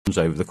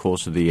over the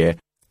course of the year.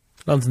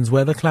 London's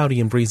weather, cloudy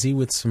and breezy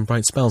with some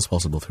bright spells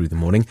possible through the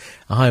morning.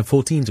 A high of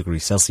 14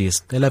 degrees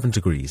Celsius, 11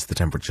 degrees the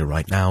temperature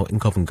right now in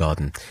Covent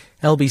Garden.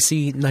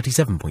 LBC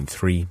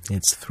 97.3,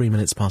 it's 3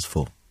 minutes past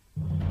 4.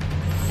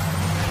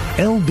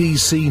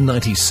 LBC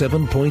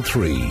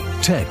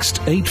 97.3.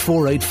 Text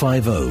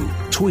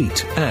 84850.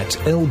 Tweet at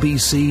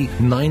LBC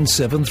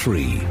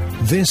 973.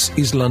 This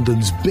is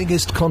London's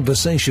biggest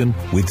conversation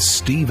with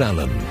Steve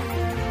Allen.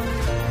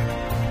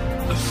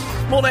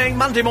 Morning,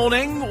 Monday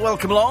morning.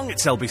 Welcome along.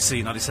 It's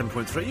LBC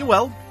 97.3. You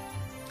well?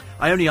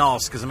 I only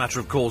ask as a matter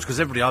of course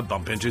because everybody I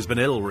bump into has been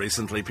ill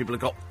recently. People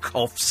have got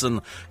coughs and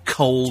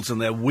colds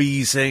and they're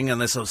wheezing and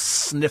they're sort of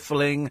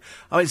sniffling.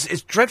 I mean,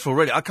 it's dreadful,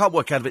 really. I can't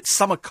work out if it's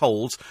summer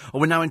colds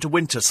or we're now into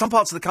winter. Some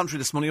parts of the country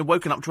this morning have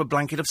woken up to a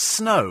blanket of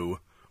snow.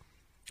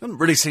 Doesn't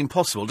really seem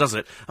possible, does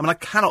it? I mean, I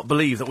cannot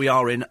believe that we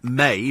are in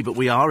May, but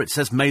we are. It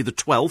says May the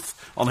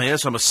 12th on here,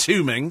 so I'm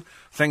assuming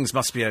things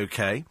must be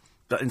okay.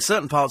 But in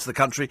certain parts of the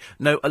country,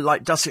 no, a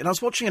light dusting. And I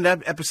was watching an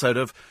episode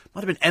of,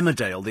 might have been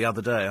Emmerdale the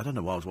other day. I don't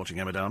know why I was watching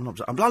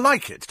Emmerdale. I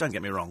like it, don't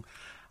get me wrong.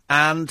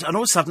 And all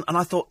of a sudden, and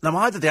I thought, now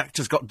either the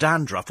actors got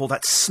dandruff or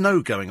that's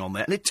snow going on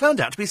there. And it turned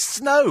out to be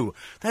snow.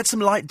 They had some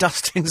light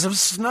dustings of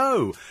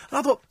snow. And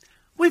I thought,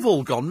 we've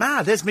all gone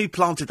mad. There's me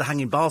planted the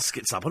hanging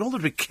baskets up and all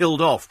that would be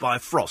killed off by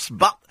frost.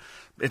 But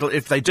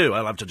if they do,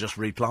 I'll have to just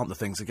replant the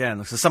things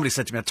again. So somebody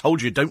said to me, I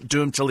told you, don't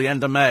do them till the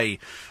end of May.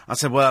 I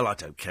said, well, I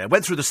don't care.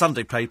 Went through the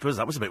Sunday papers.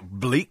 That was a bit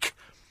bleak.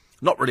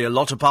 Not really a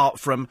lot apart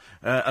from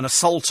an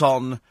assault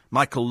on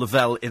Michael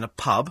Lavelle in a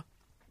pub.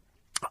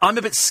 I'm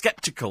a bit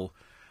sceptical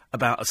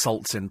about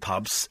assaults in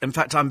pubs. In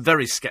fact, I'm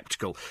very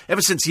sceptical.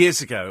 Ever since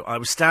years ago, I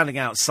was standing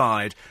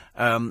outside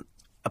a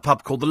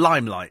pub called the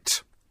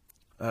Limelight.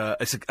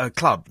 It's a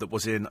club that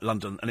was in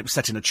London, and it was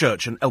set in a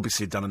church, and LBC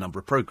had done a number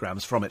of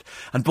programmes from it.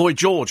 And Boy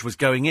George was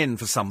going in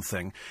for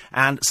something,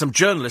 and some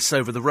journalists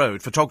over the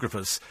road,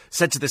 photographers,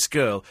 said to this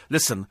girl,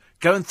 listen,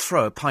 go and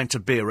throw a pint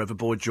of beer over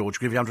Boy George,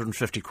 give you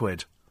 150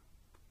 quid.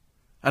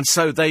 And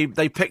so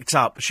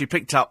she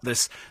picked up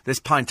this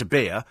pint of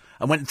beer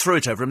and went and threw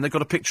it over him, and they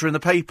got a picture in the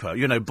paper,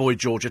 you know, Boy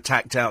George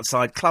attacked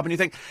outside club, and you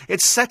think,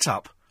 it's set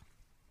up.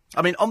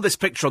 I mean, on this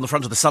picture on the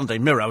front of the Sunday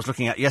Mirror I was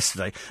looking at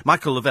yesterday,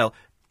 Michael Lavelle,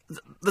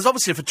 there's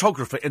obviously a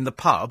photographer in the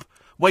pub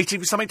waiting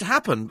for something to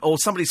happen, or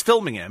somebody's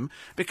filming him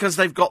because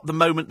they've got the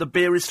moment the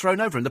beer is thrown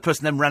over him. The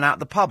person then ran out of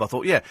the pub. I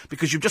thought, yeah,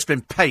 because you've just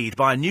been paid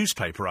by a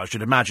newspaper, I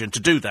should imagine,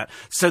 to do that,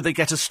 so they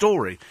get a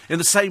story. In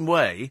the same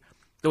way,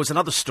 there was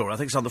another story, I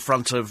think it's on the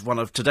front of one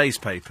of today's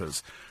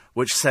papers,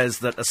 which says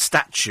that a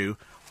statue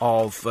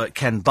of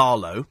Ken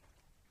Barlow,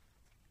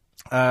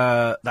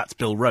 that's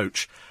Bill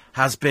Roach,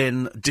 has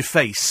been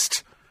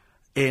defaced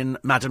in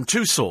Madame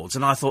Tussauds.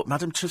 And I thought,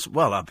 Madame Tussauds...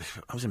 Well, I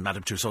was in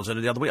Madame Tussauds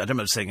only the other week. I don't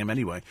remember seeing him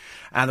anyway.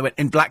 And they went,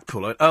 in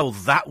Blackpool. I went, oh,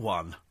 that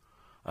one.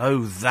 Oh,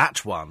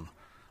 that one.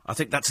 I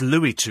think that's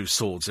Louis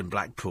Tussauds in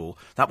Blackpool.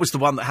 That was the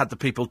one that had the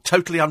people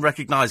totally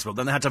unrecognisable.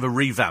 Then they had to have a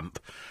revamp.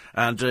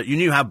 And you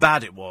knew how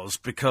bad it was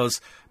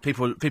because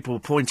people were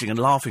pointing and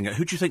laughing at,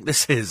 who do you think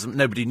this is?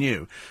 Nobody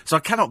knew. So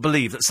I cannot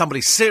believe that somebody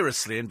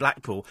seriously in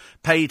Blackpool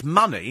paid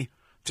money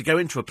to go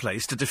into a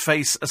place to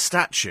deface a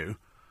statue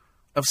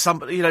of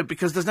somebody, you know,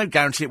 because there's no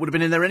guarantee it would have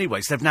been in there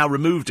anyway, so they've now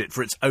removed it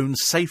for its own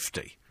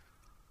safety.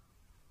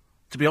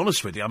 To be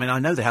honest with you, I mean, I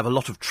know they have a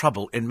lot of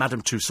trouble in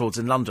Madame Tussauds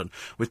in London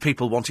with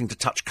people wanting to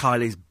touch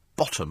Kylie's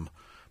bottom,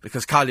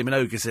 because Kylie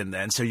Minogue is in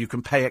there, and so you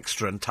can pay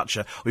extra and touch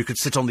her, or you could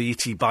sit on the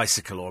E.T.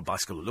 bicycle, or a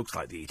bicycle that looks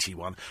like the E.T.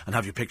 one, and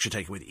have your picture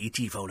taken with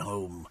E.T. phone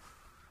home.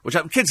 Which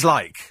kids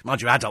like.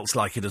 Mind you, adults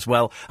like it as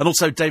well. And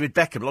also David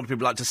Beckham. A lot of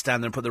people like to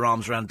stand there and put their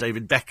arms around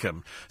David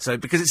Beckham. So,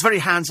 because it's very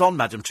hands-on,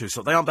 Madame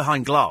Tussauds. They aren't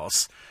behind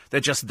glass. They're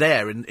just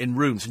there in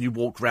rooms, and you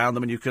walk round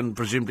them and you can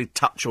presumably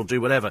touch or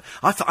do whatever.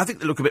 I think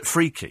they look a bit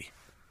freaky.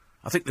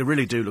 I think they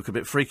really do look a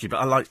bit freaky,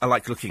 but I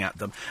like looking at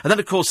them. And then,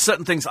 of course,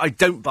 certain things I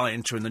don't buy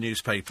into in the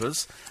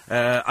newspapers.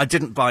 I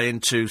didn't buy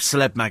into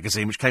Celeb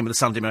magazine, which came with the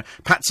Sunday Mirror.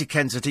 Patsy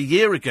Kensit, a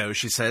year ago,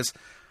 she says,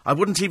 I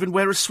wouldn't even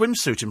wear a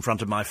swimsuit in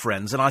front of my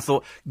friends. And I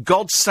thought,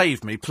 God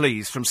save me,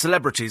 please, from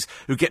celebrities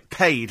who get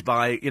paid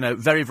by, you know,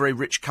 very, very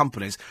rich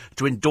companies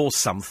to endorse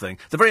something.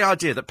 The very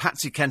idea that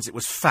Patsy Kensit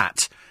was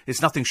fat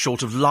is nothing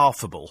short of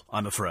laughable,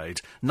 I'm afraid.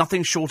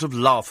 Nothing short of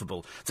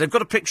laughable. So they've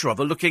got a picture of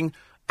her looking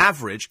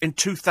average in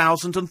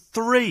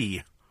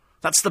 2003.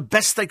 That's the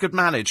best they could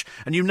manage.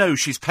 And you know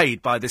she's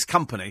paid by this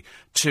company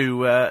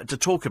to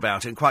talk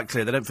about it. And quite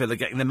clear, they don't feel they're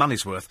getting their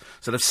money's worth.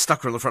 So they've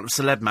stuck her on the front of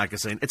Celeb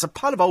magazine. It's a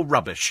pile of old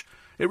rubbish.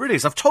 It really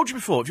is. I've told you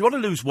before, if you want to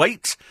lose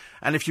weight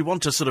and if you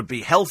want to sort of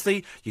be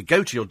healthy, you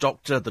go to your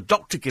doctor. The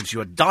doctor gives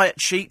you a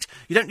diet sheet.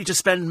 You don't need to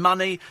spend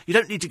money. You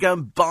don't need to go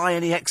and buy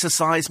any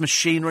exercise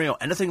machinery or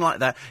anything like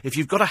that. If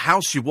you've got a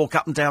house, you walk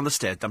up and down the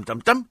stairs.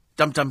 Dum-dum-dum,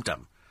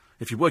 dum-dum-dum.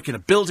 If you work in a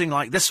building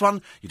like this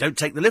one, you don't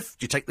take the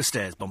lift, you take the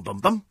stairs. Bum, bum,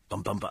 bum,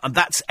 bum, bum, bum. And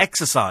that's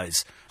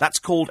exercise. That's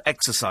called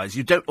exercise.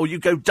 You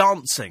go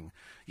dancing.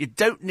 You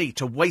don't need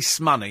to waste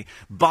money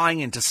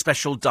buying into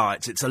special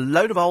diets. It's a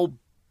load of old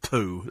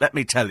poo, let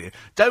me tell you.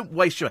 Don't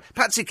waste your...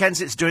 Patsy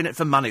Kensit's doing it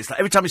for money. It's like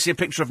every time you see a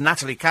picture of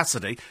Natalie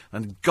Cassidy,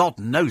 and God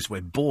knows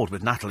we're bored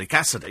with Natalie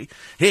Cassidy,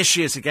 here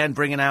she is again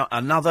bringing out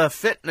another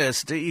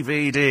fitness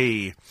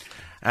DVD.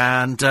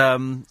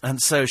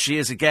 And so she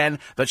is again,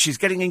 but she's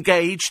getting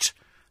engaged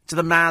to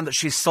the man that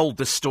she's sold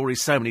this story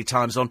so many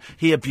times on.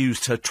 He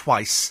abused her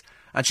twice,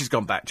 and she's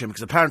gone back to him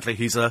because apparently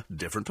he's a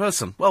different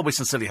person. Well, we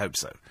sincerely hope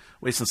so.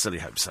 We sincerely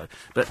hope so.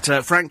 But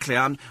frankly,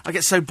 I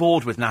get so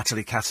bored with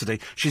Natalie Cassidy.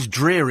 She's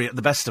dreary at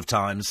the best of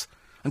times.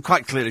 And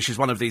quite clearly she's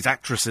one of these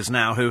actresses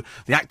now who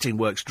the acting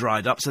work's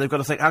dried up, so they've got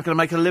to think, how can I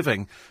make a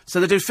living? So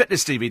they do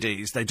fitness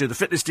DVDs. They do the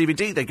fitness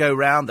DVD, they go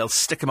round, they'll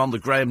stick them on the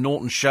Graham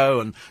Norton Show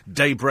and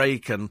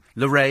Daybreak and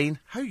Lorraine.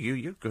 Oh,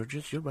 you're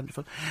gorgeous, you're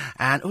wonderful.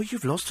 And, oh,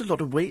 you've lost a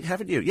lot of weight,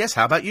 haven't you? Yes,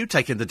 how about you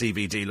taking the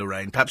DVD,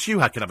 Lorraine? Perhaps you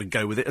could have a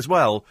go with it as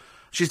well.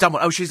 She's done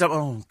what? Oh, she's done...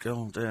 Oh,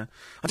 God,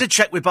 I did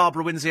check with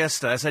Barbara Windsor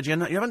yesterday. I said, you're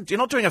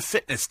not doing a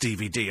fitness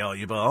DVD, are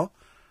you, Bar?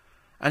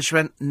 And she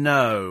went,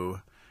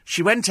 no.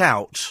 She went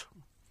out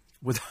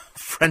with a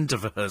friend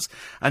of hers,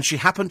 and she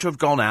happened to have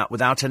gone out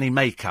without any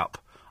makeup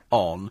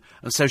on,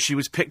 and so she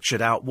was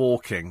pictured out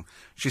walking.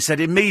 She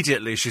said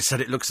immediately,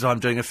 it looks as though I'm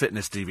doing a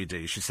fitness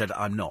DVD. She said,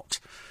 I'm not.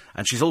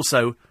 And she's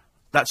also...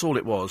 That's all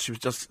it was. She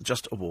was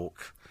just a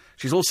walk.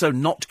 She's also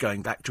not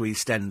going back to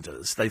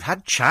EastEnders. They've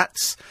had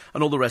chats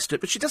and all the rest of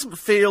it, but she doesn't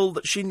feel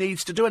that she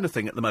needs to do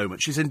anything at the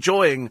moment. She's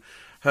enjoying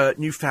her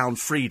newfound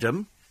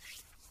freedom.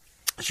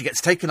 She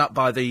gets taken up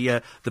by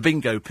the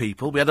bingo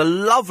people. We had a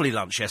lovely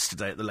lunch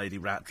yesterday at the Lady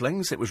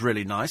Rattlings. It was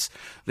really nice.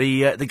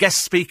 The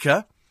guest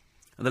speaker,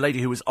 and the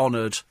lady who was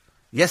honoured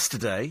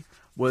yesterday,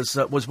 was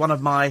one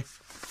of my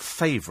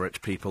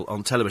favourite people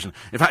on television.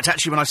 In fact,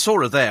 actually, when I saw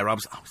her there, I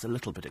was a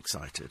little bit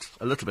excited,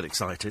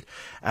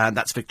 and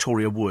that's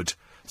Victoria Wood.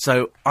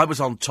 So I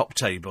was on top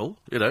table,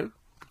 you know,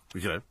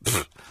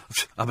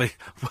 I mean,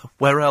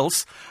 where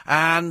else?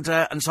 And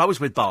so I was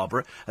with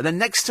Barbara, and then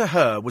next to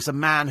her was a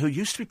man who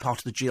used to be part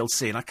of the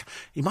GLC, and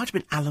he might have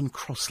been Alan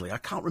Crossley, I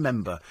can't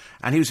remember,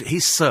 and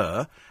he's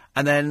Sir,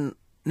 and then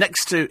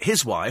next to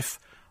his wife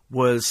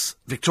was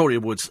Victoria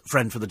Wood's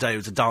friend for the day, who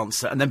was a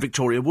dancer, and then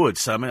Victoria Wood.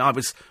 So, I mean, I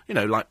was,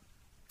 like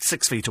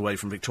 6 feet away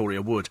from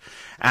Victoria Wood.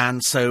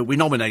 And so we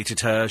nominated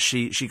her.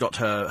 She got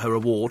her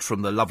award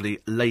from the lovely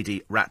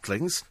Lady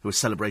Rattlings, who was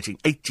celebrating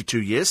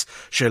 82 years.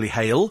 Shirley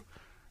Hale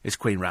is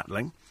Queen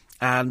Rattling.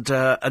 And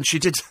she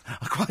did,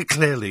 quite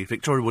clearly,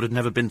 Victoria Wood had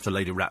never been to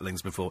Lady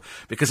Rattlings before,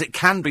 because it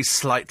can be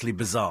slightly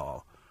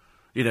bizarre.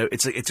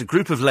 It's a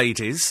group of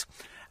ladies,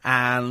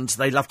 and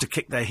they love to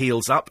kick their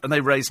heels up, and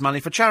they raise money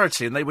for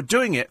charity, and they were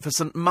doing it for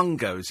St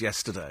Mungo's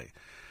yesterday.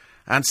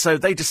 And so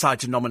they decide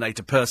to nominate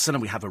a person,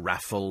 and we have a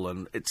raffle,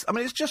 and it's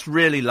just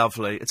really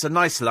lovely. It's a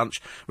nice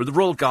lunch. We're at the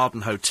Royal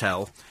Garden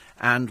Hotel,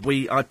 and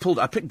I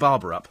picked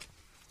Barbara up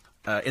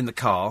in the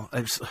car.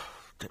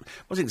 It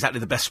wasn't exactly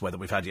the best weather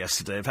we've had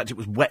yesterday. In fact, it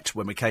was wet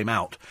when we came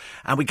out.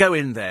 And we go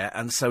in there,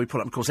 and so we pull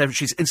up. Of course,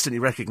 she's instantly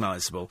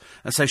recognisable.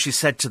 And so she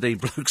said to the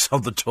blokes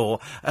on the door,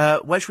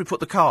 where should we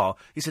put the car?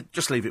 He said,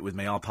 just leave it with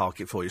me, I'll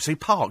park it for you. So he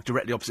parked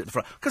directly opposite the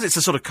front, because it's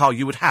the sort of car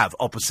you would have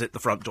opposite the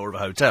front door of a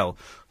hotel.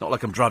 Not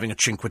like I'm driving a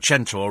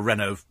Cinquecento or a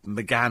Renault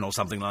Megane or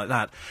something like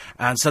that.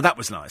 And so that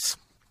was nice.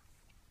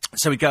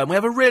 So we go, and we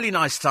have a really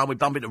nice time. We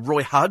bump into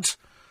Roy Hudd,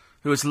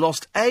 who has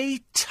lost a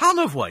ton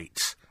of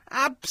weight.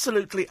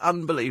 Absolutely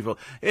unbelievable.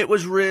 It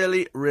was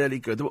really, really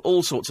good. There were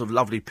all sorts of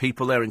lovely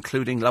people there,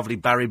 including lovely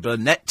Barry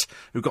Burnett,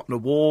 who got an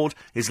award,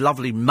 his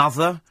lovely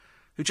mother,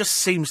 who just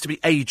seems to be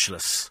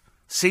ageless.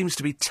 Seems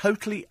to be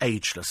totally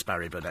ageless,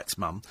 Barry Burnett's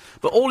mum.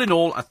 But all in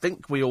all, I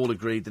think we all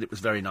agreed that it was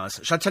very nice.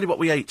 Shall I tell you what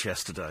we ate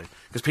yesterday?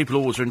 Because people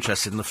always are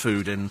interested in the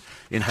food in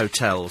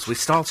hotels. We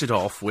started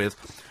off with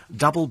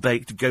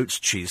double-baked goat's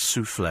cheese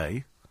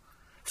soufflé,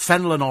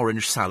 fennel and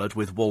orange salad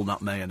with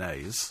walnut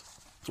mayonnaise.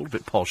 It's all a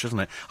bit posh, isn't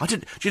it? Do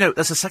you know,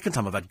 that's the second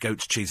time I've had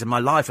goat's cheese in my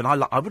life, and I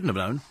wouldn't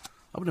have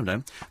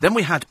known. Then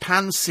we had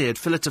pan-seared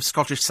fillet of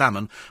Scottish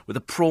salmon with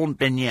a prawn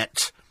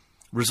beignet,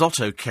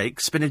 risotto cake,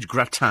 spinach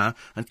gratin,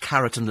 and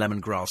carrot and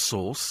lemongrass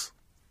sauce.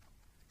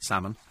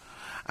 Salmon.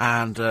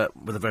 And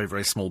with a very,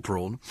 very small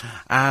prawn.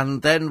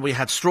 And then we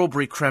had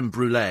strawberry creme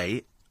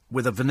brulee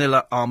with a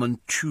vanilla almond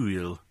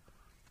tuile.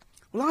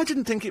 Well, I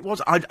didn't think it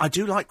was. I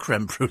do like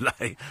creme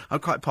brulee. I'm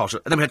quite partial.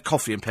 And then we had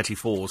coffee and petit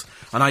fours.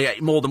 And I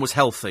ate more than was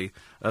healthy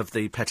of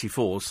the petit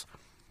fours.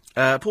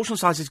 Portion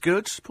size is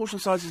good.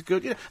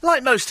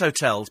 Like most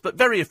hotels, but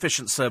very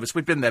efficient service.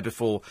 We've been there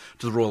before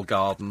to the Royal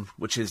Garden,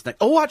 which is...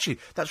 actually,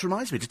 that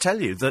reminds me to tell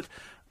you that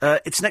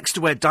it's next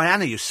to where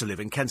Diana used to live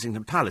in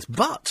Kensington Palace.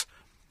 But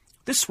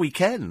this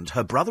weekend,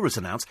 her brother has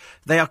announced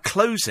they are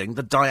closing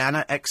the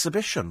Diana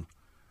exhibition.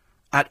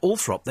 At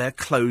Althorp, they're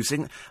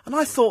closing, and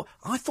I thought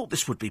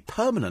this would be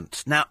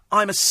permanent. Now,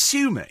 I'm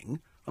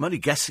assuming, I'm only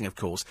guessing, of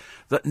course,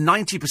 that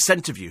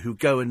 90% of you who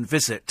go and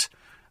visit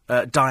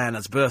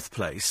Diana's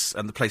birthplace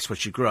and the place where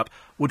she grew up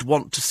would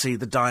want to see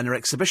the Diana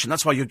exhibition.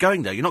 That's why you're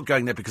going there. You're not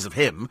going there because of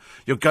him.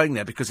 You're going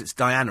there because it's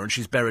Diana and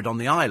she's buried on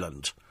the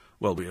island.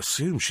 Well, we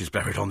assume she's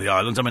buried on the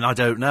island. I mean, I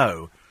don't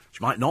know. She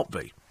might not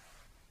be.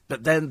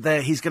 But then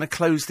he's going to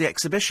close the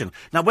exhibition.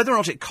 Now, whether or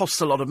not it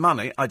costs a lot of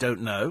money, I don't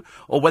know,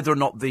 or whether or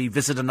not the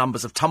visitor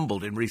numbers have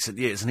tumbled in recent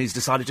years and he's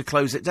decided to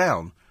close it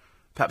down.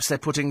 Perhaps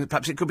it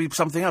could be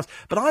something else.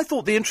 But I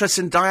thought the interest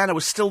in Diana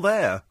was still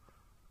there.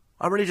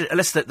 I really did.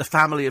 Unless the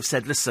family have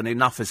said, listen,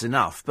 enough is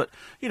enough. But,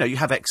 you know, you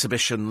have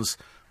exhibitions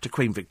to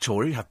Queen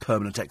Victoria, you have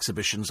permanent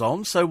exhibitions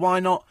on, so why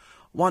not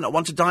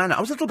one to Diana?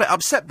 I was a little bit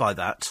upset by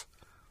that.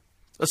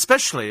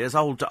 Especially as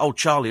old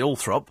Charlie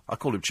Althrop, I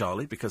call him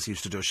Charlie because he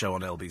used to do a show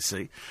on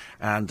LBC,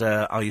 and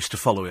I used to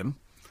follow him.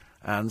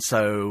 And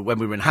so when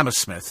we were in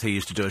Hammersmith, he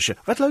used to do a show.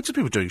 I've had loads of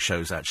people doing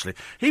shows, actually.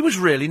 He was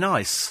really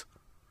nice.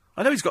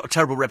 I know he's got a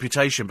terrible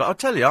reputation, but I'll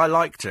tell you, I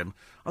liked him.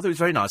 I thought he was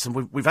very nice,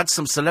 and we've had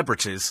some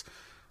celebrities,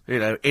 you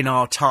know, in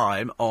our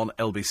time on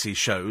LBC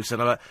shows,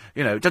 and,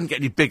 you know, it doesn't get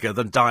any bigger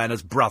than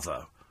Diana's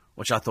brother,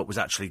 which I thought was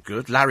actually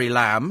good. Larry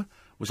Lamb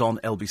was on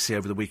LBC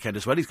over the weekend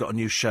as well. He's got a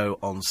new show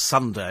on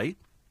Sunday.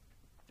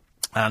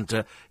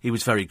 And he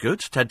was very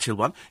good, 10 till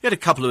 1. He had a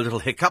couple of little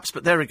hiccups,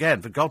 but there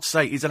again, for God's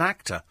sake, he's an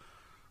actor.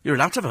 You're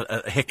allowed to have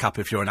a hiccup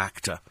if you're an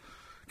actor.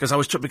 Because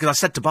I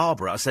said to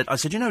Barbara, I said,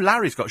 you know,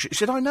 Larry's got... She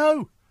said, I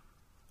know.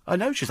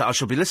 She said, I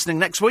shall be listening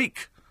next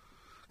week.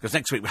 Because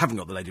next week we haven't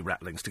got the Lady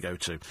Rattlings to go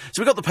to. So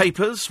we've got the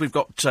papers, we've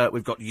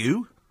got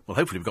you. Well,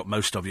 hopefully we've got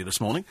most of you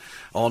this morning.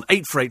 On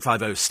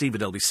 84850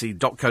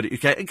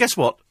 steve@lbc.co.uk. And guess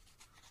what?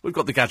 We've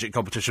got the gadget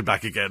competition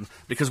back again,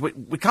 because we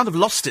kind of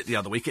lost it the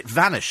other week. It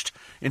vanished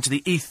into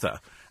the ether,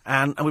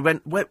 and we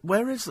went,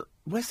 where's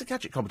the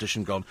gadget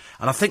competition gone?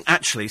 And I think,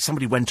 actually,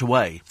 somebody went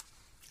away,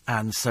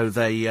 and so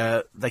they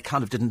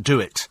kind of didn't do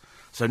it.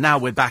 So now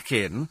we're back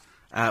in,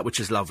 which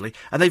is lovely.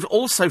 And they've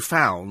also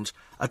found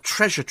a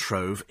treasure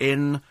trove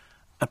in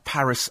a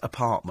Paris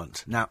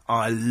apartment. Now,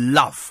 I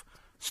love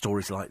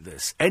stories like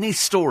this. Any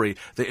story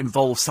that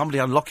involves somebody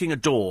unlocking a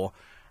door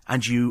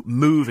and you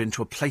move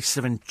into a place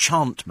of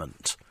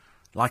enchantment,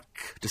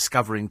 like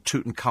discovering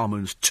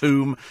Tutankhamun's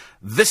tomb.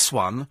 This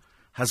one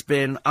has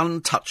been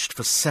untouched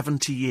for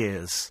 70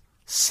 years.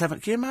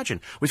 Can you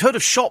imagine? We've heard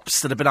of shops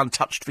that have been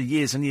untouched for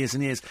years and years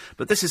and years,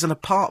 but this is an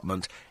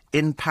apartment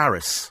in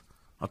Paris.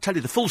 I'll tell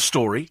you the full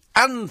story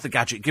and the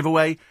gadget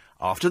giveaway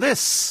after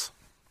this.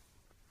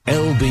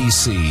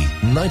 LBC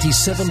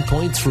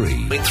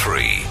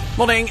 97.3.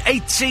 Morning,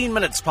 18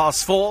 minutes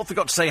past 4.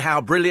 Forgot to say how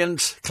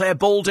brilliant Claire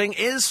Balding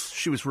is.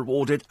 She was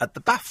rewarded at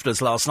the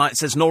BAFTAs last night,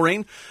 says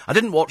Noreen. I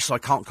didn't watch, so I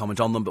can't comment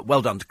on them, but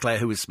well done to Claire,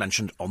 who was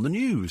mentioned on the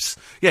news.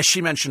 Yes,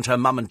 she mentioned her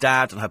mum and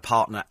dad and her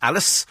partner,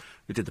 Alice,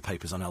 who did the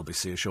papers on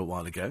LBC a short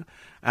while ago.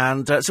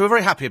 And so we're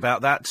very happy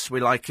about that. We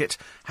like it.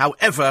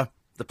 However,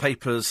 the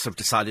papers have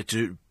decided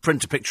to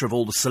print a picture of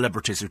all the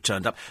celebrities who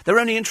turned up. They're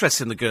only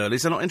interested in the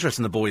girlies. They're not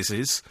interested in the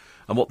boysies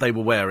and what they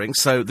were wearing.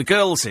 So the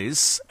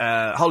girlsies,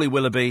 Holly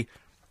Willoughby,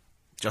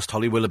 just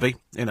Holly Willoughby,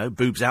 you know,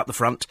 boobs out the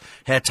front,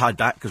 hair tied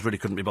back because really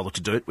couldn't be bothered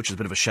to do it, which is a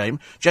bit of a shame.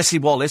 Jessie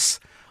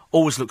Wallace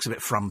always looks a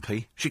bit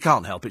frumpy. She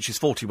can't help it. She's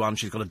 41.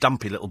 She's got a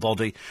dumpy little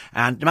body.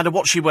 And no matter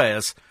what she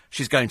wears,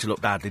 she's going to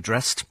look badly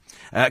dressed.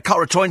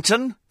 Cara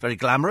Toynton, very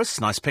glamorous,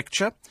 nice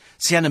picture.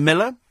 Sienna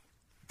Miller,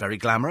 very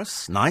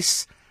glamorous,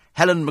 nice.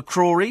 Helen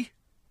McCrory,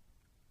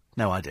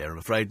 no idea, I'm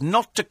afraid.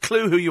 Not a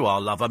clue who you are,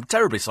 love. I'm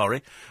terribly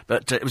sorry,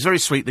 but it was very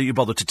sweet that you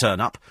bothered to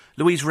turn up.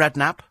 Louise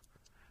Redknapp,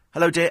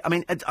 hello, dear. I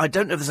mean, I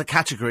don't know if there's a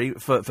category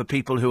for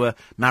people who are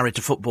married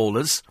to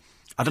footballers.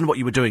 I don't know what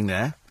you were doing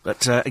there,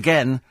 but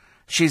again,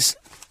 she's...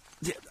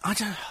 I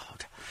don't...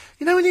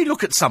 You know, when you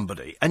look at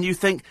somebody and you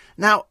think,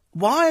 now,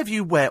 why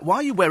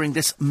are you wearing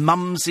this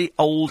mumsy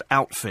old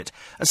outfit?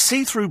 A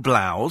see-through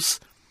blouse,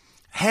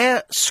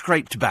 hair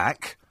scraped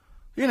back...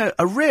 You know,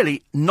 a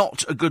really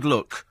not a good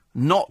look.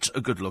 Not a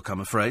good look, I'm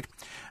afraid.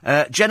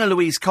 Jenna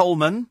Louise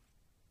Coleman.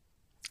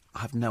 I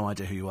have no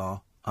idea who you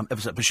are.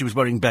 But she was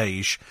wearing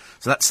beige,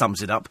 so that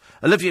sums it up.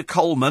 Olivia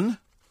Coleman.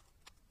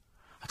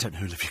 I don't know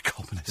who Olivia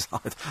Coleman is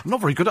either. I'm not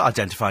very good at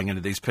identifying any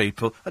of these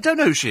people. I don't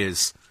know who she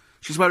is.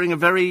 She's wearing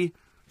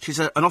she's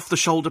an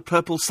off-the-shoulder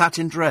purple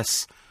satin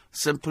dress.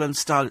 Simple and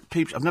stylish.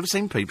 I've never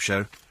seen Peep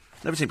Show.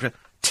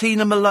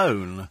 Tina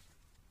Malone.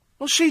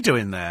 What's she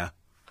doing there?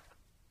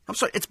 I'm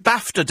sorry, it's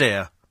BAFTA,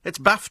 dear. It's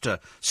BAFTA.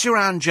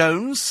 Suran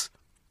Jones.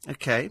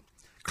 OK.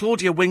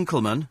 Claudia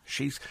Winkleman.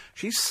 She's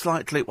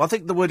slightly... Well, I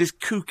think the word is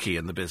kooky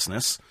in the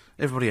business.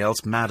 Everybody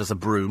else mad as a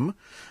broom.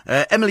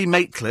 Emily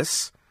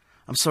Maitlis.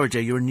 I'm sorry,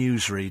 dear, you're a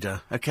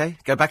newsreader, OK?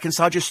 Go back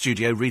inside your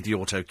studio, read the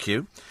auto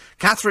cue.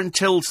 Catherine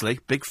Tilsley.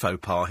 Big faux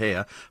pas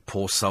here.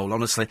 Poor soul,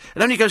 honestly.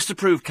 It only goes to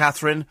prove,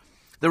 Catherine,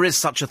 there is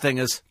such a thing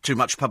as too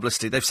much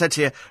publicity. They've said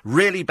here,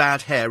 really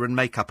bad hair and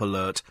makeup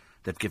alert.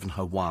 They've given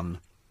her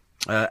one.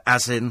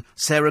 As in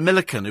Sarah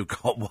Millican, who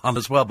got one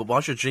as well, but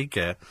why should she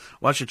care?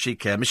 Why should she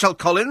care? Michelle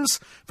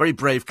Collins, very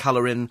brave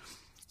colour in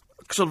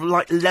sort of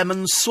like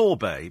lemon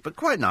sorbet, but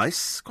quite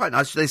nice, quite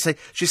nice. They say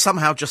she's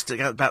somehow just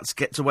about to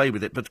get away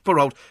with it, but poor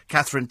old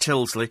Catherine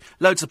Tilsley,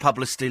 loads of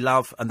publicity,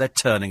 love, and they're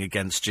turning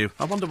against you.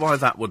 I wonder why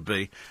that would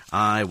be.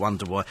 I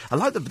wonder why. I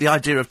like the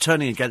idea of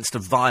turning against a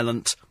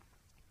violent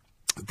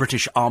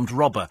British armed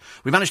robber.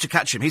 We managed to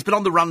catch him. He's been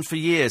on the run for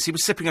years. He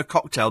was sipping a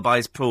cocktail by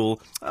his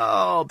pool.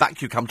 Oh,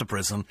 back you come to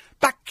prison.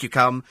 Back you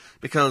come,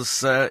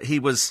 because he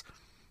was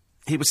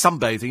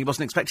sunbathing. He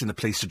wasn't expecting the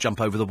police to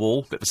jump over the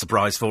wall. Bit of a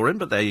surprise for him,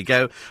 but there you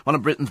go. One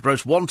of Britain's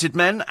most wanted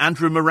men,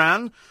 Andrew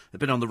Moran, had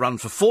been on the run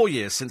for 4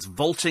 years since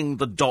vaulting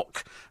the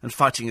dock and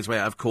fighting his way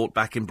out of court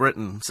back in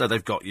Britain. So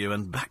they've got you,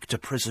 and back to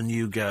prison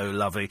you go,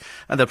 lovey.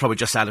 And they'll probably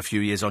just add a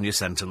few years on your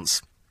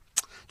sentence.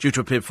 Due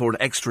to appear before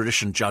an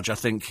extradition judge, I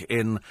think,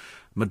 in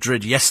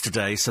Madrid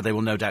yesterday, so they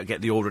will no doubt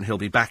get the order and he'll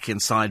be back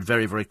inside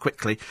very, very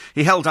quickly.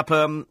 He held up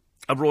a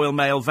Royal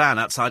Mail van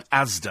outside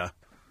Asda.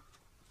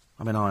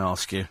 I mean, I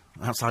ask you,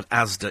 outside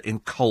Asda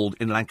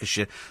in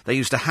Lancashire, they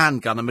used a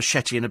handgun, a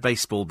machete and a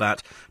baseball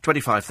bat,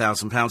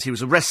 £25,000. He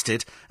was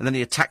arrested, and then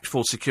he attacked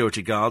 4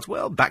 security guards.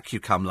 Well, back you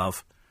come,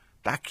 love.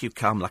 Back you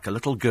come, like a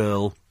little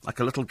girl,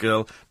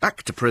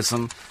 back to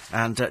prison,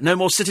 and no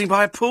more sitting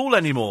by a pool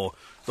anymore.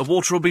 The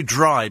water will be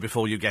dry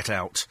before you get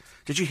out.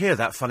 Did you hear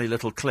that funny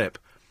little clip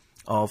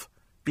of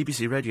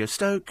BBC Radio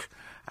Stoke?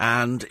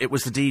 And it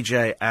was the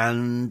DJ,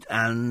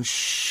 and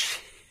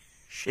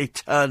she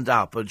turned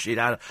up,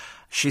 and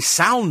she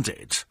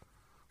sounded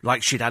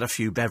like she'd had a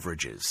few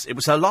beverages. It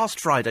was her last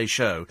Friday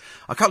show.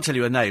 I can't tell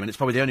you her name, and it's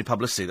probably the only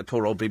publicity that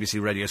poor old BBC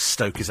Radio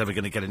Stoke is ever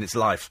going to get in its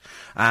life.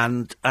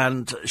 And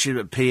she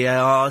went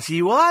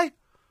P-A-R-T-Y?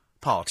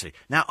 Party.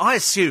 Now, I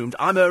assumed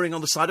I'm erring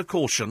on the side of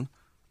caution,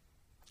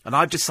 and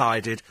I've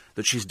decided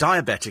that she's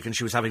diabetic and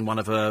she was having one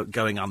of her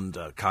going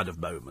under kind of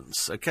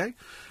moments, OK?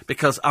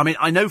 Because, I mean,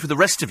 I know for the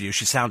rest of you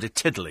she sounded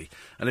tiddly,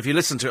 and if you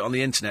listen to it on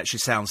the internet, she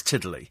sounds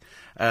tiddly.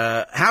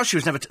 How she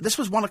was never... this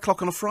was 1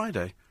 o'clock on a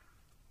Friday.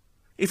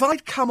 If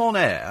I'd come on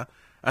air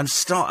and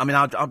start... I mean,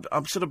 I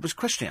sort of was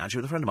questioning, actually,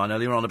 with a friend of mine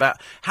earlier on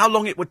about how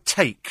long it would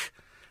take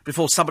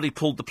before somebody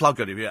pulled the plug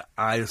on you.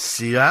 I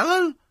see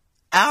Alan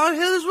here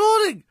this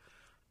morning.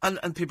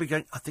 And people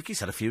going, I think he's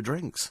had a few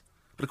drinks.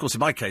 But, of course, in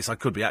my case, I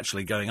could be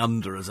actually going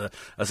under as a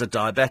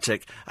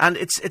diabetic. And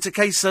it's a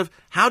case of,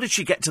 how did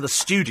she get to the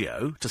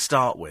studio, to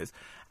start with?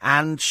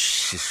 And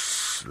she's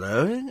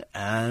slowing,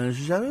 and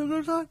she's having a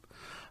good time.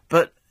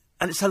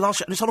 And it's her last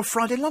show, and it's on a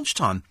Friday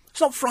lunchtime.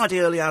 It's not Friday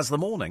early hours of the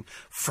morning.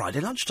 Friday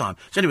lunchtime.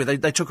 So anyway,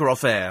 they took her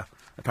off air.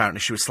 Apparently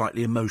she was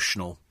slightly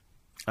emotional.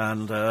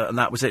 And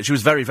that was it. She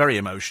was very, very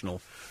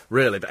emotional,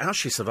 really. But how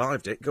she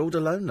survived it, God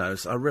alone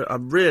knows. I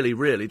really,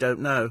 really don't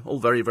know. All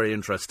very, very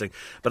interesting.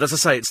 But as I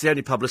say, it's the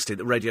only publicity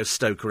that Radio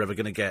Stoke are ever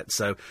going to get.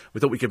 So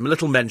we thought we'd give them a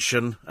little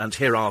mention, and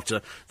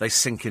hereafter they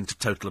sink into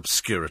total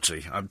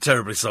obscurity. I'm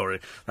terribly sorry.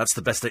 That's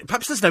the best thing.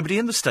 Perhaps there's nobody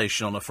in the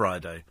station on a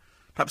Friday.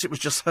 Perhaps it was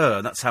just her,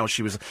 and that's how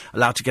she was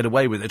allowed to get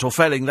away with it. Or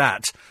failing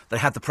that, they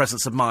had the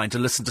presence of mind to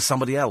listen to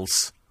somebody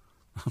else.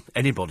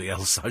 Anybody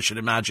else, I should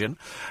imagine.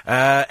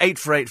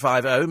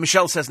 84850.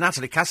 Michelle says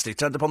Natalie Cassidy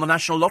turned up on the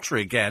National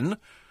Lottery again.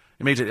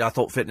 Immediately I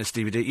thought fitness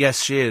DVD.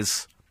 Yes, she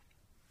is.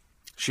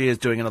 She is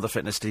doing another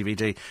fitness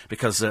DVD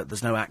because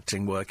there's no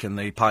acting work in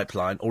the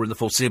pipeline or in the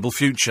foreseeable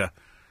future.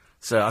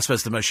 So I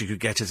suppose the most she could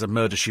get is a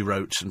murder, she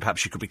wrote, and perhaps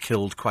she could be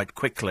killed quite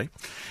quickly.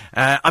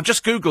 I've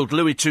just Googled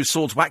Louis II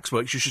Sword's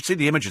waxworks. You should see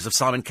the images of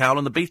Simon Cowell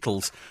and the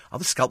Beatles. Are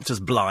the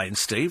sculptors blind,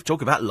 Steve?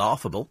 Talk about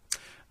laughable.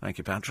 Thank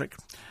you, Patrick.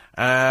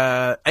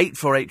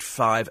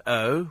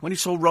 84850. When you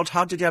saw Rod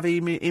Hudd, did you have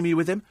Emu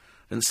with him?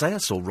 Didn't say I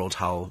saw Rod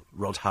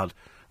Hudd.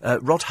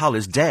 Rod Hull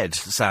is dead,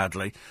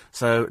 sadly.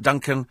 So,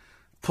 Duncan,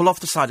 pull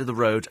off the side of the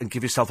road and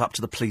give yourself up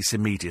to the police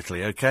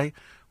immediately, OK?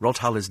 Rod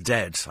Hull is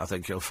dead, I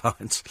think you'll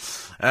find.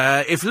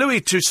 If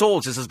Louis II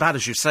Swords is as bad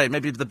as you say,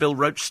 maybe the Bill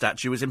Roach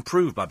statue was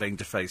improved by being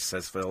defaced,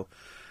 says Phil.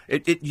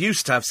 It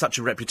used to have such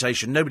a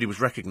reputation, nobody was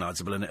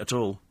recognisable in it at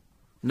all.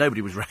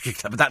 Nobody was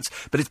recognised,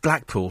 but it's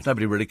Blackpool.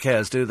 Nobody really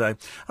cares, do they? I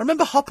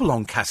remember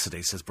Hopalong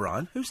Cassidy, says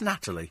Brian. Who's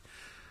Natalie?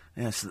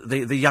 Yes,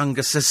 the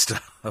younger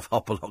sister of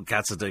Hopalong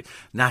Cassidy,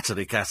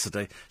 Natalie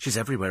Cassidy. She's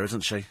everywhere,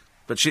 isn't she?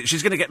 But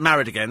she's going to get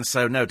married again,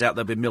 so no doubt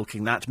they'll be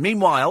milking that.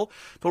 Meanwhile,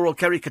 poor old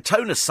Kerry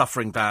Katona's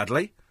suffering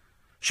badly.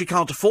 She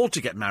can't afford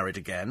to get married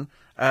again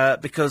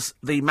because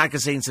the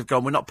magazines have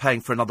gone, we're not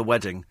paying for another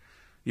wedding.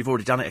 You've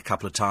already done it a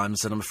couple of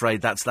times, and I'm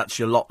afraid that's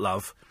your lot,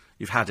 love.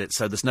 You've had it,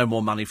 so there's no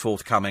more money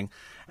forthcoming.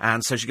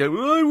 And so she goes,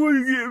 I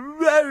want to get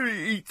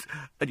married.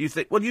 And you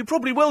think, well, you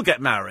probably will get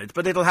married,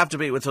 but it'll have to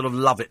be with sort of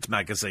Love It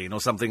magazine or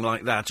something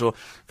like that. Or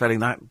failing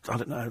that, I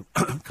don't know,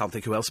 can't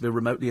think who else would be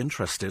remotely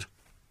interested.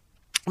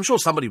 I'm sure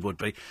somebody would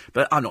be,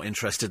 but I'm not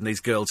interested in these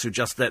girls who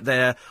just,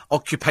 they're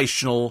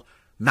occupational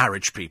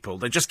marriage people.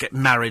 They just get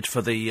married for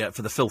the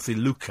filthy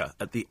lucre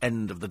at the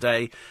end of the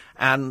day,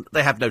 and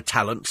they have no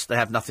talent, they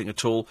have nothing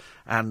at all,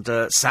 and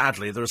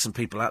sadly there are some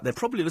people out there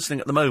probably listening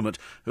at the moment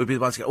who would be the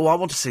ones to go, oh, I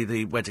want to see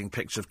the wedding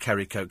picture of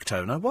Kerry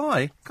Katona.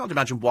 Why? Can't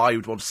imagine why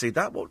you'd want to see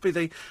that. What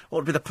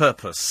would be the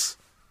purpose?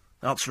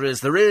 The answer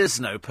is there is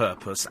no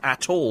purpose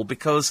at all,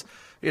 because,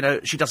 you know,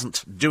 she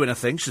doesn't do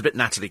anything. She's a bit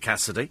Natalie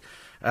Cassidy.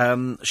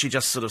 She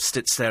just sort of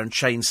sits there and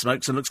chain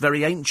smokes and looks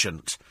very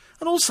ancient.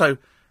 And also,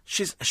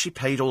 she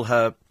paid all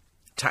her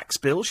tax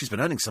bill. She's been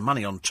earning some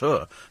money on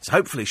tour, so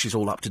hopefully she's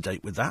all up to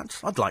date with that.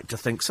 I'd like to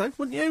think so,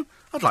 wouldn't you?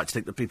 I'd like to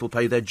think that people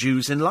pay their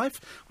dues in life.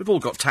 We've all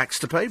got tax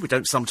to pay. We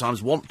don't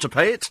sometimes want to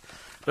pay it,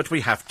 but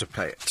we have to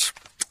pay it.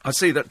 I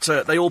see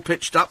that they all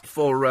pitched up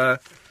for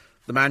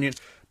the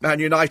Man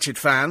United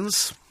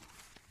fans.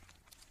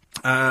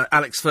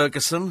 Alex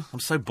Ferguson. I'm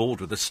so bored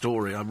with this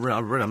story.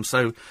 I'm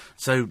so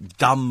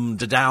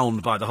dumbed down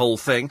by the whole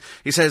thing.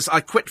 He says,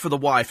 I quit for the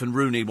wife and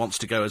Rooney wants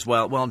to go as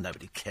well. Well,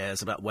 nobody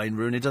cares about Wayne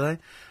Rooney, do they?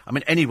 I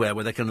mean, anywhere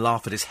where they can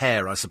laugh at his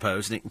hair, I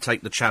suppose, and he can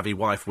take the chavvy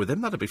wife with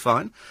him. That'd be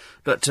fine.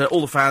 But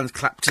all the fans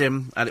clapped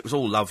him, and it was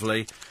all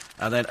lovely.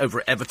 And then over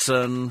at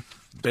Everton,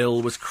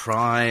 Bill was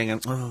crying,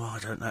 and, I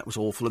don't know, it was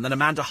awful. And then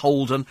Amanda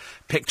Holden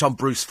picked on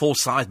Bruce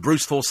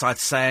Forsyth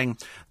saying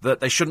that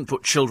they shouldn't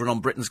put children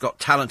on Britain's Got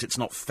Talent, it's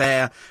not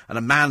fair. And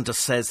Amanda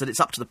says that it's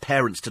up to the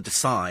parents to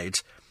decide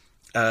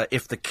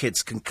if the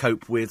kids can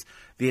cope with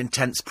the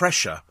intense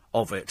pressure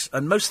of it.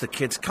 And most of the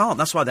kids can't.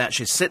 That's why they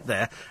actually sit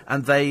there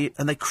and they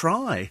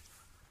cry.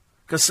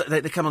 Because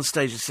they come on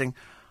stage and sing,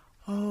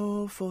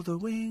 oh, for the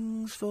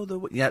wings, for the...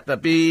 Yeah,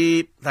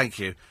 beep, thank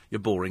you. You're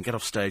boring, get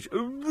off stage.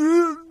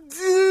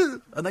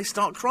 And they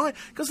start crying,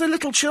 because they're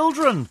little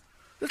children.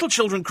 Little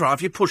children cry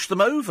if you push them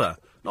over.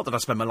 Not that I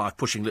spend my life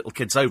pushing little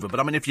kids over, but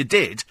I mean, if you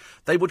did,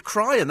 they would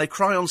cry, and they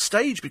cry on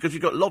stage, because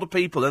you've got a lot of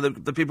people, and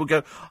the people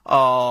go,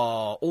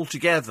 oh, all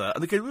together,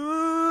 and they go,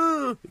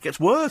 ooh. It gets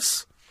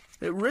worse.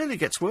 It really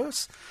gets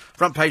worse.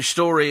 Front page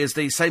story is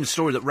the same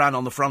story that ran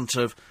on the front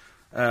of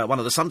one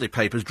of the Sunday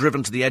papers,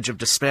 driven to the edge of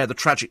despair, the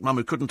tragic mum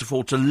who couldn't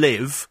afford to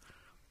live.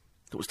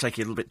 That was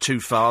taking it a little bit too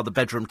far, the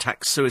bedroom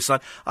tax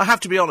suicide. I have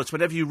to be honest,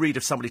 whenever you read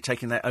of somebody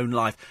taking their own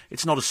life,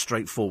 it's not as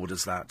straightforward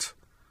as that.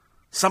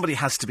 Somebody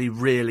has to be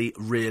really,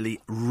 really,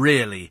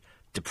 really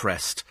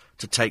depressed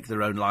to take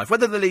their own life.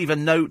 Whether they leave a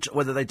note, or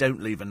whether they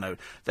don't leave a note,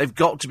 they've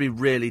got to be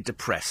really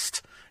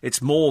depressed. It's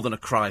more than a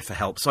cry for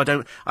help. So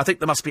I think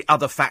there must be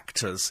other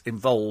factors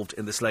involved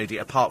in this lady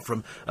apart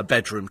from a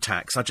bedroom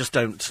tax. I just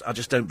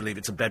don't believe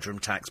it's a bedroom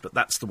tax, but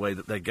that's the way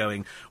that they're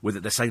going with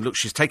it. They're saying, look,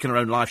 she's taken her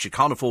own life, she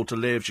can't afford to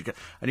live,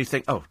 and you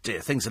think, oh dear,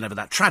 things are never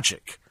that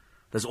tragic.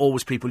 There's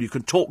always people you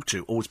can talk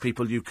to, always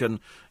people you can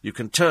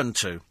turn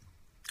to.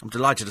 I'm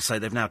delighted to say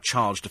they've now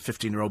charged a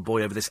 15-year-old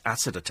boy over this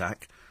acid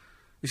attack.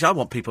 You see, I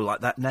want people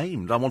like that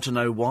named. I want to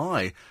know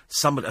why a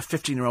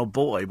 15-year-old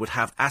boy would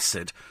have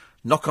acid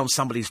knock on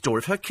somebody's door.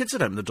 If her kids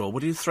had opened the door,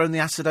 would he have thrown the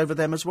acid over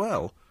them as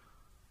well?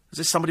 Is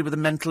this somebody with a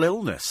mental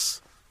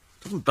illness?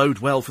 Doesn't bode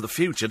well for the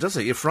future, does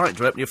it? You're frightened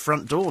to open your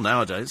front door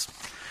nowadays.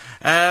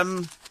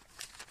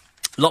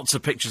 Lots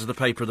of pictures of the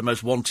paper of the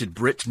most wanted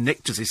Brit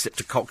nicked as he sipped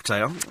a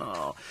cocktail.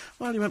 Oh,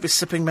 well, you won't be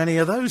sipping many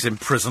of those in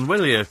prison,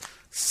 will you?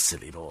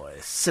 Silly boy.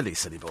 Silly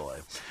boy.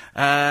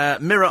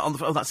 Mirror on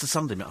the... Oh, that's the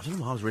Sunday Mirror. I don't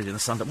know why I was reading the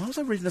Sunday... Why was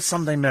I reading the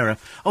Sunday Mirror?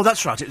 Oh,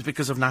 that's right. It was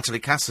because of Natalie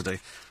Cassidy.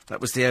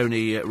 That was the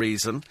only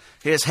reason.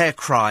 Here's Hair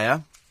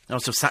Crier. I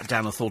must have sat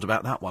down and thought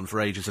about that one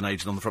for ages and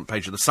ages on the front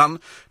page of The Sun.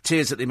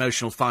 Tears at the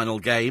emotional final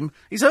game.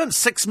 He's earned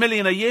 $6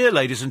 million a year,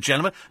 ladies and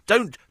gentlemen.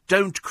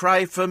 Don't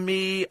cry for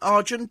me,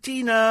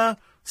 Argentina.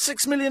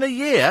 $6 million a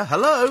year?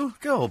 Hello?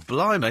 God,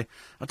 blimey.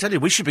 I tell you,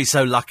 we should be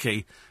so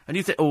lucky. And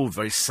you think, oh,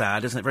 very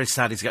sad, isn't it? Very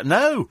sad he's got...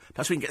 No!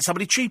 Perhaps we can get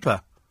somebody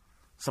cheaper.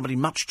 Somebody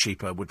much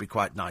cheaper would be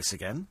quite nice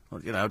again.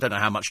 Well, you know, I don't know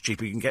how much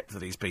cheaper you can get for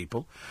these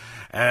people.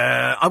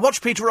 I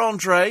watched Peter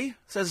Andre,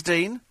 says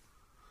Dean.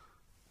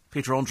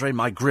 Peter Andre,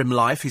 My Grim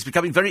Life. He's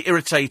becoming very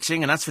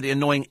irritating, and as for the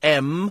annoying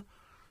M...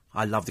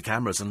 I love the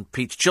cameras, and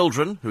Pete's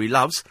children, who he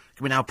loves,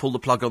 can we now pull the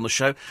plug on the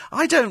show?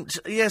 I don't.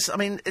 Yes, I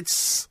mean,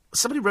 it's...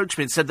 Somebody wrote to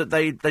me and said that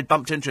they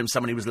bumped into him,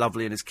 someone who was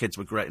lovely and his kids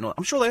were great and all.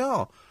 I'm sure they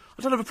are.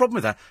 I don't have a problem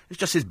with that. It's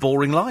just his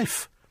boring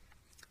life.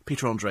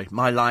 Peter Andre,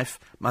 my life,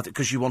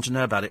 because you want to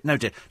know about it. No,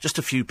 dear, just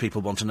a few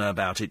people want to know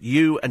about it.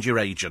 You and your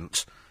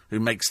agent, who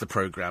makes the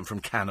programme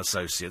from Can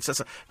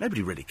Associates.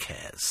 Nobody really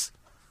cares.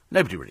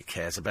 Nobody really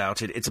cares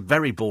about it. It's a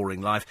very boring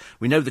life.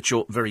 We know that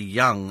your very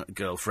young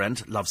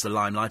girlfriend loves the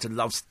limelight and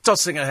loves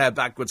tossing her hair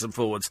backwards and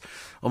forwards,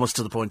 almost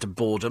to the point of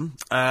boredom.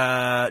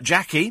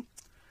 Jackie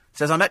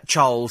says, I met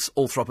Charles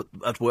Althorp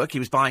at work. He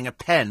was buying a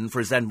pen for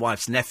his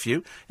then-wife's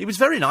nephew. He was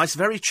very nice,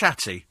 very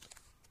chatty.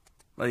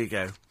 There you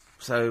go.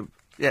 So,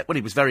 yeah, well,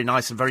 he was very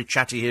nice and very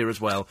chatty here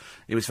as well.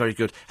 He was very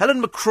good.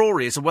 Helen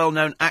McCrory is a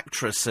well-known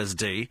actress, says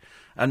Dee,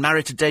 and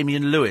married to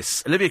Damian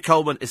Lewis. Olivia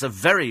Coleman is a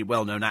very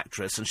well-known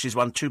actress, and she's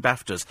won 2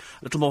 BAFTAs.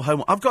 A little more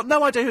home... I've got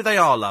no idea who they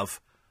are,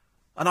 love.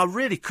 And I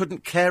really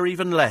couldn't care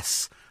even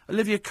less.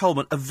 Olivia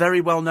Coleman, a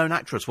very well-known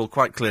actress. Well,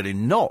 quite clearly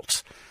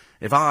not.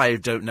 If I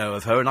don't know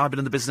of her, and I've been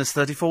in the business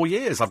 34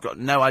 years, I've got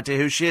no idea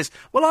who she is.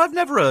 Well, I've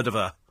never heard of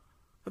her.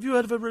 Have you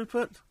heard of her,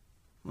 Rupert?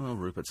 Well,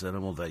 Rupert said,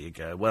 well, there you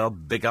go. Well,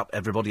 big up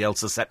everybody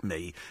else except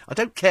me. I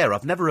don't care.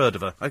 I've never heard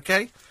of her,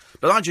 OK?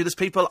 But mind you, there's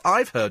people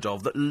I've heard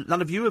of that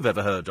none of you have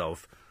ever heard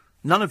of.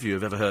 None of you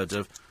have ever heard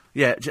of.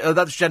 Yeah,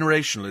 that's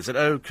generational, is it?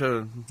 Oh,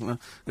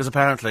 because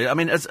apparently... I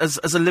mean, has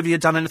Olivia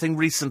done anything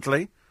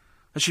recently?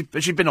 Has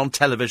she been on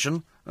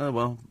television? Oh,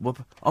 well,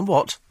 whoop. On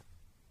what?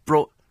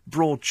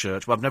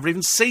 Broadchurch. Well, I've never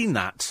even seen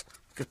that.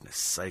 Goodness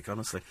sake,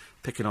 honestly.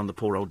 Picking on the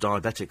poor old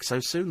diabetic so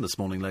soon this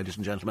morning, ladies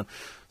and gentlemen.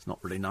 It's not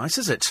really nice,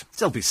 is it?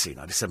 It's LBC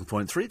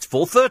 97.3. It's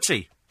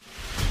 4:30.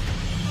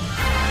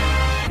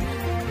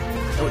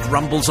 Oh, it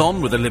rumbles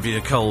on with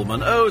Olivia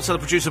Coleman. Oh, so the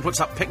producer puts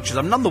up pictures.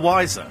 I'm none the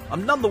wiser.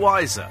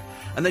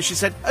 And then she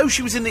said, oh,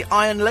 she was in The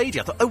Iron Lady.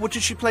 I thought, oh, what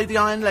did she play, The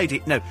Iron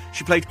Lady? No,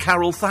 she played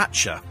Carol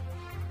Thatcher.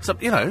 So,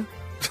 you know...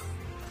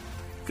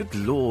 Good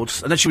Lord.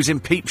 And then she was in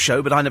Peep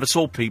Show, but I never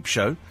saw Peep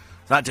Show.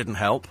 That didn't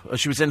help.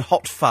 She was in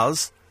Hot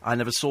Fuzz. I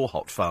never saw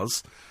Hot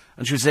Fuzz.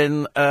 And she was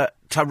in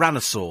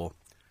Tyrannosaur.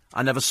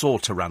 I never saw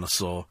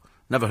Tyrannosaur.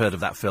 Never heard of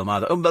that film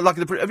either. Oh, but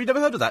have you never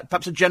heard of that?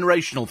 Perhaps a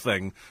generational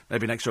thing.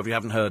 Maybe next year if you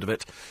haven't heard of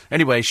it.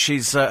 Anyway,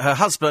 she's her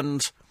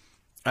husband.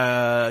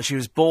 She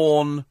was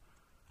born...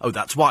 Oh,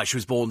 that's why she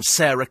was born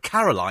Sarah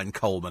Caroline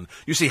Coleman.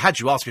 You see, had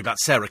you asked me about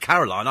Sarah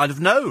Caroline, I'd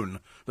have known.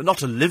 But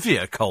not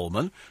Olivia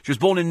Coleman. She was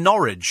born in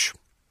Norwich.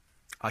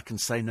 I can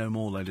say no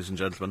more, ladies and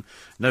gentlemen.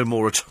 No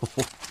more at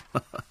all.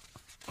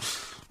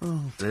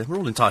 Oh, dear. We're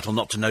all entitled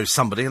not to know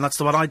somebody, and that's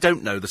the one I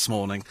don't know this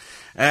morning.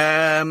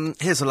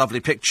 Here's a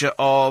lovely picture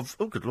of...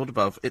 Oh, good Lord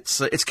above.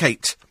 It's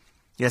Kate.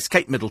 Yes,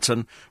 Kate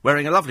Middleton,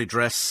 wearing a lovely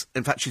dress.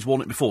 In fact, she's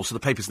worn it before, so the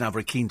paper's now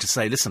very keen to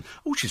say, listen,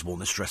 oh, she's worn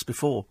this dress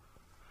before.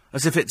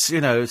 As if it's,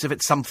 as if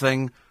it's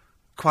something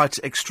quite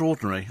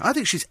extraordinary. I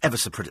think she's ever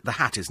so pretty. The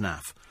hat is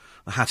naff.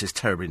 The hat is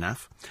terribly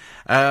naff.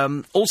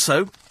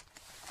 Also,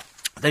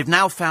 they've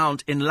now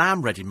found in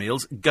lamb ready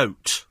meals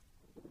goat.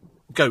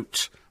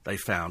 Goat, they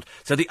found.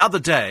 So the other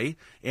day,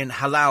 in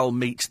halal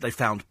meat, they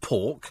found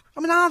pork. I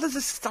mean, there's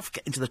this stuff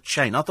getting to the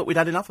chain. I thought we'd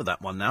had enough of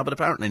that one now, but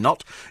apparently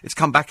not. It's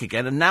come back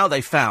again. And now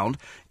they found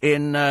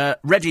in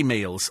ready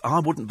meals.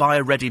 I wouldn't buy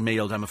a ready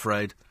meal, I'm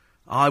afraid.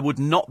 I would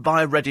not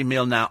buy a ready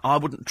meal now. I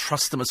wouldn't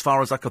trust them as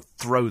far as I could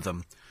throw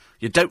them.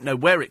 You don't know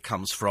where it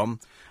comes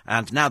from,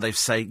 and now they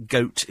say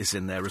goat is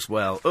in there as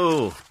well.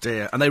 Oh,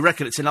 dear. And they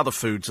reckon it's in other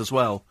foods as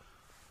well.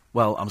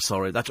 Well, I'm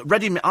sorry.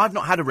 I've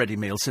not had a ready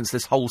meal since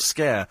this whole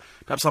scare.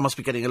 Perhaps I must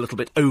be getting a little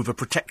bit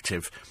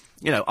overprotective.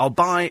 I'll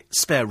buy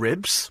spare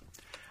ribs,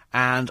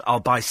 and I'll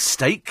buy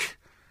steak,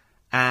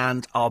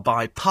 and I'll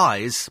buy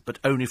pies, but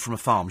only from a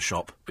farm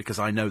shop, because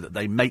I know that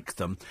they make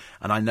them,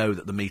 and I know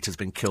that the meat has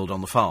been killed on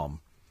the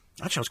farm.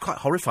 Actually, I was quite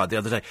horrified the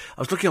other day.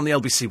 I was looking on the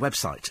LBC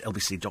website,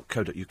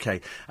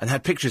 lbc.co.uk, and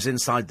had pictures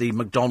inside the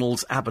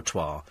McDonald's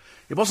abattoir.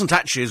 It wasn't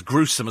actually as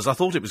gruesome as I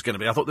thought it was going to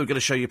be. I thought they were going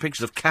to show you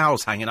pictures of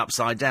cows hanging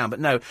upside down,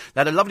 but no, they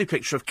had a lovely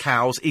picture of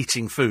cows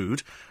eating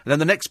food, and then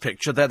the next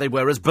picture, there they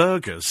were as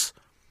burgers.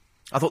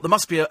 I thought there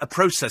must be a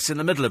process in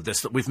the middle of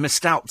this that we've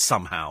missed out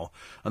somehow,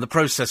 and the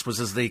process was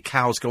as the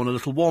cows go on a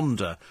little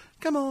wander.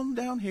 Come on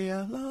down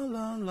here, la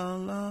la la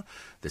la.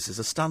 This is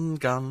a stun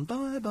gun,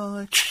 bye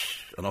bye,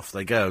 and off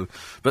they go.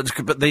 But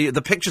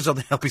the pictures on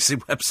the LBC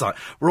website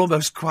were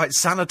almost quite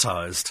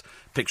sanitised.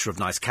 Picture of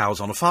nice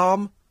cows on a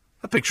farm,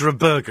 a picture of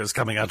burgers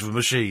coming out of a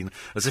machine,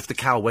 as if the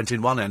cow went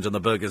in one end and the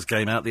burgers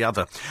came out the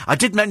other. I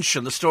did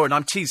mention the story, and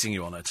I'm teasing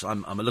you on it.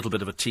 I'm a little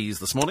bit of a tease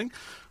this morning.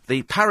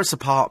 The Paris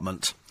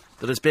apartment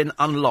that has been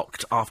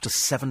unlocked after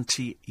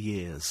 70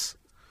 years.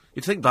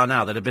 You'd think by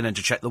now they'd have been in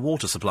to check the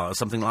water supply or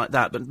something like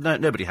that, but no,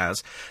 nobody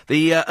has.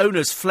 The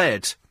owners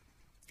fled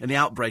in the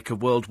outbreak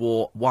of World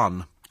War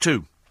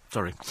II.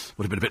 Sorry,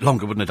 would have been a bit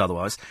longer, wouldn't it,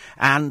 otherwise?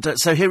 And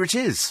so here it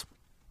is.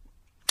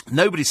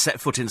 Nobody's set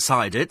foot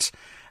inside it,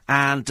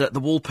 and the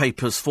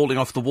wallpaper's falling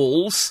off the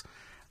walls,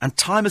 and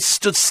time has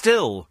stood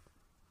still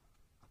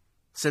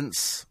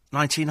since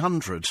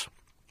 1900,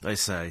 they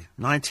say.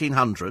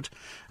 1900.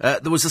 There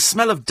was a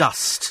smell of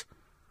dust.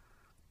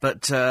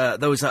 But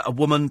there was a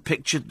woman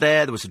pictured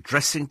there, there was a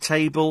dressing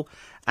table,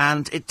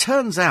 and it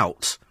turns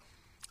out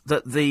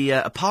that the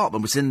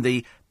apartment was in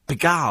the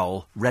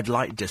Pigalle red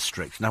light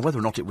district. Now, whether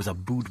or not it was a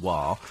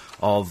boudoir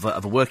of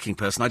a working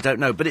person, I don't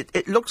know, but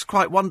it looks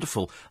quite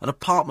wonderful. An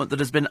apartment that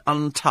has been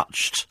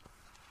untouched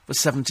for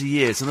 70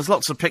 years, and there's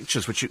lots of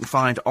pictures which you can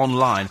find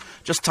online.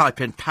 Just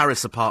type in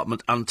Paris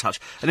apartment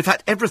untouched. And in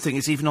fact, everything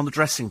is even on the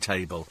dressing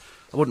table.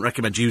 I wouldn't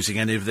recommend using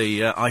any of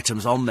the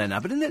items on there now,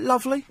 but isn't it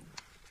lovely?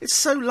 It's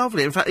so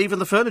lovely. In fact, even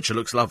the furniture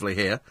looks lovely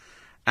here.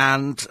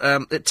 And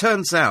it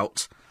turns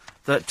out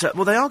that,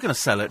 they are going to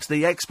sell it.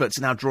 The experts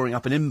are now drawing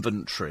up an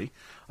inventory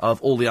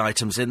of all the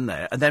items in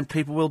there, and then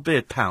people will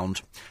bid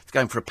 £1. It's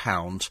going for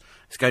 £1.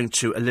 It's going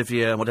to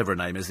Olivia, whatever her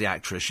name is, the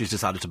actress. She's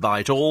decided to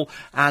buy it all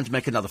and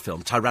make another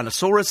film.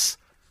 Tyrannosaurus,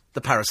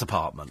 the Paris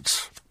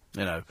apartment.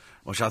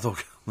 Which I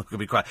thought could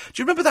be quite...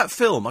 Do you remember that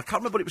film? I can't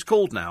remember what it was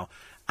called now.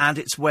 And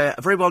it's where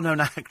a very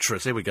well-known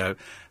actress, here we go,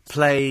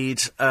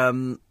 played...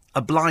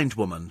 a blind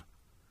woman,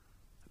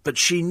 but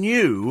she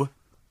knew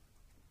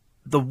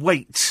the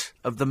weight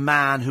of the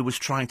man who was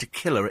trying to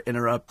kill her in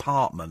her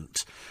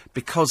apartment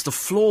because the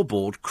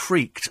floorboard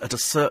creaked at a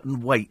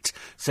certain weight,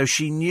 so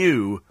she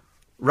knew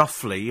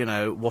roughly,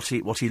 what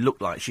he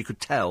looked like. She could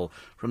tell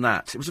from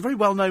that. It was a very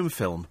well-known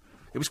film.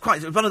 It was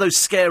one of those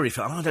scary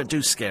films. I don't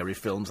do scary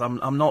films.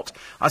 I'm not.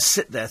 I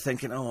sit there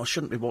thinking, I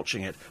shouldn't be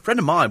watching it. A friend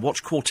of mine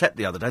watched Quartet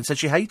the other day and said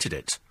she hated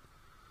it,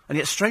 and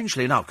yet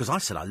strangely enough, because I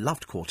said I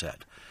loved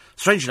Quartet.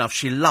 Strange enough,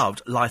 she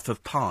loved Life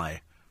of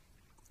Pi.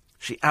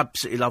 She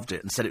absolutely loved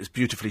it and said it was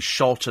beautifully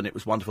shot and it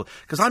was wonderful.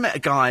 Because I met a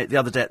guy the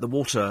other day at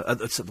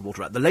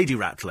the Lady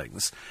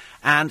Rattlings,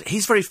 and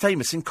he's very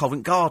famous in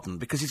Covent Garden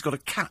because he's got a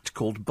cat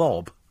called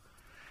Bob.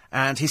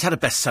 And he's had a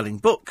best-selling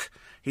book.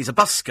 He's a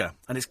busker,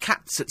 and his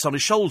cat sits on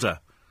his shoulder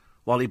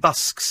while he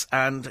busks,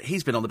 and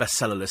he's been on the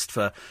bestseller list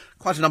for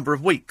quite a number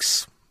of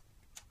weeks.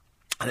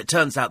 And it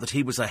turns out that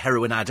he was a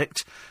heroin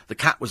addict, the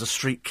cat was a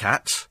street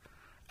cat,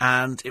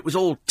 and it was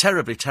all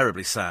terribly,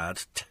 terribly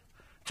sad.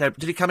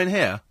 Did he come in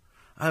here?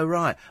 Oh,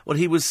 right. Well,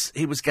 he was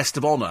guest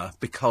of honour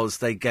because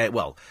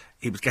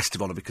he was guest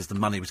of honour because the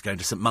money was going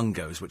to St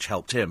Mungo's, which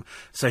helped him.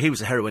 So he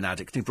was a heroin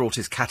addict, and he brought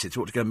his cat in. He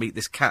wanted to go meet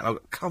this cat,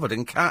 covered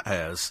in cat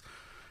hairs,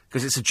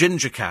 because it's a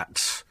ginger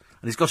cat,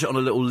 and he's got it on a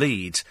little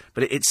lead.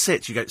 But it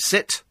sits. You go,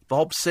 sit,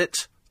 Bob,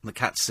 sit, and the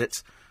cat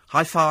sits.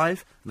 High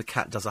five, and the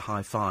cat does a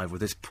high five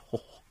with his paw.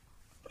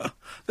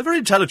 They're very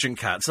intelligent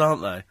cats,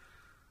 aren't they?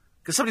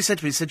 Because somebody said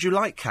to me, you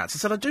like cats? I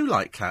said, I do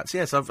like cats,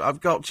 yes, I've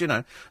got,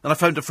 And I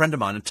phoned a friend of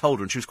mine and told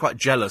her, and she was quite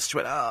jealous. She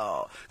went,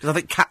 oh, because I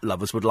think cat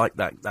lovers would like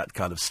that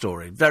kind of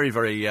story. Very,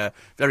 very,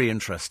 very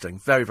interesting.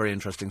 Very, very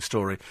interesting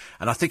story.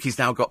 And I think he's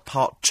now got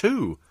part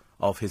 2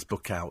 of his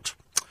book out.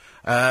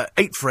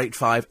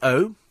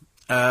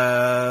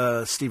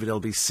 84850, Steve at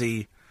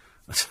LBC.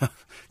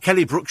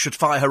 Kelly Brooks should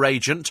fire her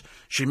agent.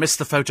 She missed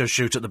the photo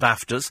shoot at the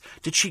BAFTAs.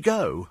 Did she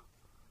go?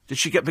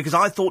 Because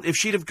I thought if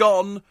she'd have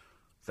gone,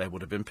 there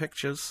would have been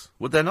pictures.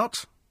 Would there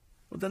not?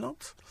 Would there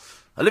not?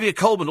 Olivia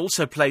Coleman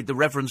also played the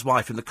Reverend's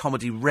wife in the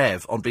comedy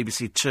Rev on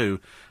BBC Two.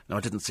 No, I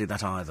didn't see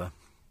that either,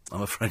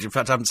 I'm afraid. In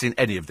fact, I haven't seen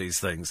any of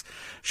these things.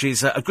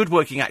 She's a good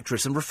working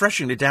actress and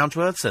refreshingly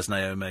down-to-earth, says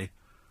Naomi.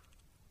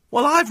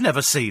 Well, I've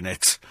never seen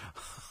it.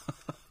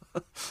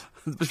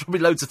 There's probably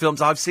loads of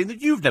films I've seen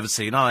that you've never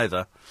seen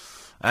either.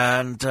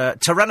 And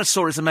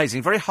Tyrannosaur is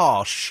amazing, very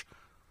harsh,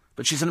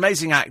 but she's an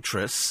amazing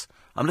actress.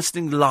 I'm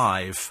listening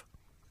live.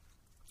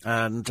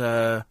 And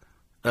for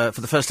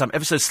the first time,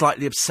 ever so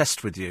slightly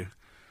obsessed with you.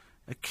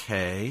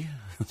 Okay,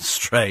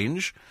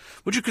 strange.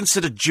 Would you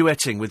consider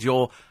duetting with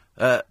your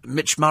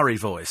Mitch Murray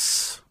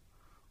voice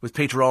with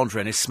Peter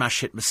Andre and his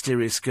smash hit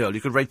Mysterious Girl?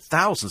 You could raise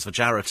thousands for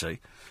charity.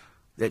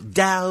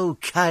 Down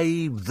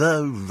came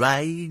the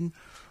rain.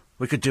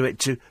 We could do it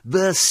to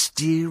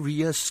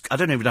Mysterious... I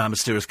don't even know how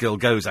Mysterious Girl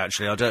goes,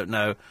 actually. I don't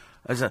know.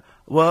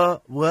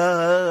 Whoa,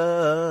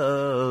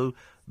 whoa...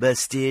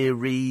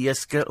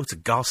 Mysterious Girl. Oh, it's a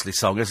ghastly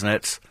song, isn't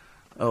it?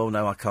 Oh,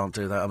 no, I can't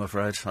do that, I'm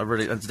afraid.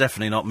 It's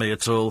definitely not me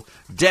at all.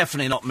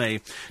 Definitely not me.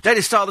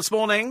 Daily Star this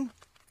morning.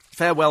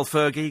 Farewell,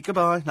 Fergie.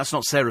 Goodbye. That's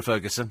not Sarah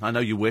Ferguson. I know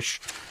you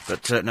wish.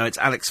 But, no, it's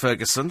Alex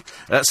Ferguson.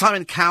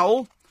 Simon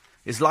Cowell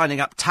is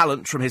lining up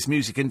talent from his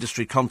music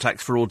industry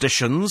contacts for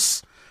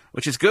auditions,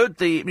 which is good.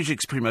 The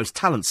Music's Primo's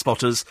talent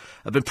spotters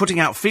have been putting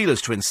out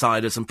feelers to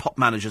insiders and pop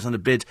managers in a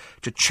bid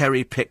to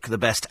cherry-pick the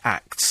best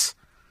acts.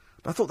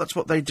 I thought that's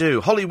what they do.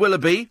 Holly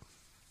Willoughby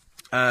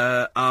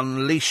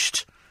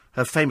unleashed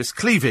her famous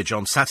cleavage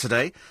on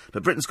Saturday,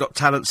 but Britain's Got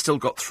Talent still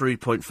got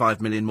 3.5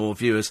 million more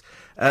viewers.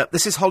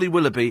 This is Holly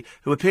Willoughby,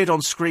 who appeared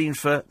on screen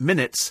for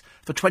minutes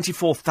for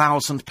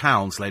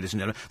 £24,000, ladies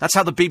and gentlemen. That's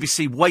how the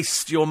BBC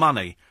wastes your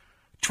money.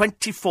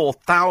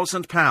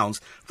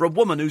 £24,000 for a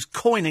woman who's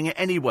coining it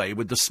anyway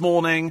with This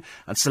Morning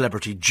and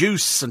Celebrity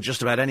Juice and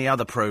just about any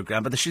other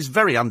programme, but she's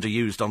very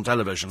underused on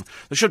television.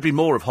 There should be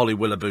more of Holly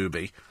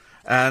Willoughby.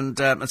 And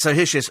so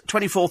here she is,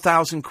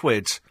 24,000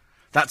 quid.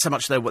 That's how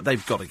much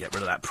they've got to get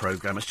rid of that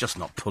programme. It's just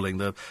not pulling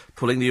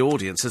the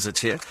audience, is it,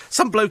 here?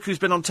 Some bloke who's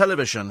been on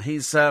television,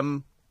 he's,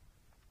 I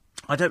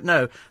don't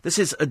know. This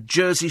is a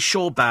Jersey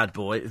Shore bad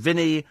boy,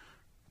 Vinny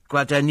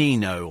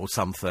Guadagnino or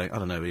something. I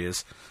don't know who he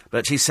is.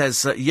 But he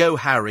says, yo,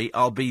 Harry,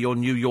 I'll be your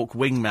New York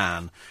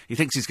wingman. He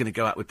thinks he's going to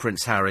go out with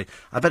Prince Harry.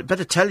 I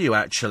better tell you,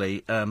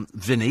 actually,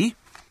 Vinny,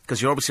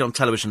 because you're obviously on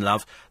television,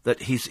 love,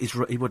 that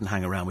he wouldn't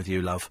hang around with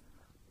you, love.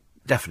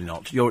 Definitely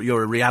not.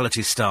 You're a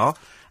reality star,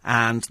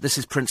 and this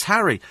is Prince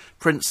Harry,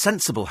 Prince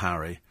Sensible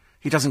Harry.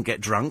 He doesn't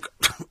get drunk,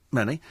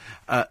 many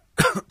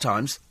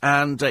times,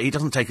 and he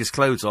doesn't take his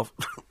clothes off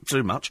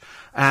too much,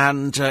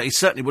 and he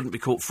certainly wouldn't be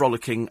caught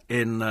frolicking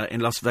in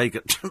Las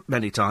Vegas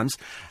many times,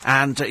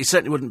 and he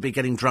certainly wouldn't be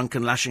getting drunk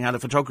and lashing out at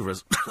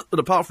photographers. But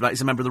apart from that,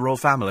 he's a member of the royal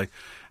family,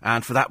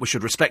 and for that we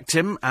should respect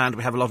him, and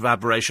we have a lot of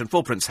admiration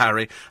for Prince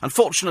Harry.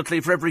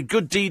 Unfortunately, for every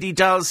good deed he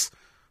does,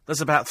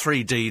 there's about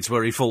 3 deeds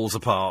where he falls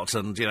apart,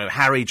 and,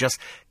 Harry just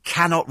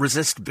cannot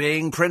resist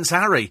being Prince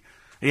Harry.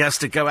 He has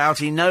to go out.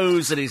 He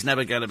knows that he's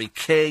never going to be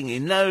king. He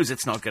knows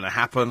it's not going to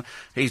happen.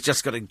 He's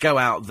just got to go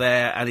out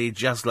there, and he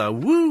just woo,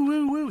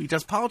 woo, woo. He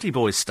does party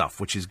boy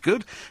stuff, which is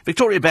good.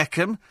 Victoria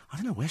Beckham, I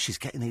don't know where she's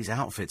getting these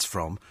outfits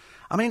from.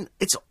 I mean,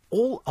 it's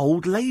all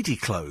old lady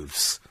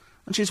clothes.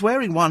 And she's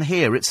wearing one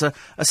here. It's a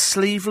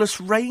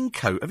sleeveless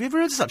raincoat. Have you ever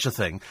heard of such a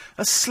thing?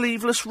 A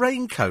sleeveless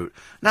raincoat.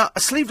 Now, a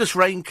sleeveless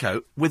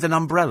raincoat with an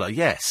umbrella,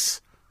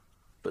 yes.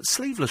 But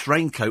sleeveless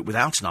raincoat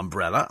without an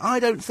umbrella, I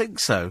don't think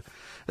so.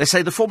 They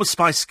say the former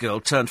Spice Girl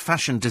turned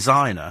fashion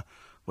designer.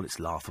 Well, it's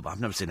laughable. I've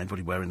never seen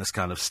anybody wearing this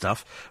kind of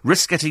stuff.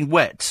 Risks getting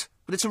wet,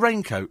 but it's a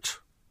raincoat.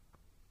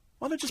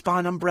 Why don't you just buy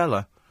an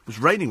umbrella? It was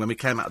raining when we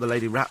came out of the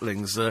Lady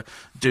Rattlings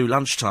do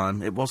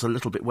lunchtime. It was a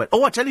little bit wet.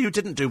 Oh, I tell you who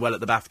didn't do well at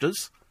the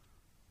BAFTAs.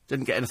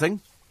 Didn't get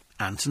anything.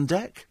 Ant and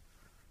Dec.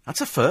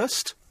 That's a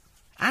first.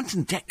 Ant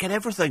and Dec get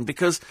everything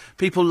because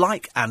people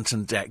like Ant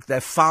and Dec. They're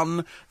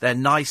fun, they're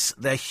nice,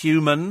 they're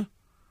human.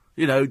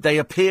 You know, they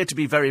appear to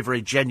be very,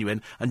 very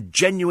genuine, and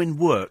genuine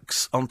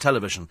works on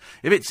television.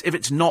 If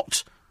it's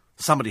not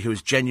somebody who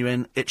is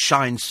genuine, it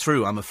shines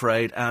through, I'm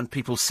afraid, and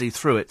people see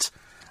through it,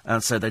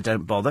 and so they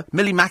don't bother.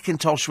 Millie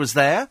McIntosh was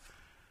there.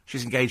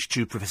 She's engaged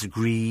to Professor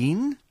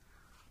Green,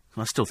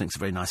 who I still think's a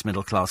very nice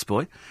middle-class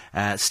boy.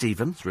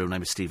 Stephen, his real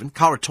name is Stephen.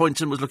 Cara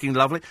Toynton was looking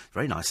lovely.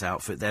 Very nice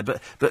outfit there.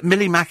 But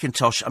Millie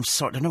McIntosh, I'm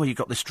sorry, I don't know where you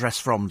got this dress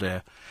from,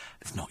 dear.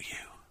 It's not you.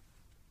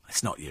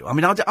 It's not you. I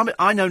mean,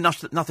 I know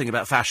nothing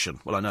about fashion.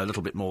 Well, I know a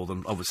little bit more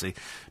than, obviously,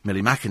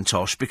 Millie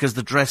McIntosh, because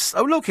the dress...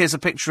 Oh, look, here's a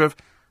picture of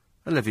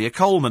Olivia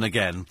Coleman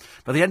again.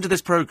 By the end of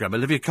this programme,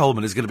 Olivia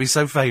Coleman is going to be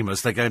so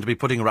famous, they're going to be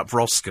putting her up for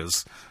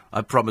Oscars.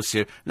 I promise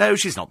you. No,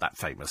 she's not that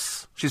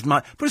famous. She's my...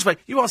 Put it this way,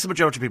 you ask the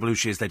majority of people who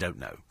she is, they don't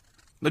know.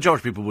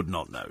 Majority of people would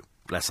not know.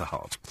 Bless her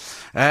heart.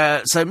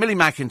 So Millie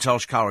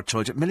McIntosh, Cara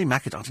Toynton. Millie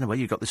McIntosh, I don't know where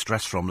you got this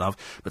dress from, love,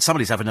 but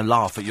somebody's having a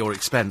laugh at your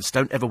expense.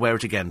 Don't ever wear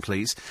it again,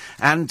 please.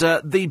 And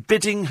the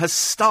bidding has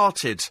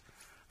started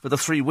for the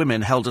 3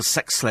 women held as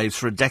sex slaves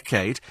for a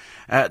decade.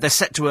 They're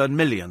set to earn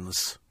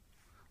millions.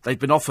 They've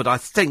been offered, I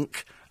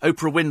think,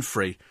 Oprah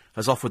Winfrey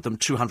has offered them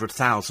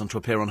 $200,000 to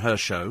appear on her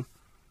show.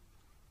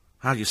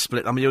 How do you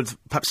split? I mean,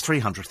 perhaps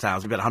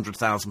 $300,000, about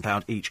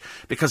 £100,000 each.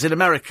 Because in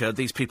America,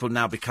 these people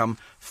now become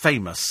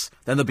famous.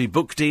 Then there'll be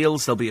book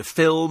deals, there'll be a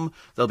film,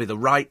 there'll be the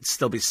rights,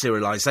 there'll be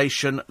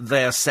serialisation.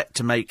 They're set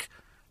to make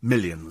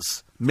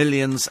millions.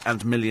 Millions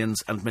and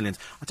millions and millions.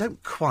 I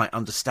don't quite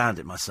understand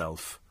it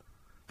myself.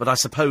 But I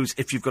suppose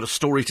if you've got a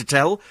story to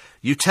tell,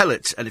 you tell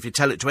it. And if you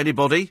tell it to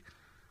anybody,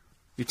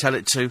 you tell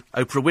it to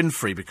Oprah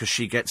Winfrey, because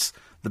she gets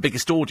the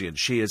biggest audience.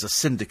 She is a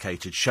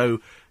syndicated show.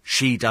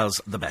 She does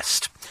the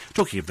best.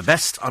 Talking of the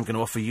best, I'm going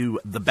to offer you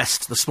the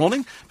best this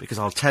morning, because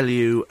I'll tell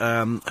you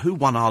who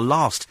won our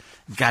last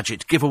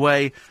gadget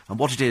giveaway and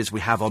what it is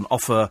we have on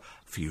offer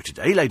for you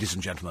today, ladies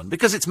and gentlemen.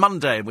 Because it's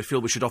Monday and we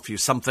feel we should offer you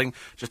something,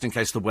 just in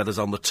case the weather's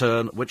on the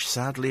turn, which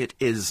sadly it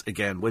is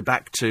again. We're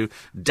back to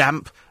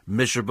damp,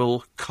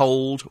 miserable,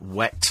 cold,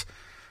 wet.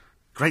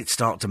 Great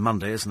start to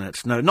Monday, isn't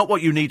it? No, not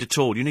what you need at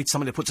all. You need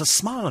somebody that puts a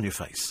smile on your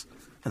face.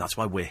 And that's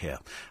why we're here.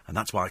 And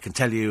that's why I can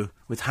tell you,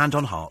 with hand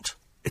on heart,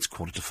 it's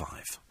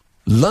 5:15.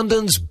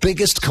 London's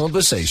biggest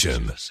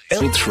conversation.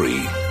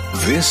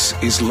 L3. This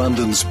is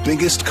London's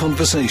biggest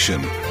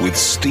conversation with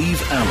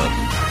Steve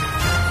Allen.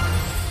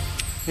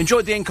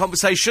 Enjoyed the In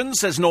Conversation,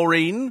 says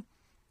Noreen.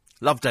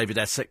 Loved David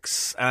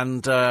Essex,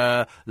 and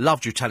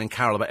loved you telling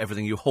Carol about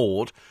everything you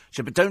hoard. She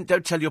said, but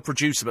don't tell your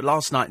producer, but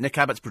last night Nick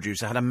Abbott's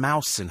producer had a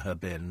mouse in her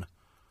bin.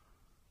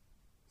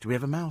 Do we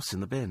have a mouse in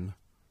the bin?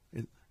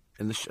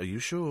 Are you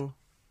sure?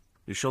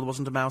 You sure there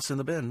wasn't a mouse in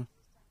the bin?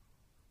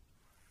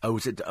 Oh,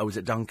 was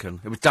it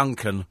Duncan? It was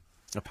Duncan,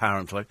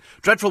 apparently.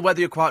 Dreadful weather,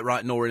 you're quite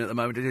right, Noreen, at the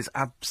moment. It is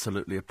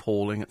absolutely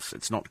appalling.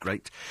 It's not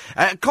great.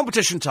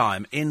 Competition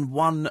time in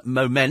one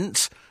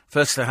moment.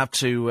 First, I have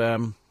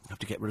to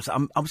get rid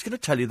of... I was going to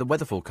tell you the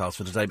weather forecast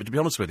for today, but to be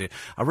honest with you,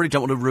 I really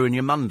don't want to ruin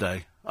your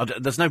Monday.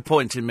 There's no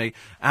point in me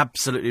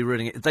absolutely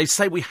ruining it. They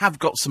say we have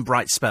got some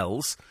bright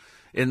spells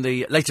in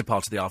the later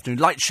part of the afternoon.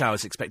 Light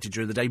showers expected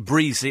during the day.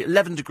 Breezy,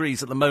 11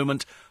 degrees at the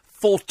moment,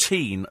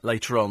 14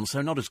 later on,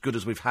 so not as good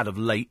as we've had of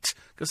late,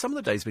 because some of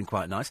the days have been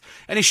quite nice.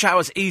 Any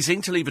showers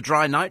easing to leave a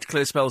dry night,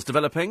 clear spells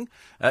developing.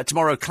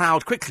 Tomorrow,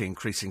 cloud quickly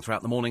increasing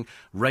throughout the morning,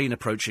 rain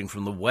approaching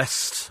from the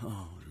west.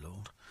 Oh,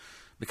 Lord.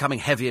 Becoming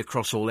heavy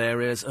across all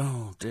areas.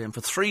 Oh, dear. And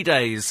for 3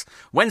 days,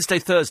 Wednesday,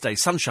 Thursday,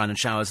 sunshine and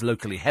showers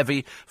locally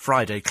heavy.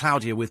 Friday,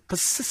 cloudier with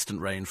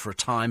persistent rain for a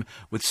time,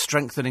 with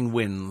strengthening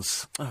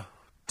winds. Oh,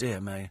 dear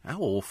me. How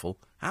awful.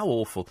 How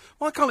awful.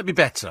 Why can't it be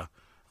better?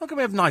 Why can't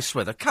we have nice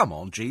weather? Come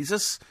on,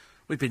 Jesus.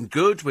 We've been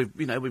good.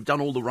 We've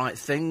done all the right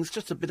things.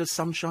 Just a bit of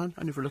sunshine,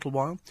 only for a little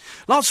while.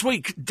 Last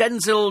week,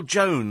 Denzel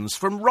Jones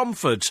from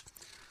Romford.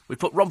 We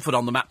put Romford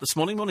on the map this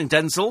morning. Morning,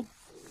 Denzel.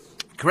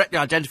 Correctly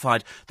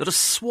identified that a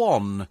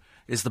swan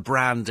is the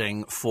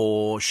branding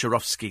for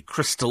Swarovski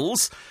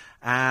crystals,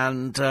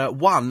 and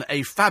won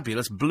a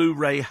fabulous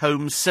Blu-ray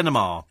home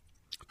cinema.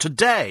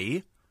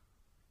 Today,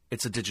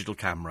 it's a digital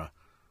camera.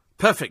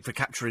 Perfect for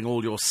capturing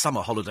all your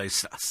summer holiday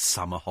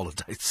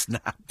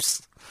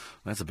snaps.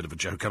 That's a bit of a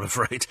joke, I'm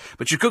afraid.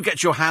 But you could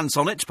get your hands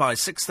on it by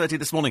 6:30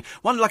 this morning.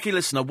 One lucky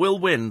listener will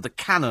win the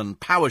Canon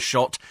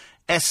PowerShot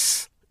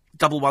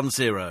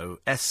S110,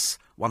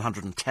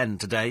 S110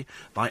 today,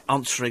 by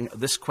answering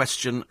this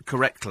question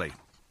correctly.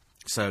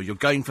 So you're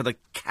going for the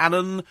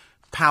Canon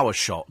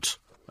PowerShot,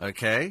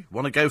 OK?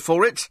 Want to go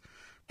for it?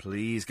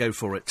 Please go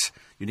for it.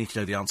 You need to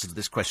know the answer to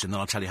this question, then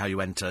I'll tell you how you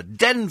enter.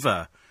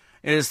 Denver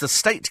is the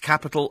state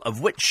capital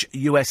of which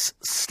US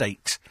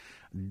state?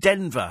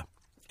 Denver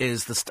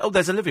is the... Oh,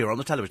 there's Olivia on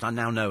the television. I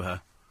now know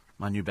her.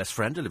 My new best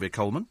friend, Olivia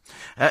Coleman.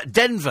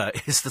 Denver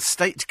is the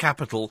state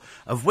capital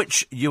of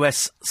which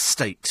US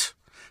state?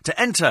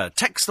 To enter,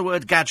 text the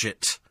word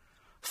gadget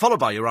followed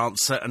by your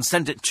answer, and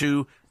send it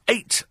to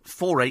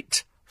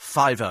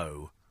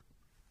 84850.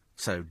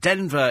 So,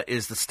 Denver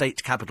is the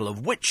state capital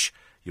of which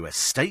US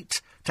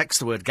state? Text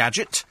the word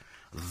gadget,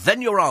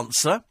 then your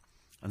answer,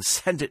 and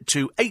send it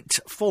to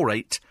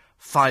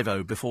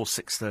 84850 before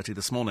 6:30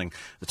 this morning.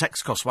 The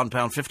text costs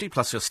 £1.50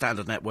 plus your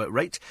standard network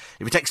rate.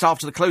 If you text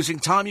after the closing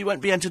time, you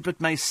won't be entered but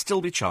may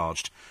still be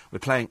charged. We're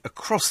playing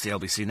across the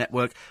LBC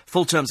network.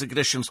 Full terms and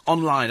conditions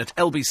online at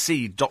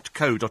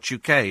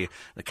lbc.co.uk.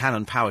 The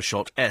Canon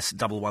PowerShot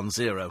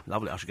S110.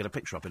 Lovely. I should get a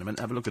picture up in a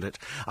minute. Have a look at it.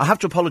 I have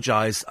to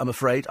apologise, I'm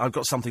afraid. I've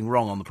got something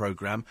wrong on the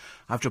programme.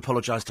 I have to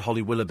apologise to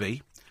Holly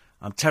Willoughby.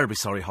 I'm terribly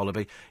sorry,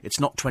 Holly. It's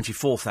not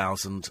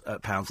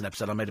 £24,000 an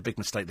episode. I made a big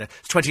mistake there.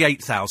 It's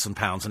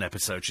 £28,000 an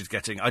episode she's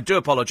getting. I do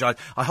apologise.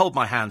 I hold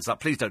my hands up.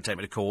 Please don't take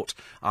me to court.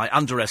 I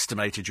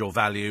underestimated your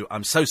value.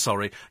 I'm so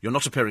sorry. You're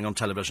not appearing on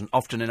television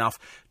often enough.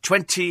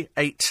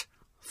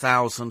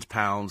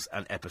 £28,000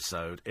 an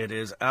episode. It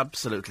is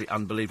absolutely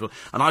unbelievable.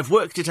 And I've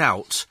worked it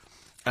out.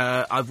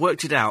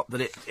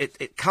 That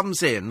it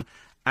comes in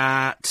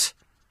at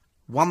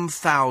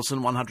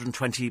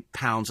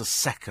 £1,120 a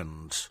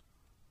second.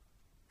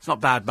 It's not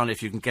bad money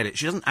if you can get it.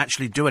 She doesn't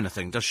actually do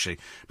anything, does she?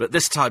 But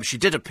this time she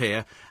did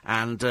appear,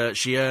 and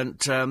she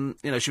earned,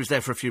 she was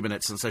there for a few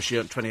minutes, and so she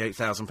earned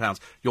 £28,000.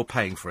 You're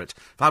paying for it.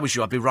 If I was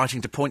you, I'd be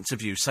writing to Points of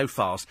View so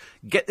fast.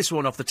 Get this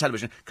woman off the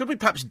television. Could we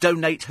perhaps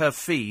donate her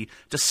fee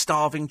to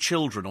starving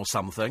children or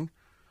something?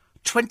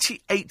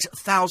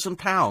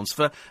 £28,000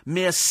 for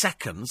mere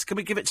seconds. Can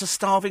we give it to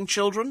starving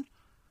children?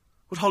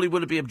 Would Holly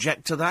Willoughby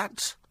object to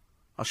that?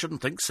 I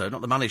shouldn't think so.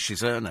 Not the money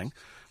she's earning.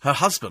 Her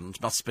husband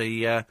must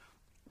be,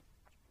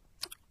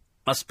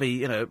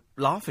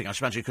 laughing, I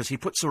should imagine, because he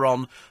puts her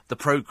on the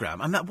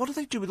programme. And what do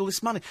they do with all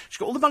this money? She's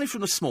got all the money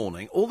from this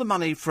morning, all the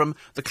money from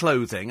the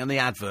clothing and the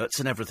adverts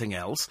and everything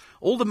else,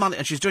 all the money,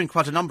 and she's doing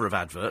quite a number of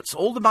adverts,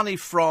 all the money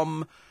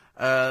from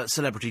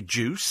Celebrity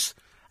Juice,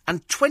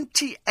 and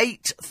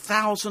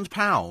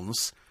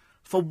 £28,000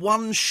 for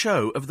one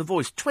show of The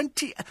Voice.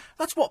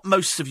 That's what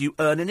most of you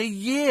earn in a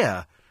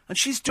year. And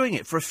she's doing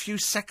it for a few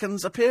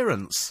seconds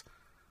appearance.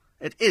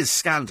 It is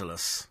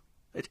scandalous.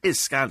 It is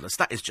scandalous.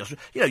 That is just...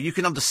 you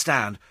can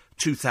understand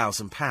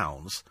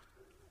 £2,000.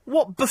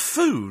 What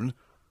buffoon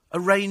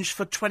arranged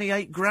for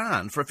 28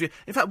 grand for a few...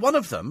 In fact, one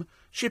of them,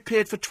 she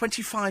appeared for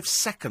 25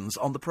 seconds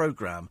on the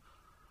programme.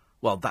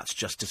 Well, that's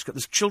just disgusting.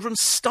 There's children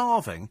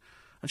starving,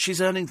 and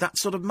she's earning that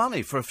sort of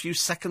money for a few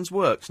seconds'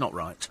 work. It's not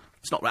right.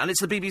 It's not right. And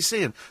it's the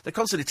BBC, and they're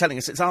constantly telling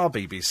us it's our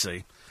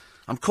BBC.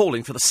 I'm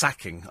calling for the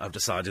sacking, I've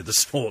decided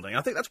this morning.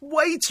 I think that's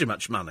way too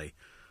much money.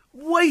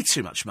 Way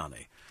too much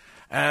money.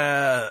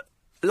 A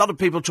lot of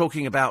people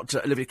talking about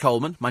Olivia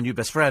Coleman, my new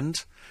best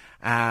friend,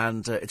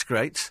 and it's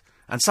great.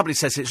 And somebody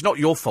says it's not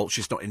your fault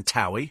she's not in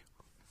Towie.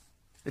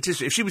 It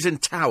is. If she was in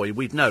Towie,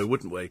 we'd know,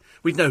 wouldn't we?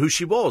 We'd know who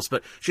she was,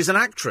 but she's an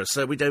actress,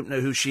 so we don't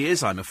know who she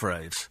is, I'm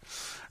afraid.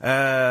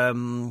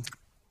 Another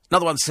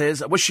one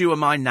says, I wish you were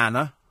my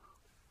nana.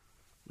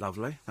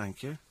 Lovely,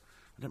 thank you.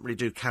 I don't really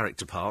do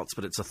character parts,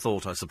 but it's a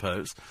thought, I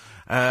suppose.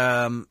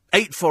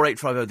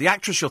 84850. The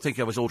actress you're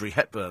thinking of is Audrey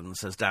Hepburn,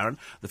 says Darren.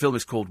 The film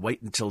is called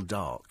Wait Until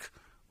Dark.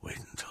 Wait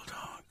Until Dark.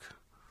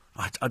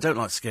 I don't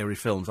like scary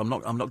films. I'm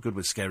not good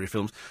with scary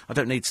films. I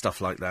don't need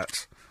stuff like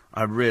that.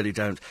 I really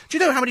don't. Do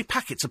you know how many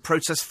packets of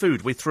processed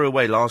food we threw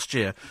away last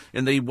year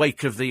in the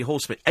wake of the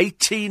horse pit?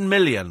 18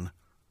 million.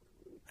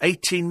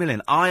 18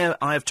 million. I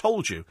have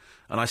told you,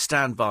 and I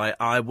stand by,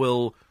 I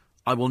will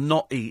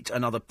not eat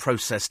another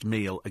processed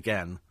meal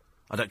again.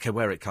 I don't care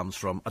where it comes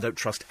from. I don't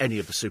trust any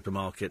of the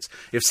supermarkets.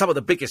 If some of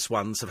the biggest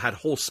ones have had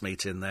horse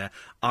meat in there,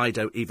 I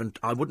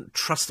wouldn't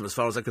trust them as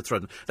far as I could throw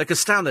them. They could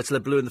stand there till they're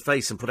blue in the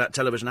face and put out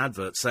television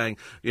adverts saying,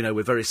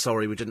 we're very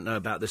sorry, we didn't know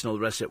about this and all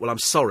the rest of it. Well, I'm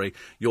sorry,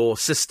 your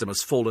system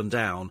has fallen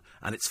down,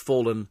 and it's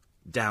fallen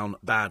down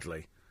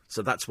badly.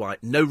 So that's why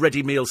no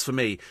ready meals for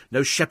me.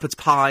 No shepherd's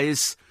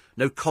pies,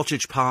 no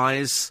cottage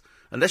pies.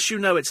 Unless you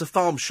know it's a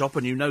farm shop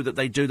and you know that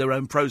they do their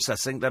own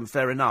processing, then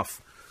fair enough.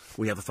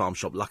 We have a farm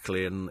shop,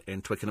 luckily,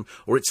 in Twickenham.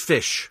 Or it's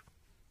fish,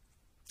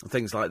 and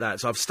things like that.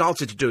 So I've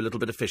started to do a little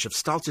bit of fish. I've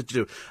started to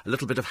do a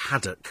little bit of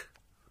haddock.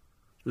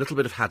 A little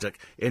bit of haddock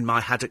in my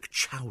haddock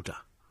chowder,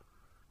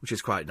 which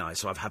is quite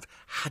nice. So I've had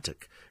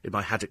haddock in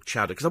my haddock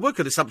chowder. Because I work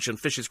on the assumption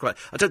fish is quite...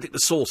 I don't think the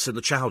sauce in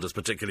the chowder's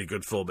particularly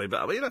good for me.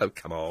 But,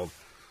 come on.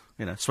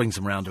 Swings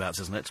and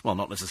roundabouts, isn't it? Well,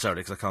 not necessarily,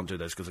 because I can't do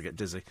those because I get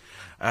dizzy.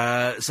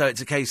 So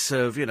it's a case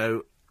of,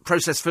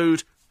 processed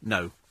food?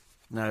 No.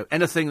 No,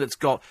 anything that's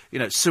got,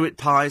 suet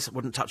pies, I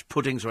wouldn't touch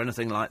puddings or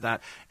anything like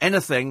that.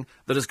 Anything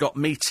that has got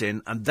meat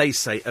in, and they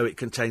say, it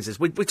contains this.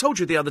 We told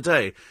you the other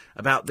day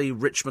about the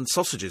Richmond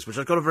sausages, which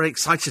I got very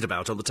excited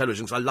about on the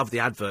television, because I love the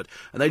advert,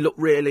 and they look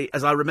really,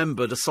 as I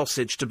remembered, a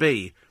sausage to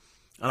be.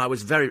 And I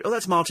was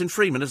that's Martin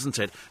Freeman, isn't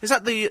it? Is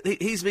that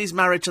he's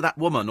married to that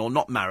woman, or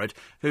not married,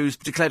 who's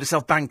declared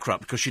herself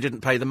bankrupt because she didn't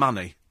pay the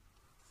money.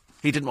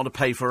 He didn't want to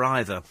pay for her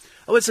either.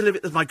 Oh, it's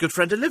Olivia, my good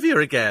friend Olivia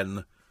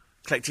again.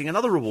 Collecting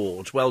another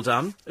award. Well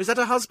done. Is that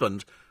her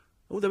husband?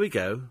 Oh, there we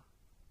go.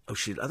 Oh,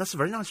 that's a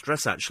very nice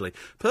dress, actually.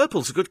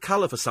 Purple's a good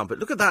colour for something.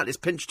 Look at that. It's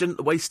pinched in at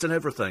the waist and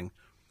everything.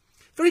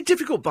 very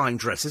difficult buying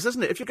dresses,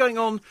 isn't it? If you're going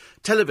on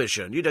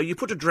television, you know, you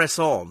put a dress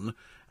on,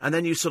 and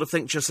then you sort of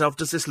think to yourself,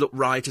 does this look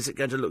right? Is it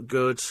going to look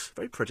good?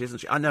 Very pretty, isn't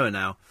she? I know her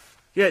now.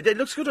 Yeah, it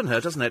looks good on her,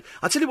 doesn't it?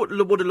 I'll tell you what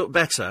would have looked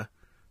better.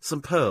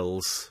 Some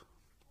pearls.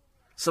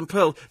 Some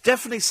pearl.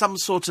 Definitely some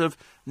sort of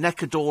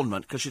neck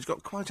adornment, because she's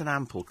got quite an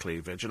ample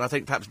cleavage, and I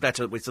think perhaps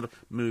better we sort of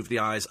move the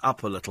eyes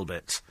up a little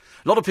bit.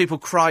 A lot of people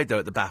cried, though,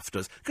 at the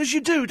BAFTAs, because you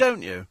do,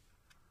 don't you?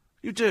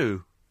 You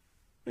do.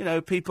 You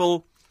know,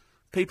 people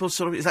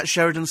sort of... Is that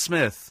Sheridan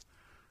Smith?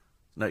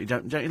 No, you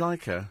don't you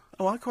like her?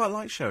 Oh, I quite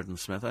like Sheridan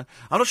Smith. I'm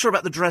not sure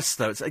about the dress,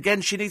 though.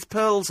 Again, she needs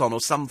pearls on or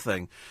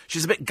something.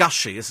 She's a bit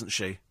gushy, isn't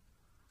she?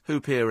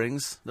 Hoop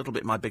earrings. A little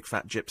bit my big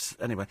fat gyps,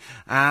 anyway.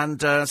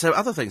 And so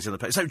other things in the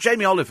paper. So,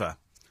 Jamie Oliver.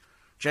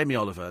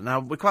 Now,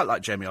 we quite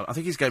like Jamie Oliver. I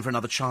think he's going for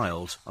another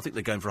child. I think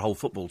they're going for a whole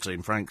football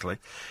team, frankly.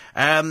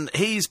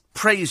 He's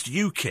praised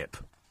UKIP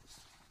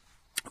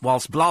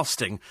whilst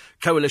blasting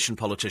coalition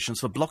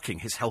politicians for blocking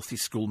his healthy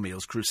school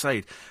meals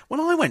crusade. When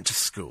I went to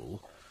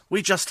school,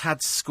 we just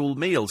had school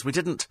meals. We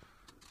didn't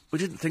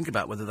think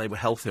about whether they were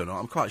healthy or not.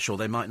 I'm quite sure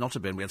they might not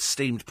have been. We had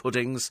steamed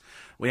puddings.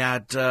 We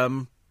had... I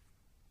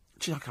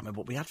can't remember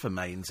what we had for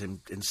mains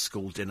in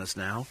school dinners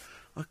now.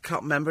 I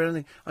can't remember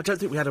anything. I don't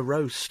think we had a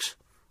roast.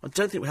 I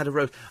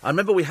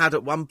remember we had,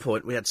 at one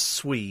point, we had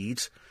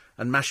swede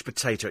and mashed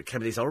potato. It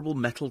came in these horrible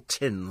metal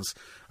tins.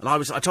 And I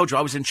told you,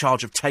 I was in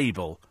charge of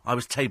table. I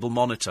was table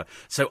monitor.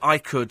 So I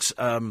could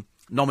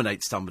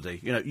nominate somebody.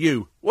 You know,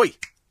 you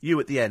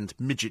at the end,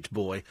 midget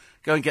boy,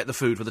 go and get the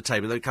food for the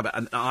table. They'd come out,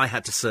 and I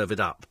had to serve it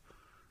up.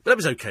 But that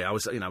was okay. I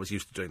was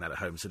used to doing that at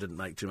home, so it didn't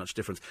make too much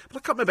difference. But I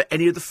can't remember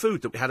any of the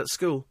food that we had at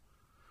school.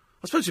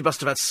 I suppose we must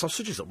have had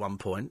sausages at one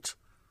point.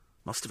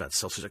 Must have had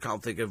sausage. I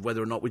can't think of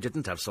whether or not we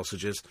didn't have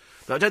sausages.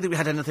 But I don't think we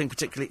had anything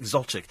particularly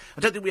exotic.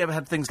 I don't think we ever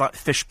had things like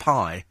fish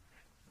pie.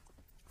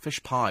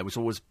 Fish pie was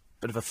always a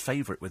bit of a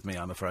favourite with me,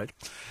 I'm afraid.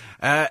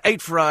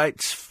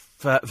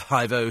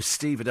 84850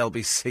 steve at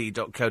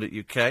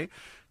lbc.co.uk.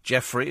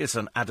 Jeffrey is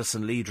an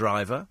Addison Lee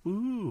driver.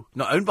 Ooh,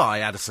 not owned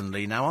by Addison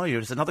Lee now, are you?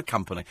 It's another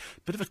company.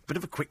 Bit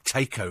of a quick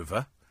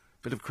takeover.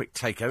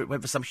 It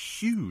went for some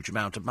huge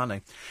amount of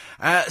money.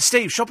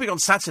 Steve, shopping on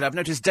Saturday, I've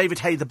noticed David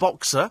Hay, the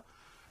boxer,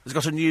 has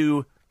got a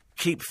new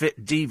Keep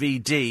Fit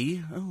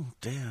DVD. Oh,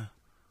 dear.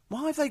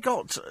 Why have they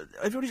got...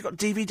 Everybody's got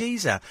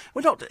DVDs out.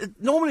 We're not...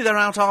 Normally they're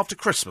out after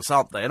Christmas,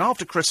 aren't they? And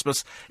after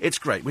Christmas, it's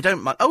great. We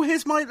don't... Oh,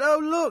 here's my... Oh,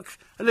 look!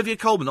 Olivia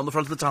Coleman on the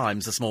front of the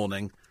Times this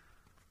morning.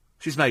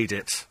 She's made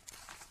it.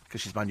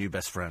 Because she's my new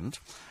best friend.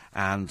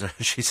 And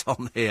she's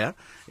on here,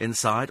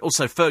 inside.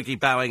 Also, Fergie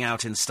bowing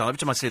out in style. Every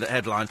time I see that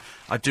headline,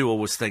 I do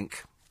always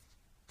think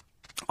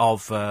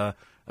of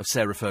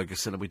Sarah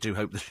Ferguson, and we do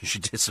hope that she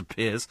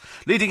disappears.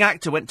 Leading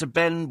actor went to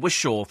Ben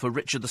Whishaw for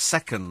Richard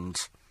II.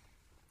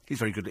 He's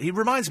very good. He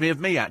reminds me of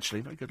me,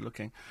 actually. Very good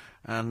looking.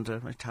 And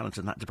very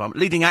talented in that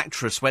department. Leading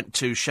actress went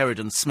to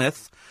Sheridan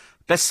Smith.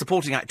 Best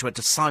supporting actor went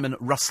to Simon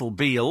Russell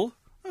Beale.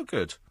 Oh,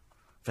 good.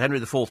 For Henry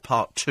IV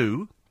Part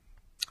 2.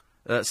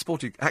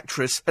 Supporting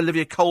actress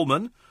Olivia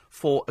Coleman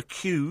for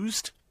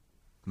Accused,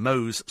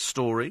 Moe's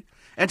Story.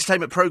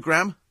 Entertainment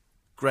programme,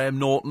 Graham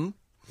Norton,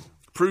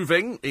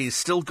 proving he's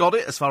still got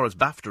it as far as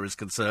BAFTA is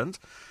concerned.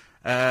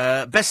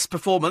 Best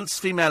performance,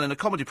 female in a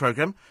comedy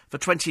programme for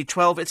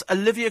 2012, it's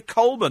Olivia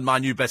Coleman, my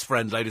new best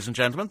friend, ladies and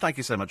gentlemen. Thank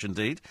you so much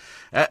indeed.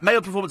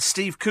 Male performance,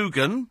 Steve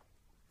Coogan.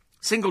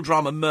 Single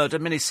drama Murder,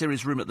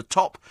 mini-series Room at the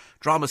Top.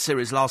 Drama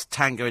series Last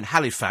Tango in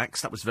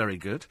Halifax, that was very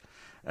good.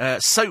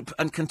 Soap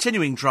and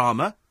continuing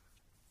drama,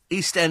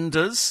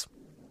 EastEnders.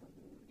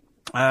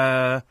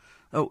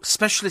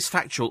 Specialist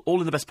Factual, all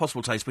in the best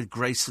possible taste with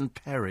Grayson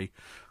Perry.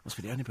 Must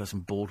be the only person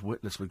bored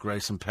witless with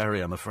Grayson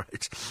Perry, I'm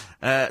afraid.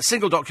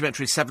 Single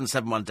documentary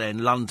 771 Day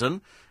in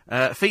London.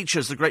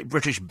 Features the Great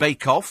British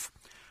Bake Off.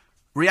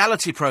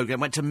 Reality programme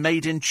went to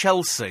Made in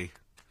Chelsea.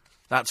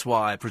 That's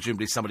why,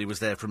 presumably, somebody was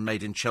there from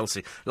Made in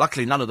Chelsea.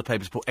 Luckily, none of the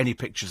papers put any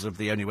pictures of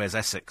the Only Wears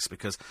Essex,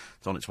 because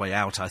it's on its way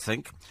out, I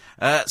think.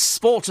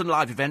 Sport and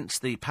live events,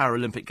 the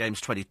Paralympic Games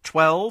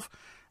 2012.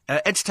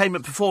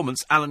 Entertainment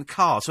performance, Alan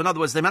Carr. So, in other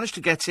words, they managed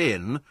to get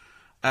in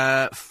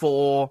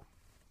for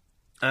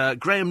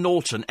Graham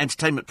Norton,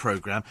 entertainment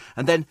programme,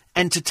 and then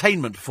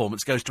entertainment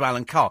performance goes to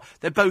Alan Carr.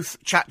 They're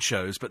both chat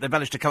shows, but they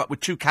managed to come up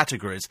with two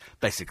categories,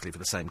 basically for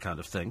the same kind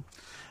of thing.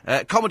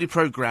 Comedy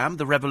programme,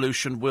 The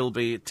Revolution, will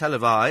be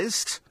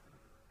televised.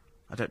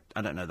 I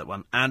don't know that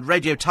one. And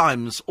Radio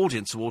Times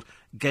Audience Award,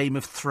 Game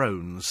of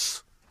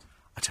Thrones.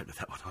 I don't know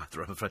that one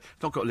either, I'm afraid.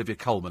 Not got Olivia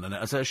Coleman in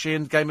it. Is she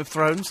in Game of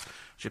Thrones?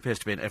 She appears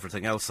to be in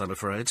everything else, I'm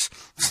afraid.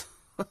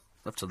 I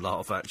have to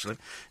laugh, actually.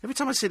 Every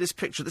time I see this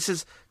picture, this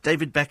is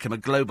David Beckham, a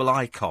global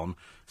icon,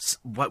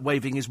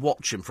 waving his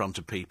watch in front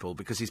of people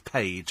because he's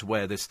paid to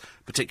wear this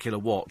particular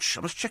watch.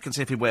 I must check and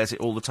see if he wears it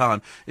all the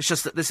time. It's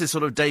just that this is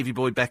sort of Davy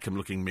Boy Beckham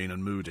looking mean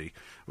and moody.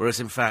 Whereas,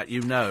 in fact,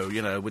 you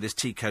know, with his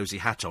tea cosy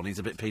hat on, he's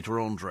a bit Peter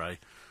Andre.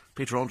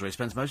 Peter Andre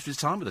spends most of his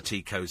time with a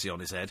tea cosy on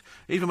his head,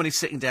 even when he's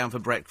sitting down for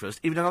breakfast,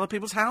 even in other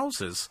people's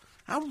houses.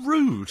 How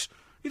rude.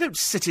 You don't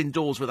sit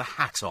indoors with a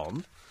hat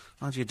on.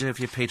 How do you do if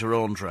you're Peter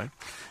Andre?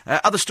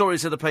 Other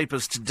stories in the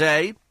papers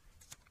today.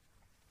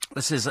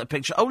 This is a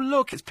picture. Oh,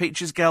 look, it's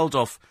Peaches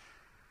Geldof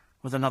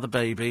with another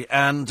baby,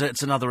 and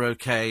it's another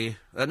OK.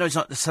 No, it's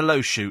not. It's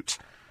Hello Shoot.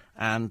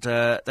 And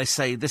they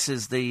say this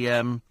is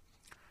the...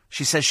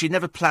 she says she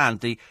never planned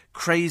the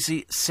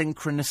crazy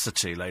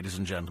synchronicity, ladies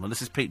and gentlemen.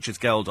 This is Peaches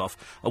Geldof,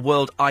 a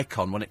world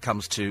icon when it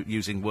comes to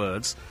using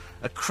words.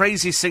 A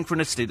crazy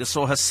synchronicity that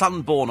saw her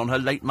son born on her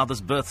late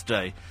mother's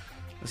birthday.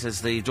 This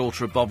is the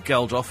daughter of Bob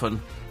Geldof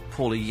and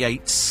Paula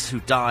Yates, who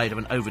died of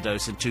an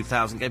overdose in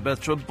 2000, gave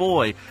birth to a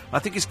boy. I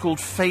think he's called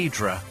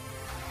Phaedra.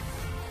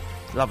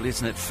 Lovely,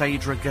 isn't it?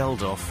 Phaedra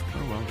Geldof.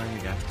 Oh, well, there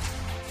you go.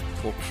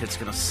 Poor kid's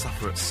going to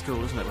suffer at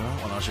school, isn't it? Well,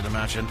 that one, I should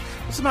imagine.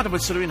 What's the matter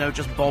with sort of,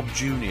 just Bob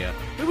Jr.?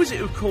 Who was it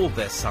who called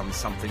their son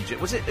something?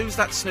 Who's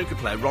that snooker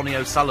player? Ronnie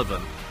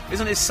O'Sullivan.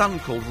 Isn't his son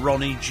called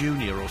Ronnie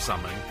Jr. or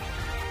something?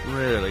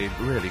 Really,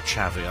 really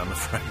chavvy, I'm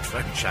afraid.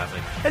 Very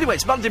chavvy. Anyway,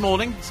 it's Monday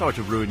morning. Sorry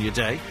to ruin your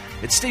day.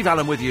 It's Steve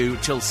Allen with you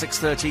till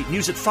 6:30.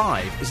 News at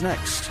 5 is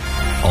next.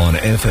 On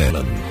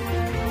FM.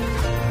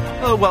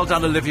 Oh, well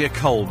done, Olivia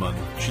Coleman.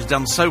 She's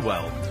done so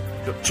well.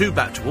 Got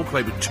to walk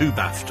away with 2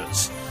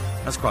 BAFTAs.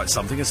 That's quite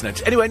something, isn't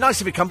it? Anyway, nice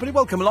to be company.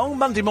 Welcome along.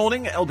 Monday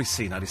morning,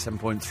 LBC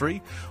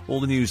 97.3. All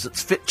the news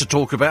that's fit to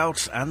talk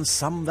about, and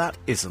some that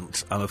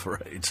isn't, I'm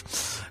afraid.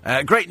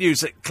 Great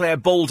news that Claire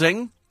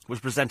Balding was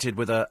presented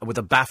with a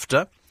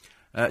BAFTA.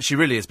 She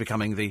really is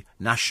becoming the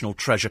national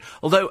treasure.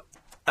 Although,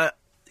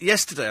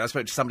 yesterday I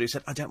spoke to somebody who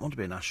said, I don't want to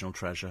be a national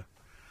treasure.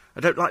 I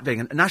don't like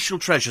being national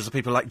treasures are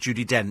people like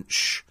Judi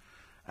Dench.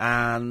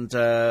 And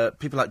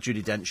people like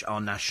Judi Dench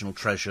are national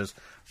treasures,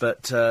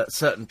 but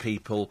certain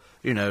people,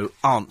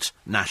 aren't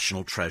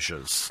national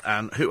treasures.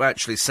 And who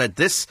actually said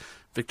this?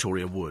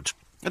 Victoria Wood.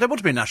 I don't want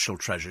to be a national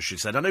treasure, she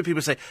said. I know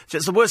people say,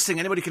 it's the worst thing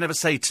anybody can ever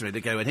say to me.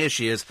 They go, and here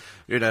she is,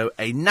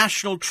 a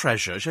national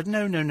treasure. She said,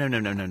 no.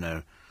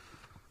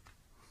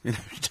 You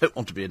don't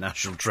want to be a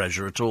national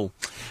treasure at all.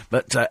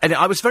 But anyway,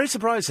 I was very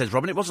surprised, says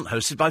Robin, it wasn't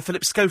hosted by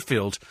Philip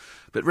Schofield,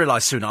 but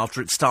realised soon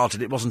after it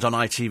started it wasn't on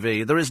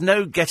ITV. There is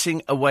no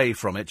getting away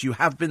from it. You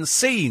have been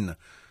seen.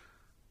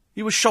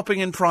 You were shopping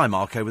in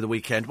Primark over the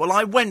weekend. Well,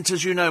 I went,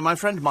 as you know, my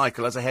friend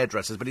Michael has a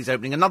hairdresser's, but he's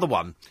opening another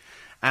one.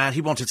 And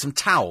he wanted some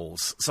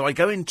towels. So I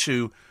go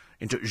into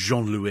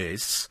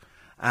Jean-Louis,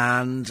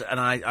 and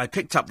I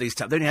picked up these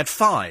towels. They only had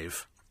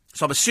 5.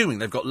 So I'm assuming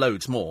they've got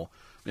loads more,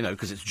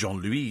 because it's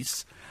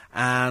Jean-Louis.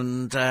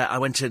 And I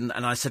went in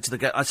and I said to the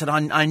girl,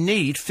 I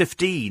need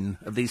 15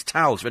 of these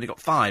towels. You've only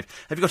got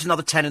 5. Have you got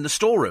another 10 in the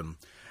storeroom?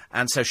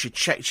 And so she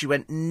checked. She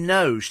went,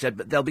 no. She said,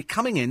 but they'll be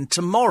coming in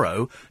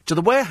tomorrow to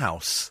the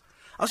warehouse.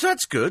 I said,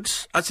 that's good.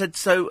 I said,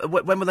 so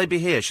when will they be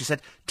here? She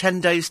said, 10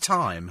 days'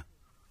 time.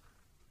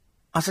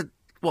 I said,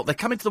 what, they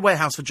come into the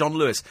warehouse for John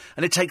Lewis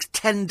and it takes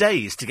 10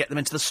 days to get them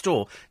into the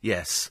store?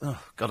 Yes.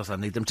 Oh, God, I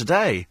need them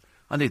today.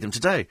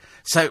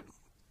 So,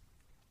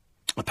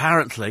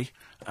 apparently...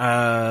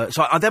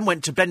 so I then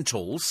went to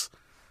Bentall's,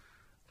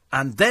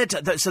 and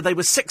so they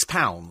were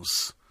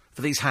 £6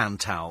 for these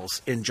hand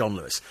towels in John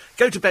Lewis.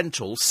 Go to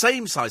Bentall's,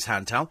 same size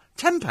hand towel,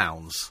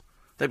 £10.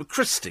 They were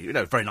Christie,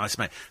 very nice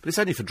made, but it's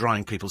only for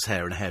drying people's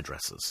hair in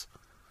hairdressers.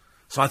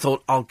 So I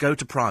thought, I'll go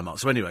to Primark.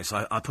 So anyway,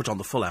 I put on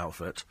the full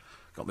outfit,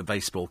 got my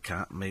baseball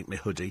cap, my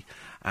hoodie,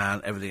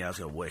 and everything else.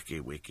 Go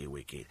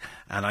wiki.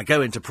 And I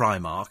go into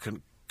Primark,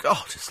 and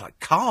God, it's like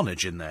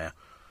carnage in there.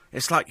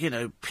 It's like,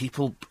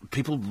 people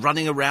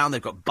running around. They've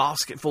got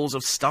basketfuls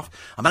of stuff.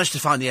 I managed to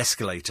find the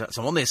escalator.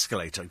 So I'm on the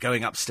escalator,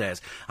 going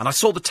upstairs, and I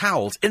saw the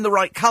towels in the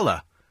right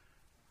colour.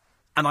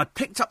 And I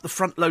picked up the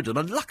front load of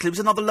them, and luckily there was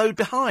another load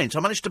behind. So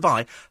I managed to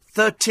buy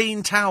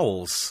 13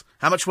 towels.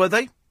 How much were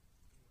they?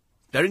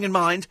 Bearing in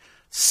mind,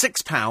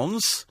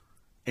 £6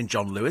 in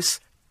John Lewis,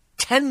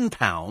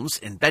 £10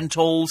 in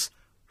Bentall's,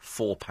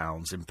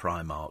 £4 in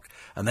Primark.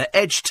 And they're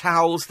edge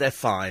towels, they're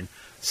fine.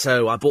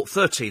 So I bought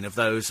 13 of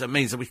those. It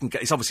means that we can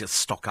get... It's obviously a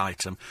stock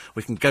item.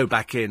 We can go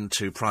back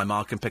into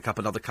Primark and pick up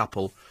another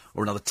couple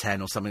or another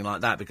 10 or something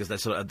like that, because they're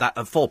sort of... At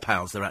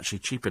 £4, they're actually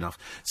cheap enough.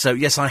 So,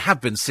 yes, I have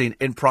been seen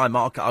in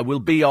Primark. I will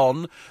be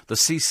on the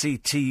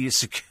CCTV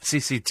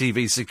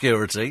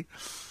security.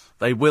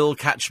 They will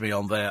catch me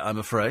on there, I'm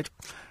afraid.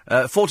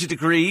 40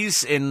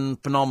 degrees in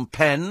Phnom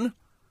Penh,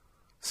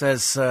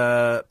 says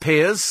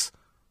Piers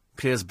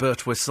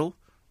Birtwistle.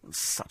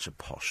 Such a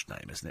posh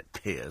name, isn't it?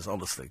 Piers,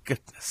 honestly.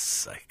 Goodness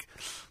sake.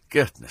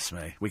 Goodness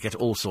me. We get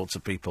all sorts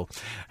of people.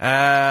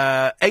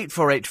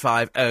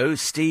 84850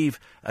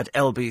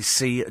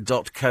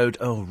 steve@lbc.co.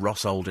 Oh,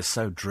 Ross Old is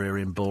so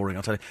dreary and boring,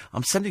 I'll tell you.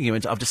 I'm sending you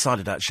into... I've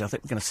decided, actually, I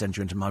think I'm going to send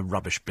you into my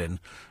rubbish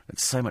bin.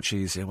 It's so much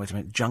easier. Wait a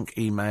minute. Junk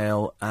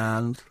email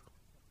and...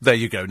 There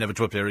you go, never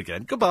to appear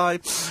again.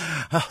 Goodbye.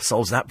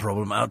 Solves that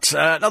problem out.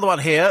 Another one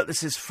here.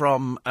 This is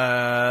from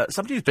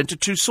somebody who's been to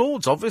Two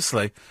Swords,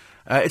 obviously.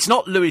 It's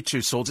not Louis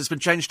Two Swords. It's been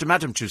changed to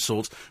Madame Two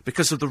Swords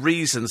because of the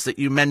reasons that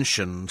you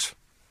mentioned.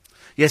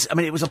 Yes, I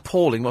mean, it was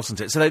appalling,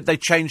 wasn't it? So they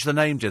changed the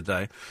name, did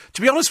they?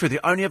 To be honest with you,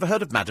 I only ever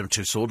heard of Madame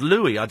Two Swords.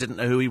 Louis, I didn't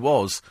know who he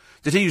was.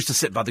 Did he used to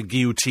sit by the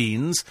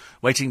guillotines,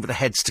 waiting for the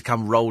heads to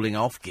come rolling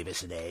off? Give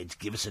us an head,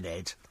 give us an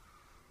head.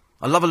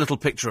 I love a little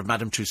picture of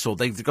Madame Tussauds.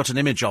 They've got an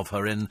image of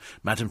her in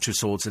Madame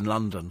Tussauds in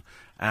London,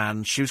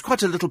 and she was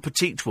quite a little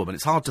petite woman.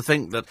 It's hard to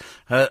think that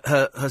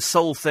her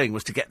sole thing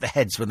was to get the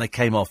heads when they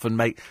came off and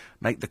make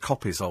the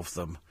copies of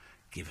them.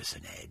 Give us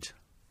an head.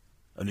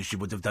 Only she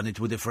would have done it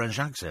with a French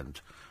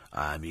accent.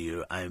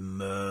 I'm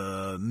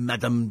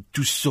Madame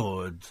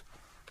Tussauds.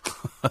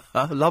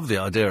 I love the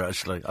idea,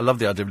 actually. I love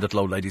the idea of a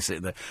little old lady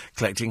sitting there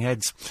collecting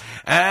heads.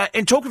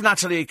 In talk of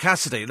Natalie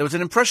Cassidy, there was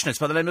an impressionist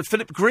by the name of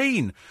Philip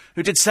Green,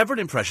 who did several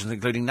impressions,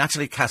 including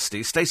Natalie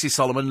Cassidy, Stacey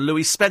Solomon, and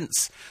Louis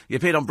Spence. He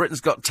appeared on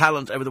Britain's Got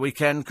Talent over the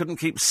weekend. Couldn't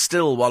keep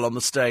still while on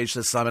the stage,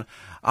 says Simon.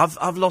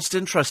 I've lost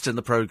interest in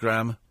the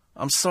programme.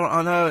 I'm sorry.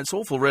 I know, it's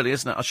awful, really,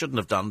 isn't it? I shouldn't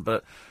have done,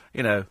 but,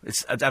 you know,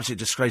 it's absolutely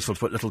disgraceful to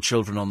put little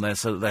children on there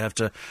so that they have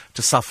to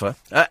suffer.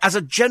 As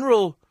a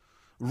general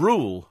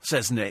rule,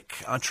 says Nick,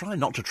 I try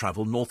not to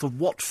travel north of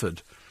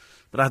Watford,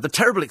 but I had the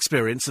terrible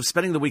experience of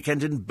spending the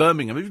weekend in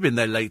Birmingham. Have you been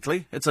there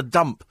lately? It's a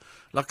dump.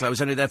 Luckily, I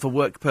was only there for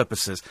work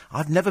purposes.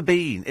 I've never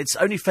been. It's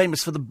only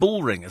famous for the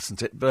bull ring,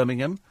 isn't it,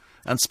 Birmingham?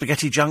 And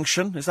Spaghetti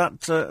Junction? Is that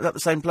the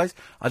same place?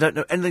 I don't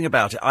know anything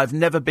about it. I've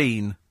never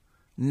been.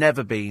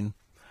 Never been.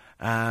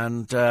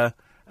 And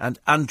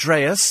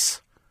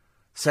Andreas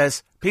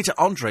says, Peter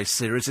Andre's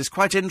series is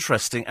quite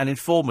interesting and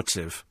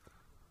informative.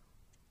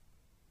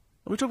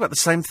 Are we talking about the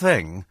same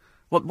thing?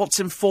 What's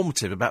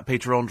informative about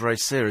Peter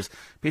Andre's series?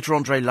 Peter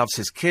Andre loves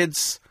his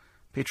kids.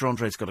 Peter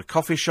Andre's got a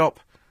coffee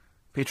shop.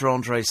 Peter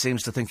Andre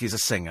seems to think he's a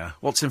singer.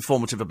 What's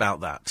informative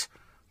about that?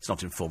 It's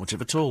not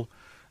informative at all.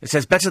 It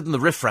says, better than the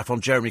riffraff on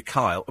Jeremy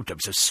Kyle. Oh, don't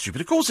be so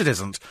stupid. Of course it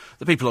isn't.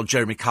 The people on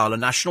Jeremy Kyle are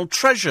national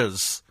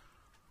treasures.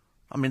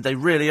 I mean, they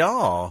really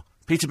are.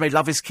 Peter may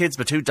love his kids,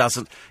 but who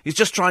doesn't? He's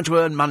just trying to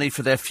earn money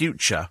for their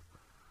future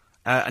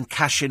and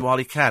cash in while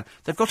he can.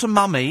 They've got a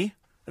mummy.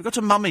 They've got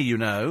a mummy, you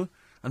know,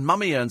 and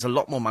mummy earns a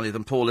lot more money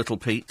than poor little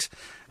Pete.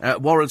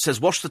 Warren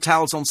says, wash the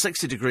towels on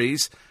 60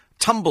 degrees,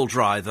 tumble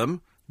dry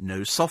them,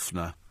 no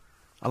softener.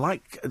 I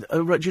like,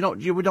 do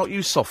you would not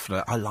use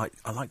softener? I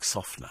like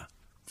softener.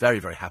 Very,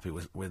 very happy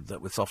with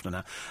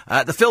softener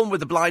now. The film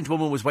with the blind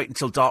woman was Wait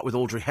Until Dark with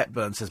Audrey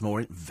Hepburn, says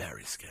Maureen.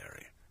 Very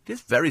scary. It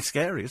is very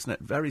scary, isn't it?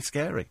 Very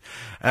scary.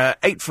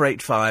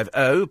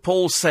 84850.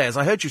 Paul says,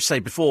 I heard you say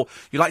before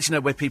you like to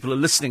know where people are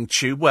listening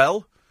to.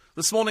 Well,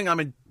 this morning I'm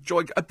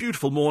enjoying a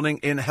beautiful morning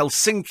in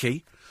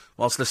Helsinki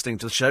whilst listening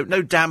to the show.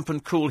 No damp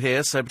and cool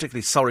here, so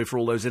particularly sorry for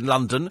all those in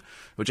London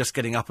who are just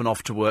getting up and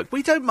off to work.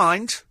 We don't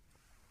mind.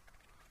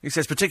 He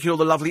says, particularly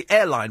all the lovely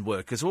airline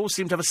workers who all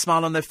seem to have a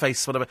smile on their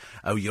face, whatever.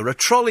 Oh, you're a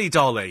trolley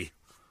dolly.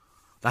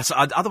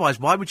 Otherwise,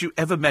 why would you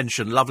ever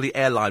mention lovely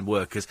airline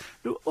workers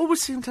who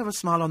always seem to have a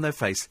smile on their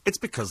face? It's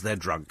because they're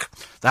drunk.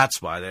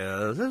 That's why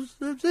they're...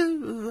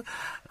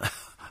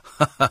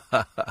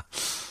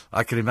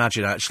 I can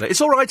imagine, actually.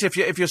 It's all right if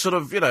you're sort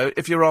of,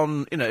 if you're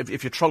on,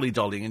 if you're trolley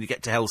dollying and you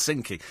get to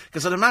Helsinki.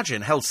 Because I'd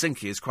imagine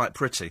Helsinki is quite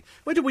pretty.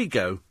 Where did we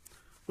go?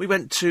 We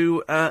went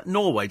to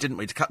Norway, didn't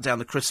we, to cut down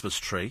the Christmas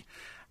tree.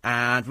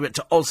 And we went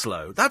to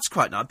Oslo. That's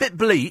quite nice. A bit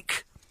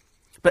bleak,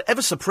 but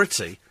ever so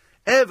pretty.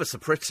 Ever so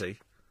pretty.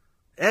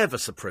 Ever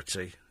so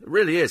pretty. It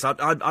really is.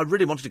 I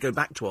really wanted to go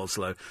back to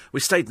Oslo. We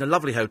stayed in a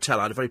lovely hotel.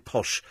 I had a very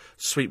posh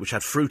suite which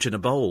had fruit in a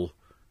bowl.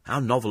 How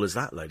novel is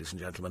that, ladies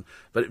and gentlemen?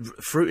 But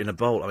fruit in a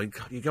bowl, I mean,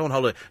 you go on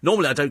holiday.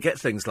 Normally I don't get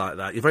things like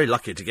that. You're very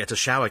lucky to get a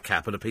shower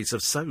cap and a piece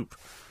of soap.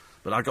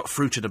 But I got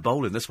fruit in a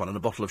bowl in this one and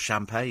a bottle of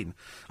champagne.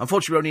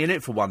 Unfortunately, we were only in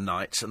it for one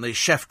night, and the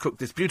chef cooked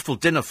this beautiful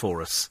dinner for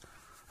us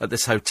at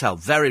this hotel.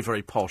 Very,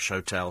 very posh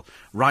hotel,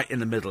 right in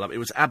the middle of it. It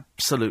was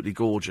absolutely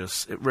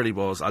gorgeous. It really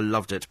was. I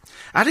loved it.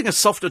 Adding a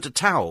softener to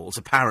towels,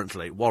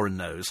 apparently, Warren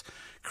knows,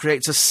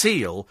 creates a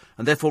seal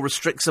and therefore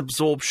restricts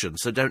absorption,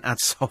 so don't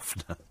add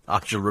softener. I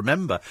shall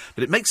remember.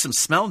 But it makes them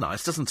smell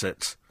nice, doesn't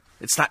it?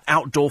 It's that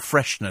outdoor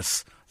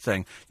freshness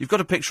thing. You've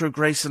got a picture of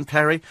Grace and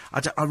Perry.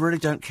 I really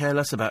don't care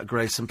less about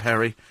Grace and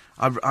Perry.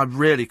 I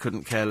really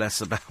couldn't care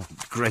less about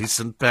Grace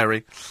and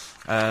Perry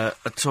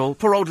at all.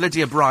 Poor old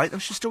Lydia Bright. Oh,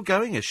 she's still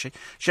going, is she?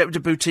 She opened a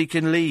boutique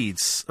in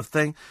Leeds, a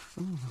thing.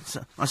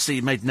 I see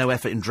you made no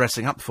effort in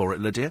dressing up for it,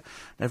 Lydia.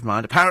 Never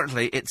mind.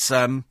 Apparently, it's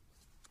an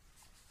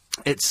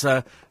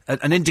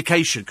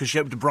indication, because she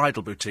opened a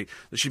bridal boutique,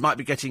 that she might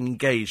be getting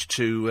engaged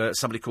to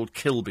somebody called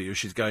Kilby, who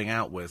she's going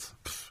out with.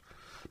 Pfft.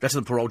 Better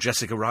than poor old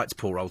Jessica Wright's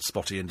poor old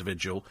spotty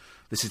individual.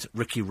 This is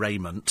Ricky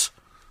Raymond.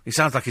 He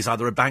sounds like he's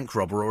either a bank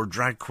robber or a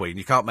drag queen.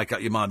 You can't make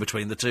up your mind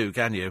between the two,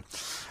 can you?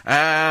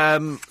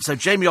 So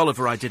Jamie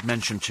Oliver I did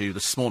mention to you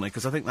this morning,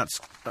 because I think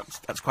that's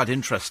quite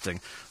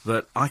interesting,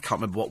 that I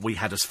can't remember what we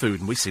had as food,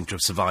 and we seem to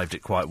have survived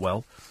it quite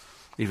well,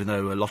 even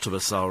though a lot of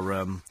us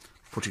are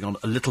putting on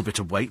a little bit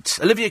of weight.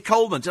 Olivia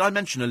Coleman. Did I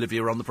mention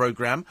Olivia on the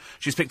programme?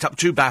 She's picked up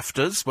 2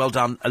 BAFTAs. Well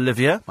done,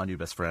 Olivia, my new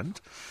best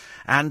friend.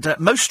 And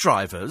most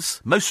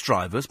drivers,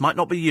 might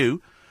not be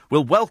you,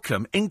 will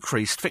welcome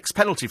increased fixed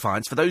penalty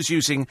fines for those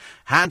using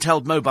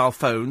handheld mobile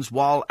phones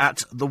while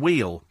at the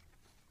wheel.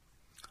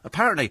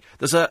 Apparently,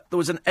 there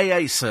was an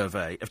AA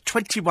survey of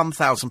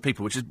 21,000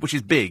 people, which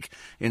is big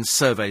in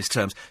surveys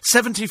terms.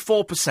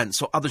 74%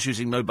 saw others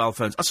using mobile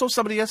phones. I saw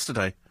somebody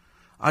yesterday,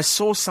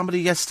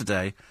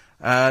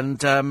 And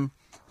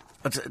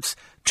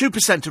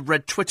 2% have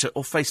read Twitter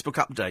or Facebook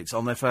updates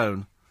on their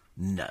phone.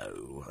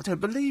 No, I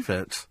don't believe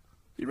it.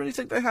 You really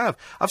think they have?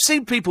 I've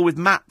seen people with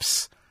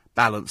maps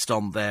balanced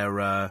on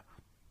their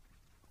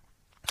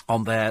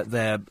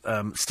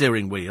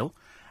steering wheel,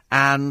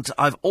 and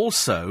I've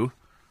also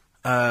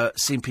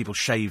seen people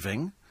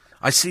shaving.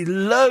 I see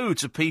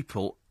loads of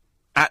people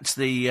at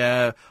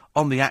the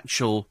on the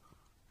actual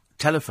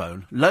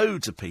telephone.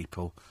 Loads of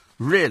people.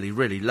 Really,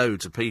 really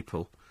loads of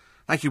people.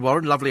 Thank you,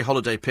 Warren. Lovely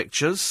holiday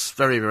pictures.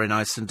 Very, very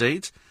nice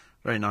indeed.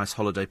 Very nice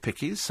holiday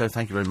pickies, so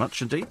thank you very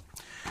much indeed.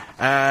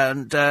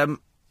 And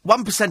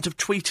 1% have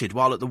tweeted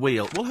while at the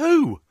wheel. Well,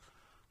 who?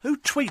 Who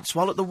tweets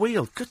while at the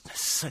wheel? Goodness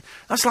sake.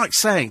 That's like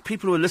saying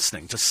people who are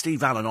listening to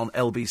Steve Allen on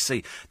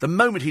LBC, the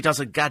moment he does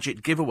a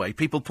gadget giveaway,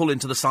 people pull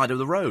into the side of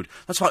the road.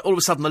 That's why all of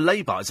a sudden the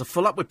lay-bys are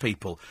full up with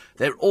people.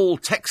 They're all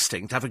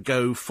texting to have a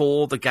go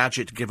for the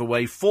gadget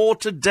giveaway for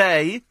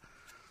today,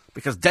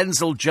 because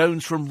Denzel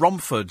Jones from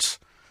Romford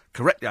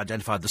correctly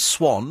identified the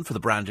swan for the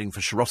branding for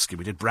Swarovski.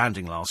 We did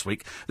branding last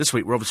week. This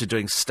week we're obviously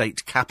doing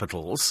state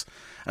capitals.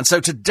 And so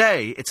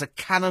today it's a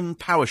Canon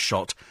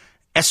PowerShot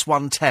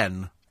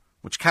S110,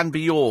 which can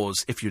be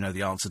yours if you know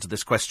the answer to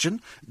this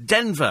question.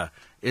 Denver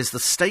is the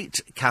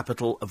state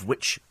capital of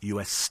which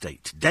US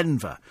state?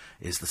 Denver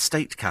is the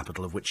state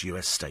capital of which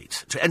US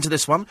state? To enter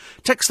this one,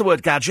 text the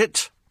word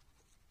gadget,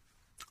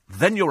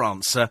 then your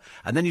answer,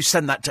 and then you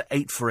send that to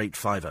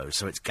 84850.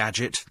 So it's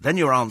gadget, then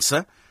your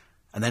answer,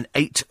 and then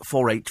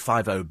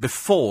 84850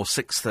 before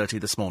 6:30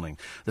 this morning.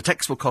 The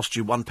text will cost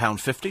you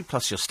 £1.50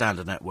 plus your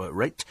standard network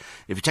rate.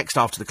 If you text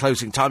after the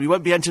closing time, you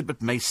won't be entered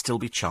but may still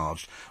be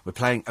charged. We're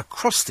playing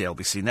across the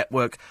LBC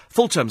network.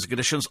 Full terms and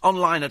conditions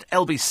online at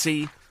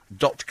lbc.co.uk.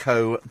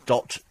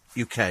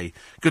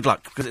 Good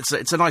luck, because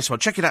it's a nice one.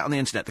 Check it out on the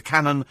internet, the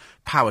Canon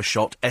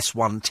PowerShot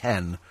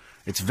S110.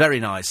 It's very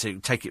nice. So you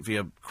can take it for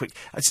your quick...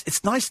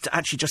 It's nice to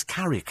actually just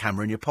carry a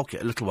camera in your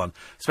pocket, a little one,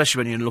 especially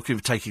when you're looking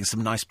for taking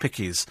some nice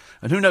pickies.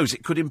 And who knows,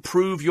 it could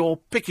improve your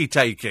picky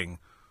taking.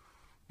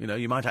 You know,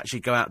 you might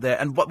actually go out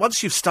there, and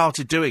once you've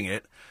started doing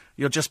it,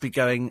 you'll just be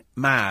going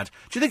mad.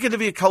 Do you think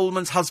Olivia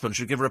Coleman's husband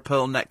should give her a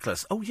pearl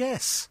necklace? Oh,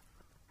 yes.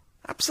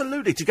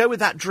 Absolutely. To go with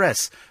that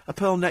dress, a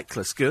pearl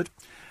necklace, good.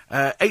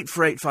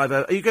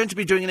 84850. Are you going to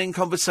be doing an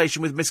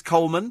in-conversation with Miss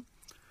Coleman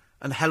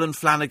and Helen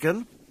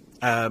Flanagan?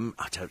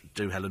 I don't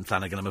do Helen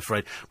Flanagan, I'm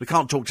afraid. We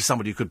can't talk to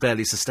somebody who could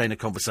barely sustain a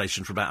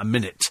conversation for about a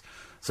minute.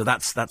 So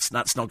that's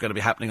not going to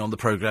be happening on the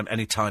programme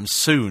anytime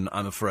soon,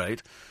 I'm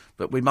afraid.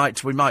 But we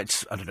might,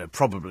 I don't know,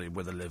 probably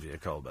with Olivia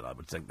Coleman. I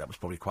would think that was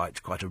probably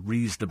quite a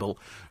reasonable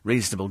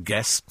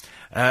guess.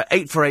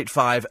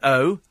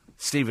 84850,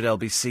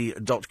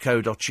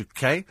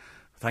 steve@lbc.co.uk.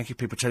 Thank you,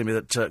 people telling me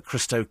that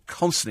Christo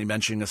constantly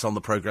mentioning us on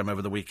the programme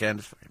over the weekend.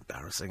 It's very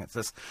embarrassing.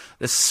 It's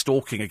this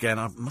stalking again.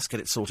 I must get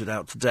it sorted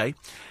out today.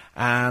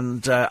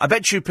 And I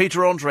bet you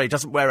Peter Andre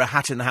doesn't wear a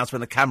hat in the house when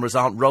the cameras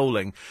aren't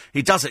rolling.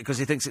 He does it because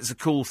he thinks it's a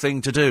cool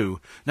thing to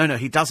do. No,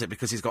 he does it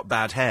because he's got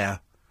bad hair.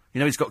 You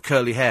know, he's got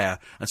curly hair,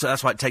 and so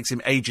that's why it takes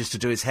him ages to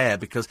do his hair,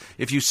 because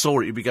if you saw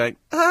it, you'd be going,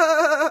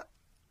 ah,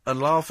 and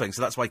laughing.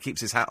 So that's why he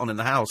keeps his hat on in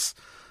the house.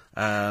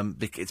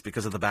 It's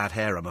because of the bad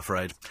hair, I'm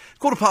afraid.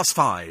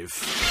 5:15.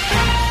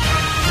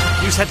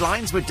 News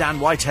headlines with Dan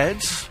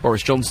Whitehead.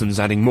 Boris Johnson's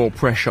adding more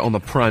pressure on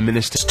the Prime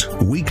Minister.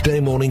 Weekday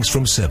mornings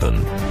from 7.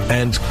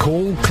 And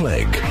call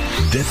Clegg.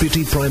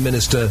 Deputy Prime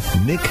Minister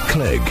Nick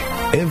Clegg.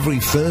 Every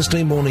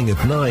Thursday morning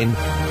at 9.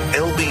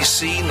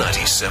 LBC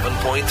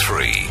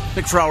 97.3.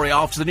 Nick Ferrari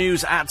after the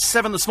news at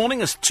 7 this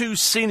morning, as 2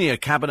 senior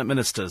cabinet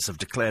ministers have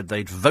declared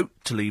they'd vote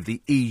to leave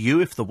the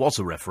EU if there was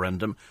a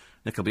referendum.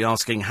 Nick will be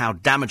asking how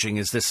damaging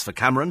is this for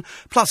Cameron.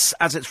 Plus,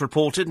 as it's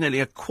reported, nearly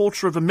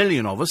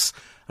 250,000 of us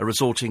are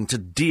resorting to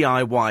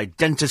DIY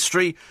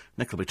dentistry.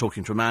 Nick will be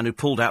talking to a man who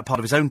pulled out part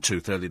of his own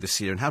tooth earlier this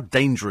year. And how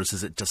dangerous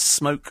is it to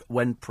smoke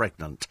when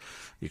pregnant?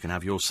 You can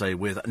have your say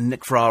with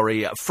Nick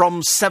Ferrari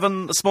from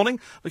 7 this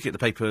morning. Looking at the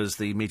papers,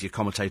 the media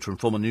commentator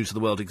and former News of the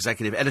World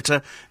executive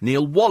editor,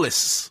 Neil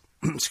Wallace,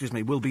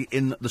 will be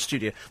in the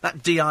studio. That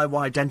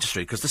DIY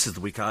dentistry, because this is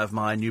the week I have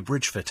my new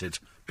bridge fitted.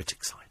 Bit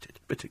excited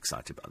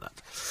about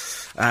that.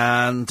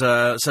 And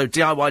so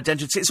DIY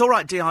dentistry, it's all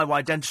right,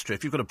 DIY dentistry.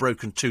 If you've got a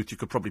broken tooth, you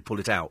could probably pull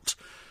it out.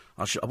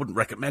 I wouldn't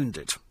recommend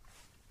it,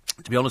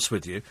 to be honest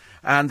with you.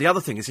 And the other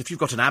thing is, if you've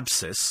got an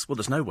abscess, well,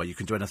 there's no way you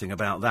can do anything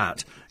about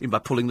that. Even by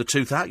pulling the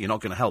tooth out, you're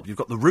not going to help. You've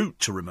got the root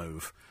to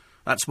remove.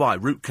 That's why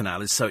root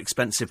canal is so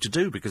expensive to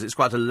do, because it's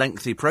quite a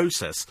lengthy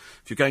process.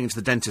 If you're going into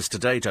the dentist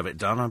today to have it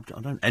done, I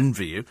don't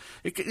envy you.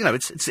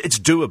 It's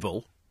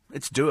doable.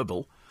 It's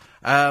doable.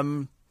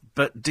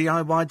 But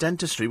DIY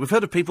dentistry, we've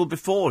heard of people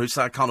before who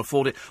say I can't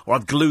afford it, or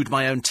I've glued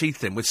my own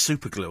teeth in with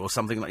super glue or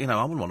something like,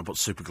 I wouldn't want to put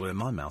super glue in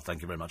my mouth,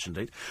 thank you very much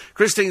indeed.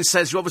 Christine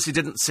says you obviously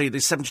didn't see the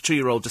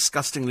 72-year-old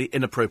disgustingly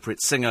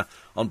inappropriate singer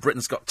on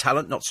Britain's Got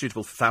Talent, not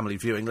suitable for family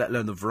viewing, let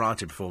alone the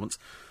variety performance.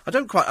 I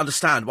don't quite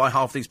understand why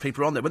half these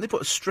people are on there. When they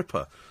put a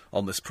stripper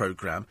on this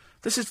programme,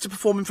 this is to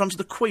perform in front of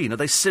the Queen. Are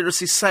they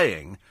seriously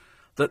saying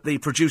that the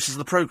producers of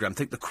the programme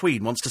think the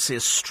Queen wants to see a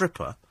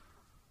stripper?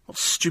 What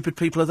stupid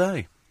people are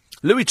they?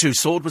 Louis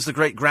Tussaud was the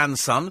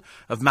great-grandson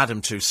of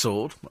Madame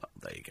Tussaud. Well,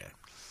 there you go.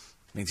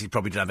 Means he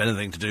probably didn't have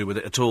anything to do with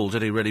it at all,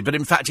 did he, really? But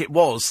in fact it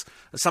was,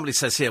 as somebody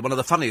says here, one of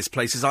the funniest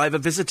places I ever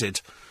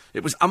visited.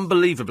 It was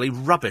unbelievably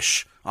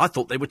rubbish. I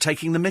thought they were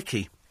taking the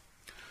mickey.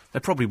 They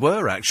probably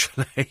were,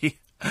 actually.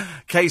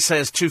 Kay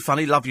says, too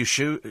funny, love your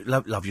shoes.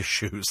 Love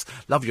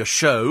your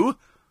show.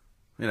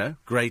 You know,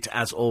 great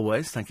as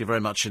always. Thank you very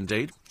much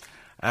indeed.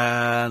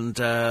 And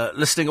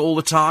listening all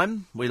the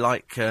time. We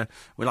like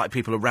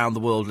people around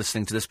the world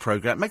listening to this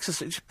programme. It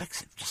makes it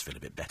just feel a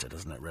bit better,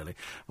 doesn't it, really,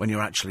 when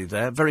you're actually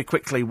there. Very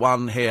quickly,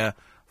 one here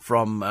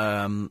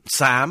from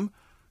Sam,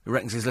 who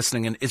reckons he's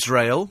listening in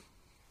Israel.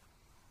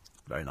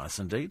 Very nice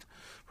indeed.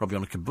 Probably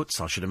on a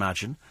kibbutz, I should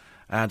imagine.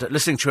 And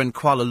listening to you in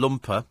Kuala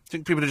Lumpur. I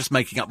think people are just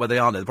making up where they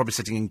are now. They're probably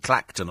sitting in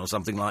Clacton or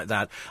something like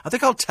that. I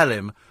think I'll tell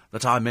him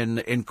that I'm in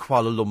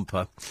Kuala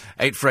Lumpur.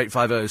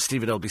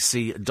 84850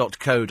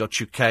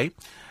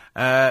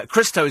 steve@lbc.co.uk.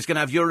 Christo is going to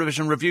have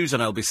Eurovision reviews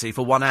on LBC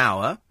for 1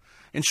 hour.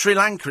 In Sri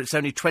Lanka, it's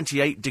only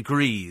 28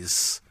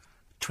 degrees.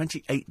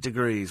 28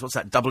 degrees. What's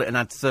that? Double it and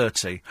add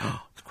 30.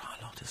 Oh, it's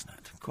quite a lot, isn't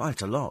it?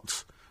 Quite a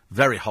lot.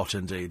 Very hot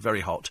indeed. Very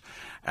hot.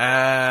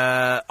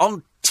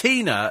 On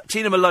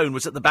Tina Malone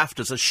was at the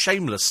BAFTAs as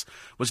Shameless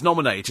was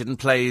nominated and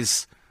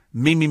plays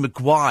Mimi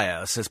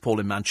Maguire, says Paul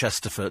in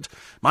Manchesterford.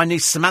 My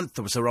niece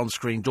Samantha was her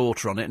on-screen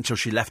daughter on it until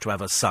she left to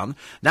have her son.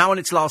 Now in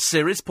its last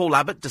series, Paul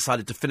Abbott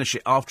decided to finish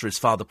it after his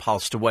father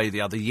passed away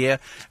the other year.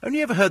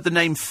 Only ever heard the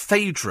name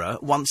Phaedra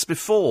once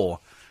before.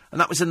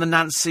 And that was in the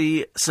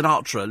Nancy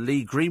Sinatra,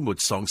 Lee Greenwood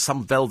song,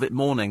 Some Velvet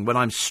Morning, When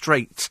I'm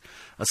Straight,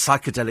 a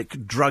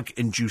psychedelic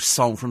drug-induced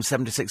song from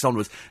 76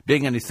 onwards.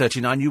 Being only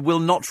 39, you will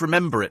not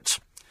remember it.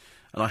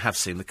 And I have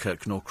seen the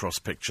Kirk Norcross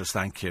pictures,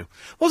 thank you.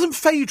 Wasn't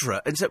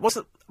Phaedra,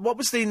 what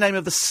was the name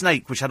of the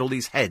snake which had all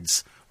these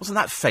heads? Wasn't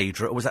that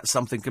Phaedra, or was that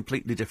something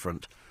completely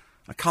different?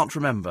 I can't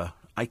remember.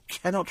 I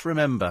cannot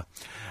remember.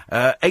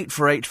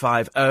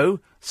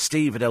 84850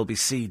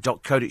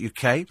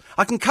 steve@lbc.co.uk.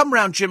 I can come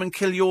round, Jim, and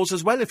kill yours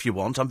as well if you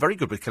want. I'm very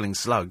good with killing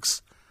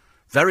slugs.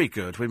 Very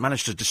good. We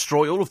managed to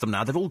destroy all of them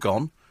now. They've all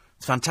gone.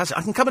 It's fantastic.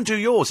 I can come and do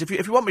yours if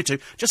you want me to.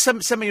 Just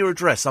send me your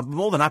address. I'm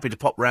more than happy to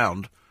pop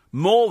round.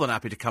 More than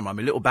happy to come round.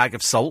 My little bag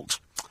of salt.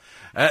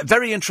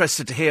 Very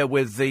interested to hear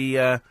with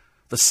the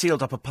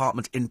sealed-up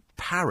apartment in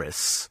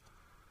Paris.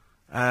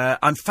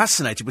 I'm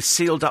fascinated with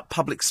sealed-up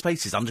public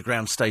spaces,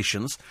 underground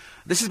stations.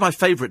 This is my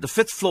favourite, the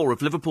 5th floor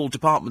of Liverpool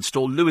department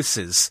store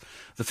Lewis's.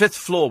 The 5th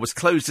floor was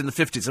closed in the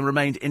 50s and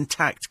remained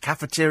intact.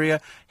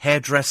 Cafeteria,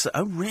 hairdresser.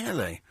 Oh,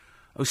 really?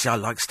 Oh, see, I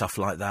like stuff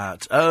like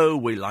that. Oh,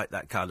 we like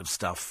that kind of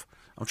stuff.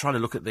 I'm trying to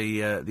look at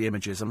the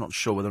images. I'm not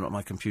sure whether or not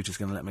my computer's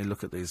going to let me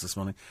look at these this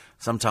morning.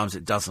 Sometimes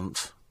it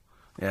doesn't.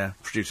 Yeah,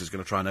 producer's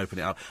going to try and open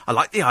it up. I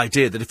like the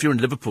idea that if you're in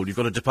Liverpool, you've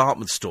got a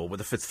department store where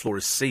the 5th floor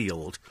is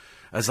sealed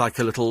as like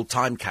a little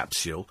time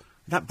capsule.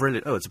 That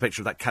brilliant. Oh, it's a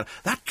picture of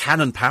that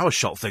Canon Power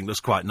Shot thing looks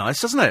quite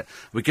nice, doesn't it?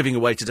 We're giving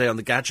away today on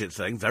the gadget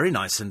thing. Very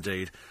nice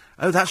indeed.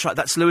 Oh, that's right.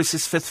 That's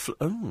Lewis's 5th floor.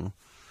 Oh,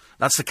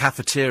 that's the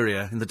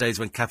cafeteria in the days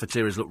when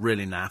cafeterias looked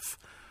really naff.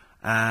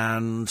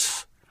 And...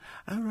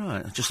 oh,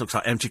 right. It just looks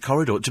like empty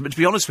corridor. To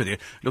be honest with you,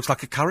 it looks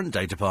like a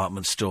current-day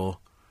department store.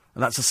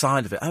 And that's the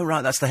side of it. Oh,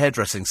 right, that's the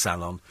hairdressing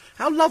salon.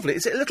 How lovely.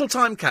 Is it a little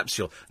time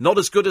capsule? Not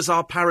as good as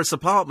our Paris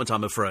apartment,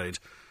 I'm afraid.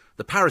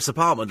 The Paris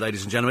apartment,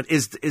 ladies and gentlemen,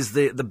 is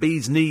the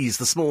bee's knees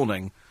this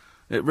morning.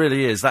 It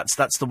really is.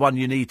 That's the one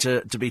you need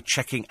to be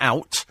checking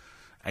out.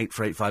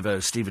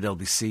 84850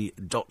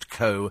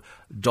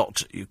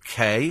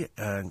 steve@lbc.co.uk.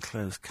 And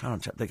close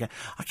current tab.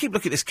 I keep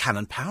looking at this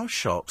Canon Power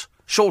Shot.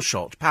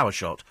 Power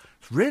Shot.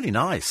 It's really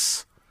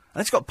nice.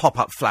 And it's got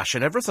pop-up flash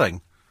and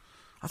everything.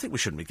 I think we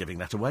shouldn't be giving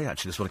that away,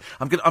 actually, this morning.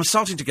 I'm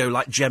starting to go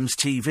like Gems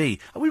TV.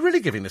 Are we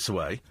really giving this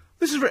away?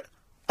 This is...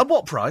 at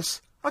what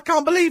price? I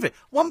can't believe it.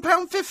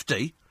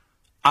 £1.50?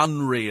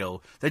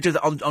 Unreal. They do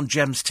that on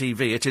Gems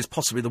TV. It is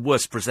possibly the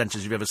worst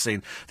presenters you've ever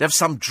seen. They have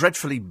some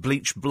dreadfully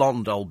bleached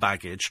blonde old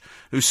baggage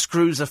who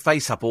screws her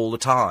face up all the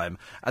time.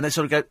 And they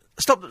sort of go,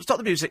 stop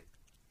the music.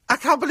 I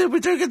can't believe we're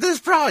doing it at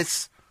this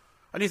price.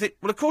 And you think,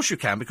 well, of course you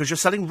can, because you're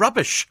selling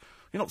rubbish.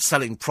 You're not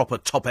selling proper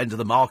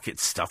top-end-of-the-market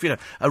stuff. You know,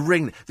 a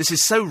ring. This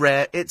is so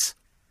rare, it's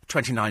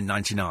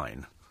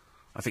 $29.99.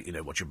 I think you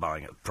know what you're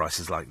buying at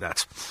prices like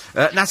that.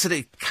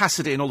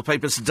 Cassidy in all the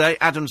papers today.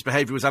 Adam's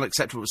behaviour was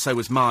unacceptable, but so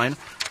was mine.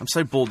 I'm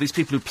so bored. These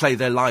people who play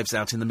their lives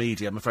out in the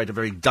media, I'm afraid, are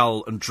very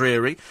dull and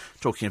dreary.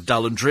 Talking of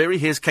dull and dreary,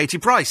 here's Katie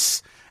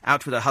Price,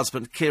 out with her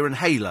husband, Kieran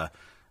Hayler.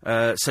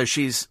 So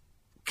she's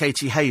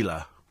Katie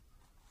Hayler.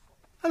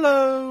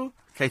 Hello.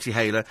 Katie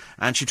Hayler,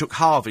 and she took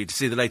Harvey to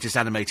see the latest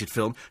animated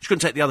film. She couldn't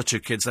take the other two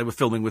kids. They were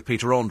filming with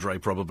Peter Andre,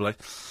 probably.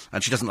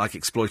 And she doesn't like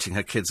exploiting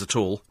her kids at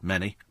all.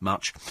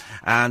 Much.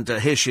 And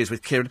here she is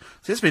with Kieran.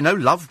 There's been no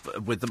love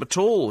with them at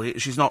all.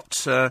 She's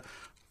not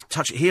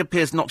touching... He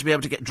appears not to be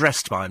able to get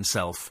dressed by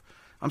himself.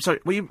 I'm sorry,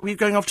 were you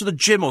going off to the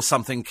gym or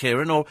something,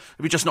 Kieran, or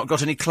have you just not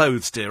got any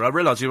clothes, dear? I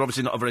realise you're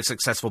obviously not a very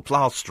successful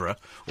plasterer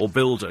or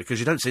builder, because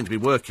you don't seem to be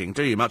working,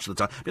 do you, much of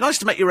the time? It'd be nice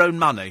to make your own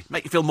money,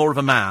 make you feel more of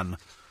a man.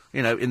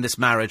 You know, in this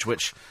marriage,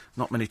 which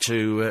not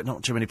too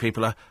many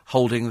people are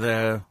holding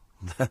their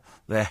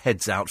their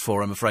heads out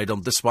for, I'm afraid,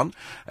 on this one.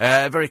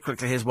 Very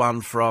quickly, here's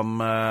one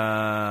from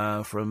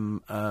oh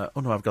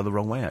no, I've gone the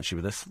wrong way, actually,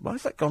 with this. Why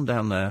has that gone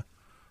down there?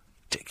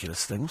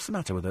 Ridiculous thing. What's the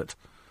matter with it?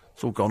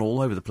 It's all gone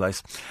all over the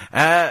place.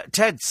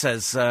 Ted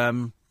says,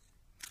 I'm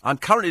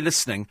currently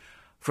listening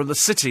from the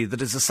city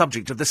that is the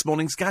subject of this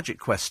morning's gadget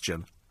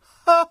question.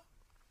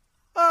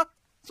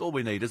 That's all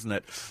we need, isn't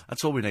it?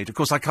 That's all we need. Of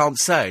course, I can't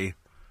say,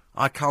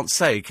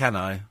 can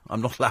I?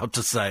 I'm not allowed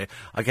to say.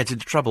 I get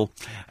into trouble.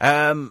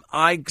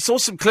 I saw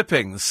some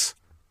clippings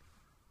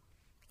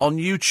on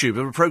YouTube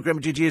of a programme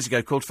we did years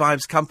ago called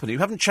Five's Company. You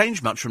haven't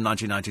changed much from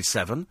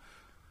 1997.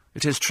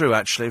 It is true,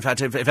 actually. In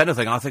fact, if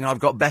anything, I think I've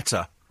got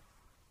better.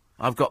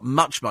 I've got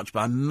much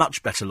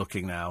better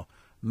looking now.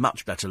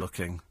 Much better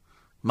looking.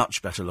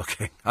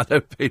 I know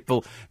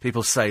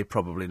people say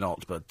probably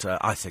not, but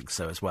I think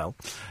so as well.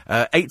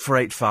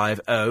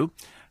 84850,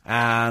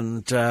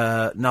 and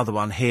another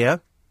one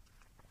here.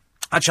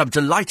 Actually, I'm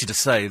delighted to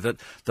say that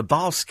the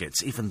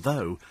baskets, even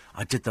though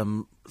I did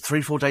them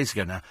 3-4 days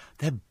ago now,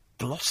 they're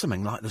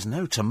blossoming like there's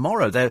no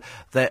tomorrow. They're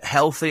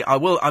healthy.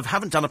 I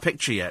haven't done a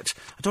picture yet.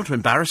 I don't want to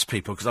embarrass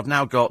people because I've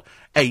now got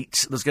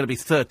 8. There's going to be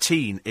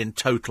 13 in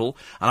total,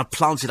 and I've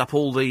planted up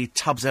all the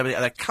tubs. Everything.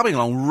 They're coming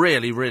along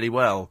really, really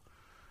well.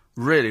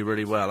 Really,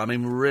 really well. I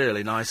mean,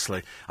 really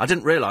nicely. I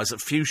didn't realise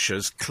that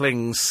fuchsias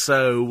cling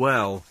so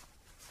well.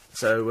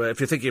 So if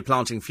you're thinking of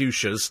planting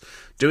fuchsias,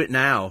 do it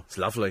now. It's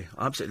lovely.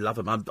 I absolutely love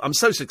them. I'm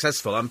so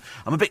successful. I'm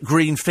a bit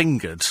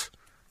green-fingered.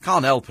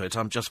 Can't help it.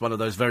 I'm just one of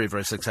those very,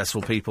 very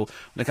successful people.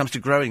 When it comes to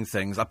growing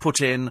things, I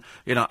put in,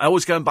 I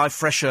always go and buy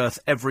fresh earth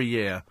every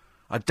year.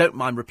 I don't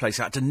mind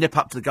replacing it. I had to nip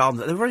up to the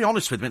garden. They're very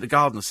honest with me at the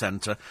garden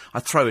centre.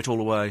 I throw it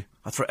all away.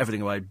 I throw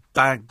everything away.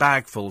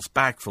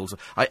 Bagfuls.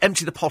 I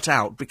empty the pot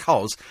out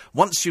because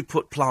once you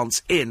put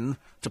plants in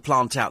to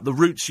plant out, the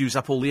roots use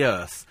up all the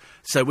earth.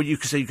 So when you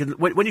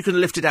can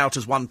lift it out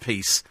as one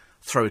piece,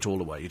 throw it all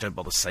away. You don't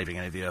bother saving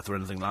any of the earth or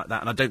anything like that.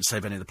 And I don't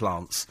save any of the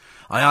plants.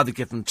 I either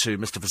give them to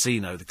Mr.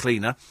 Vicino, the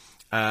cleaner.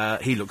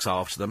 He looks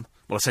after them.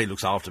 Well, I say he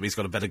looks after them. He's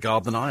got a better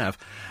garden than I have.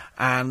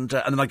 And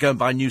then I go and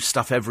buy new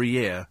stuff every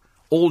year.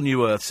 All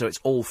new earth, so it's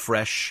all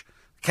fresh.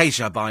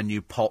 Occasionally I buy a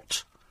new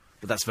pot,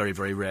 but that's very,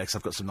 very rare because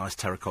I've got some nice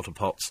terracotta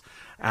pots.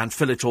 And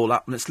fill it all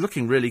up, and it's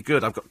looking really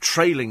good. I've got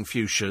trailing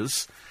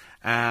fuchsias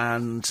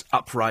and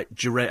upright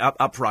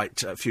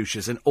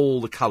fuchsias in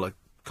all the colour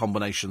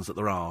combinations that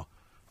there are.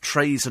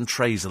 Trays and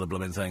trays of the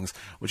blooming things,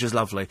 which is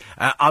lovely.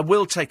 I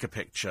will take a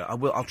picture.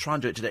 I'll try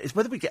and do it today. It's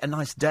whether we get a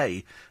nice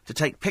day to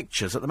take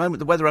pictures. At the moment,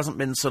 the weather hasn't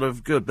been sort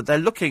of good, but they're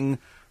looking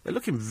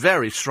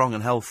very strong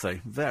and healthy.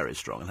 Very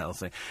strong and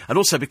healthy. And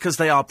also, because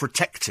they are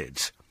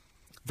protected,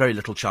 very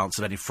little chance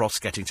of any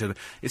frost getting to them.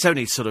 It's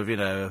only sort of,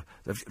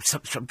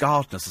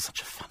 gardeners are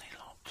such a funny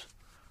lot.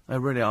 They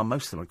really are.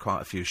 Most of them are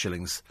quite a few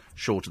shillings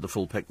short of the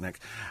full picnic.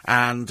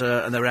 And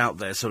they're out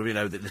there sort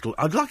of, the little...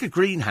 I'd like a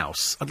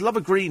greenhouse. I'd love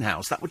a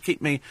greenhouse. That would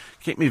keep me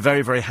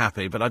very, very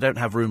happy. But I don't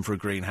have room for a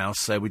greenhouse,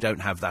 so we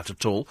don't have that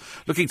at all.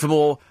 Looking for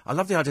more... I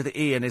love the idea that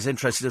Ian is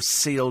interested in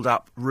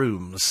sealed-up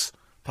rooms,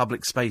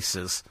 public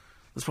spaces.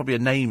 There's probably a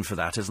name for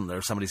that, isn't there,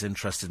 if somebody's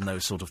interested in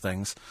those sort of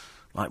things.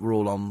 Like we're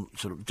all on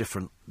sort of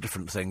different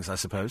things, I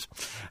suppose.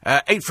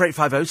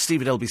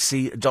 84850,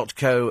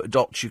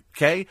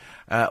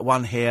 steve@lbc.co.uk.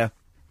 One here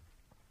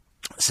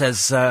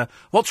says,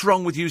 what's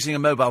wrong with using a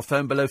mobile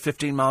phone below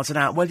 15 miles an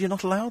hour? Well, you're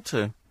not allowed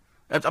to.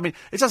 I mean,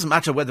 it doesn't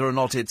matter whether or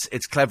not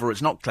it's clever or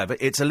it's not clever.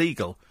 It's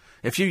illegal.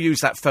 If you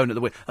use that phone at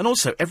the wheel... And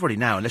also, everybody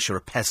now, unless you're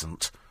a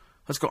peasant,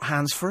 has got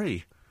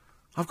hands-free.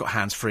 I've got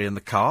hands-free in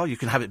the car. You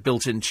can have it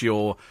built into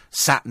your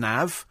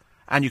sat-nav,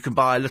 and you can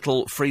buy a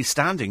little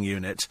freestanding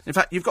unit. In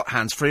fact, you've got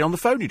hands-free on the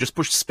phone. You just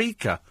push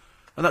speaker.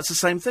 And that's the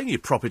same thing. You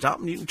prop it up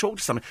and you can talk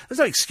to somebody. There's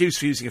no excuse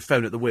for using a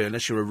phone at the wheel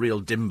unless you're a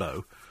real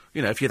dimbo.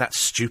 If you're that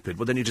stupid,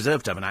 well, then you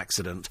deserve to have an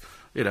accident.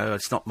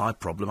 It's not my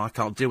problem. I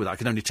can't deal with it. I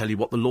can only tell you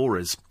what the law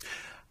is.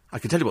 I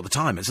can tell you what the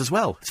time is as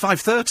well. It's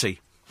 5:30.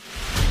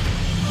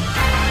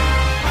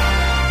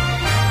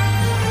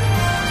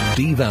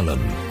 Steve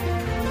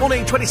Allen.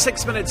 Morning,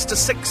 26 minutes to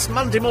 6,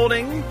 Monday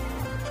morning.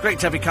 It's great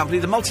to have your company.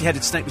 The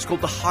multi-headed snake was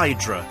called the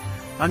Hydra.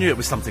 I knew it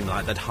was something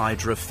like that,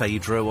 Hydra,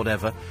 Phaedra,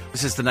 whatever.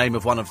 This is the name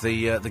of one of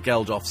the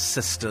Geldof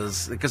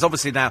sisters, because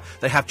obviously now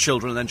they have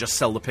children and then just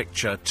sell the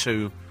picture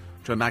to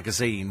a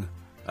magazine,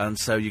 and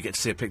so you get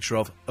to see a picture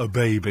of a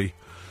baby,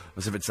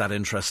 as if it's that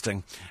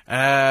interesting.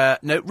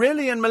 No,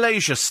 really in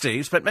Malaysia,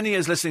 Steve. Spent many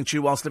years listening to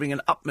you whilst living in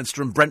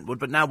Upminster and Brentwood,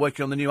 but now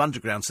working on the new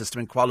underground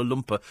system in Kuala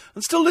Lumpur,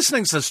 and still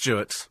listening, says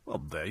Stuart.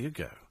 Well, there you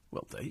go.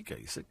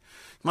 You see.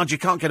 Mind you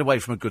can't get away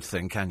from a good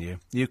thing, can you?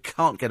 You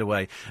can't get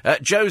away.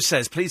 Joe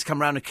says, please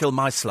come round and kill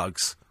my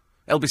slugs.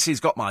 LBC's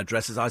got my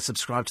address as I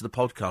subscribe to the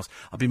podcast.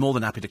 I'd be more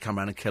than happy to come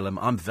round and kill them.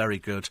 I'm very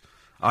good.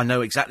 I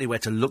know exactly where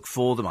to look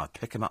for them. I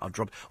pick them up, I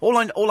drop...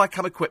 All I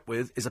come equipped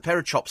with is a pair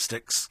of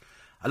chopsticks,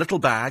 a little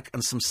bag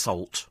and some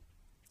salt.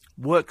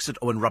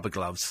 And rubber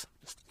gloves.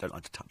 Just don't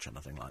like to touch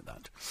anything like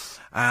that.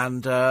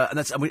 And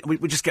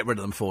we just get rid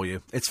of them for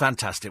you. It's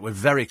fantastic. We're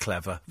very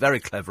clever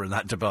in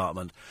that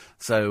department.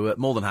 So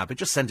more than happy.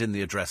 Just send in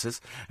the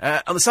addresses.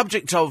 On the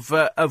subject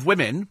of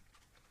women,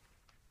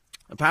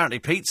 Apparently,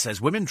 Pete says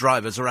women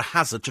drivers are a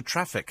hazard to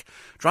traffic.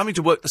 Driving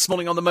to work this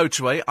morning on the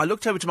motorway, I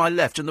looked over to my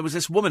left and there was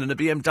this woman in a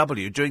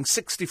BMW doing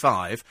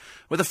 65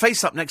 with a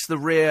face up next to the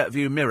rear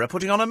view mirror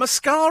putting on a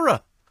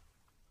mascara.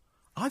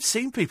 I've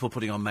seen people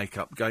putting on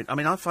makeup going... I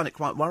mean, I find it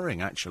quite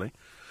worrying, actually.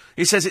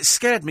 He says it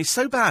scared me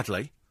so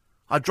badly,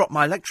 I dropped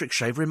my electric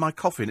shaver in my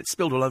coffee and it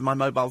spilled all over my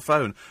mobile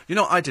phone. You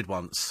know what I did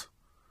once?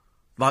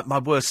 My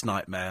worst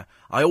nightmare.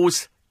 I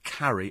always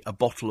carry a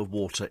bottle of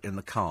water in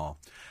the car.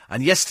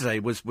 And yesterday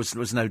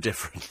was no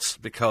different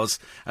because...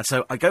 And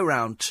so I go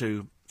round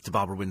to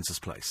Barbara Windsor's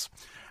place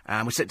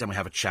and we sit down, we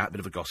have a chat, a bit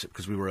of a gossip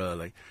because we were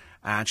early.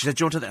 And she said,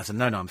 do you want to... I said,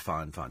 no, I'm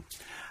fine.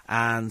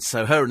 And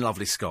so her and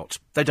lovely Scott,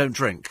 they don't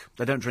drink.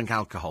 They don't drink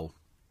alcohol,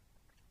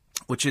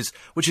 which is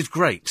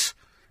great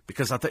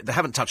because I think they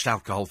haven't touched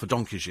alcohol for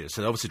donkey's years.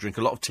 So they obviously drink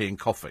a lot of tea and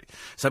coffee.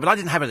 So, but I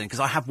didn't have anything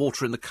because I have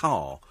water in the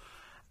car.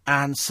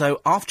 And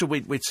so after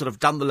we'd sort of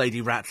done the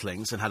Lady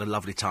Rattlings and had a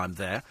lovely time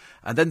there,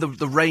 and then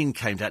the rain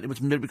came down.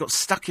 We got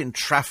stuck in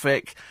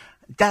traffic.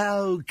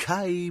 Down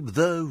came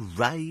the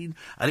rain,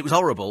 and it was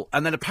horrible.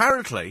 And then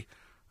apparently,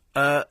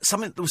 there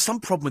was some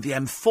problem with the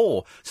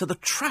M4, so the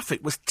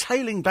traffic was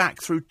tailing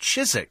back through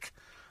Chiswick.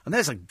 And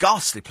there's a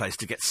ghastly place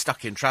to get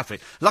stuck in traffic.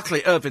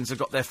 Luckily, Irvins have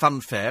got their fun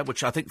fair,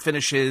 which I think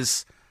finished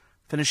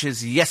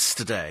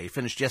yesterday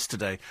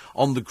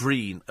on the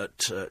green at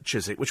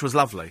Chiswick, which was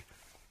lovely.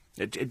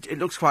 It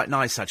looks quite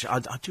nice,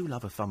 actually. I do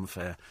love a fun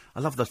fair.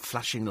 I love the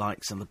flashing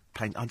lights and the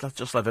paint.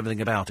 Just love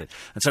everything about it.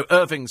 And so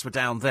Irvings were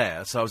down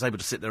there, so I was able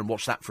to sit there and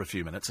watch that for a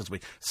few minutes as we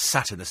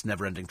sat in this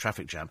never-ending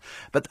traffic jam.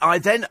 But I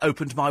then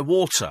opened my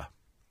water.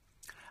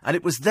 And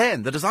it was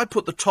then that as I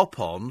put the top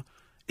on,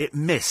 it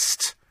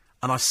missed.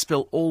 And I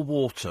spilt all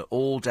water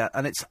all down.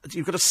 And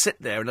you've got to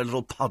sit there in a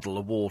little puddle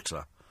of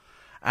water.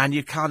 And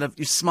you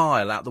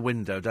smile out the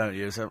window, don't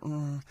you? So,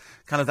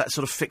 kind of that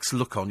sort of fixed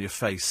look on your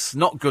face.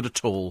 Not good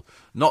at all.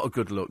 Not a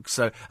good look.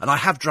 So, and I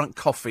have drunk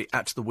coffee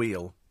at the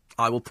wheel.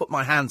 I will put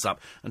my hands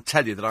up and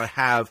tell you that I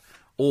have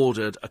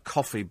ordered a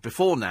coffee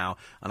before now,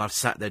 and I've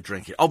sat there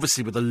drinking.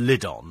 Obviously with a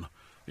lid on.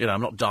 You know, I'm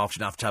not daft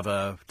enough to have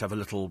a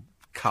little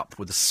cup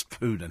with a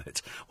spoon in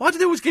it. Why do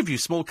they always give you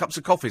small cups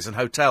of coffees in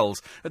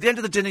hotels? At the end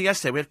of the dinner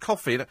yesterday, we had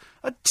coffee in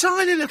a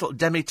tiny little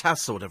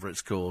demi-tasse or whatever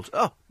it's called.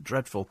 Oh,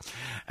 dreadful.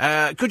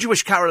 Could you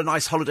wish Carol a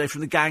nice holiday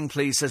from the gang,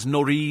 please, says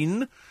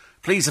Noreen.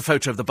 Please a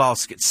photo of the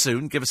baskets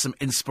soon. Give us some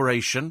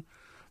inspiration.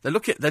 They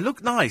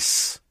look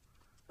nice.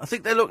 I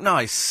think they look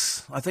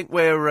nice. I think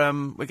we're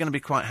going to be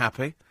quite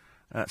happy.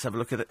 Let's have a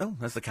look at it. Oh,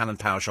 there's the Canon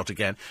power shot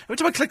again. Every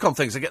time I click on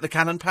things, I get the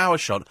Canon power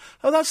shot.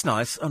 Oh, that's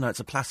nice. Oh, no, it's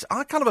a plastic...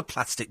 kind of a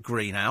plastic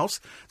greenhouse.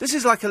 This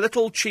is like a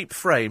little cheap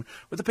frame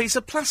with a piece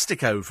of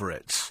plastic over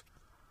it.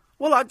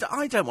 Well,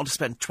 I don't want to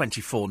spend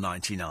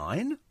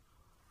 $24.99.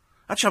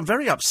 Actually, I'm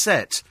very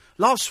upset.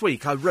 Last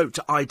week, I wrote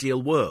to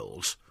Ideal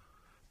World,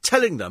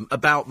 telling them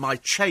about my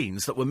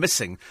chains that were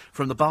missing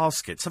from the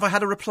baskets. Have I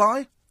had a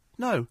reply?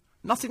 No,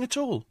 nothing at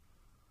all.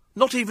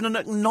 Not even an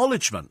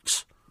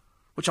acknowledgement.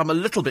 Which I'm a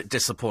little bit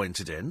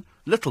disappointed in.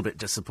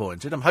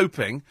 I'm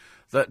hoping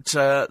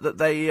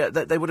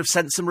that they would have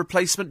sent some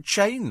replacement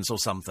chains or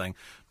something,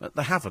 but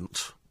they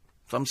haven't.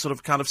 So I'm sort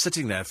of kind of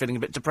sitting there feeling a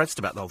bit depressed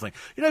about the whole thing.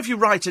 You know, if you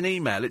write an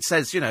email, it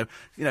says, you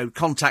know,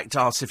 contact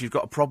us if you've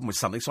got a problem with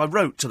something. So I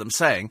wrote to them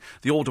saying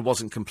the order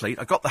wasn't complete.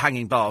 I got the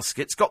hanging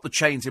baskets, got the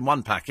chains in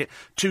one packet,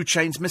 2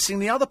 chains missing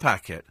the other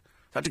packet.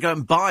 I had to go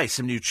and buy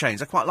some new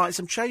chains. I quite like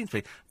some chains,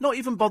 please. Not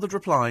even bothered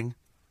replying.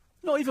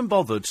 Not even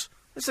bothered.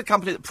 This is a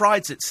company that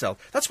prides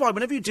itself. That's why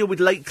whenever you deal with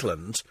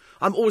Lakeland,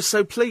 I'm always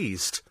so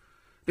pleased.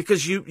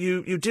 Because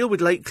you deal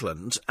with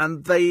Lakeland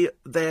and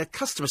their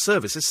customer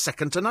service is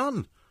second to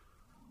none.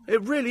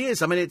 It really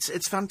is. I mean,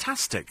 it's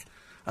fantastic.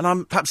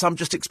 And perhaps I'm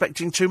just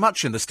expecting too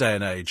much in this day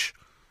and age.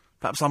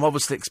 Perhaps I'm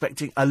obviously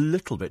expecting a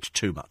little bit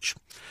too much.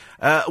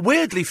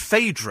 Weirdly,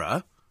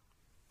 Phaedra,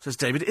 says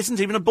David, isn't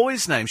even a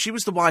boy's name. She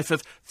was the wife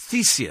of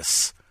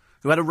Theseus,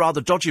 who had a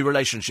rather dodgy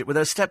relationship with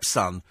her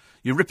stepson,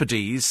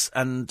 Euripides,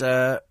 and...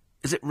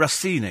 is it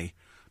Rossini?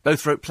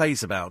 Both wrote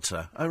plays about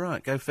her. Oh,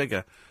 right, go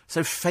figure.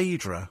 So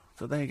Phaedra.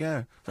 So there you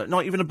go. So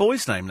not even a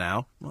boy's name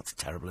now. That's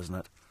terrible, isn't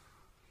it?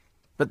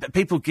 But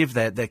people give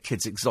their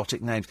kids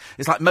exotic names.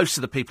 It's like most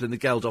of the people in the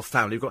Geldof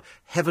family. You've got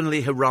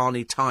Heavenly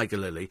Hirani Tiger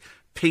Lily,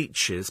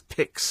 Peaches,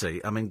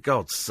 Pixie. I mean,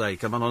 God's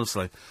sake. I mean,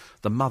 honestly,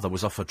 the mother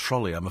was off her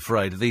trolley, I'm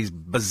afraid. These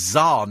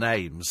bizarre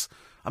names.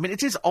 I mean,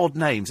 it is odd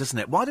names, isn't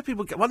it? Why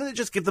don't they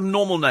just give them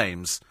normal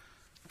names?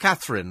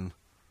 Catherine,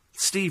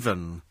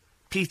 Stephen,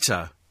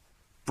 Peter...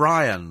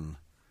 Brian,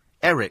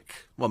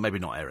 Eric, well, maybe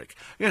not Eric,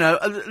 you know,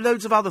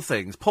 loads of other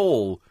things,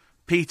 Paul,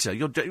 Peter,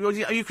 you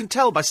can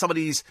tell by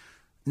somebody's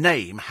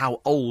name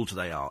how old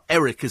they are.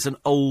 Eric is an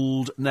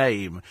old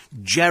name.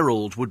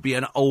 Gerald would be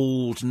an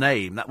old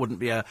name. That wouldn't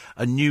be a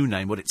new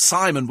name, would it?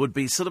 Simon would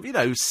be sort of, you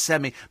know,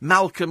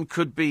 Malcolm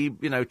could be,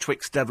 you know,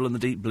 twixt Devil and the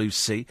Deep Blue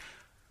Sea.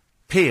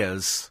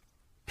 Piers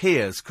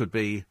could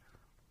be,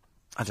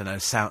 I don't know,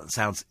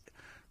 sounds...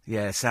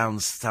 Yeah,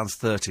 sounds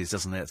 30s,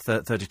 doesn't it?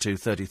 32,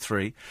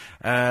 33.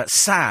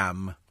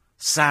 Sam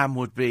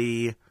would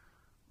be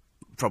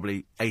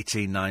probably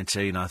 18,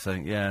 19, I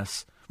think,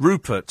 yes.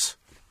 Rupert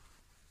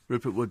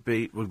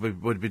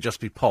would just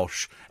be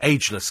posh,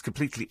 ageless,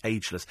 completely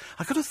ageless.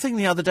 I got a thing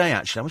the other day,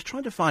 actually. I was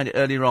trying to find it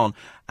earlier on,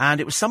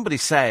 and it was somebody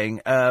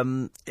saying,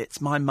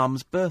 it's my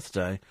mum's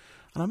birthday.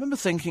 And I remember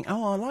thinking,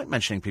 I like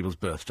mentioning people's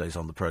birthdays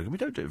on the programme. We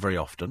don't do it very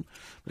often.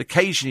 But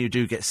occasionally you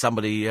do get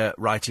somebody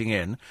writing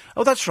in.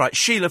 Oh, that's right,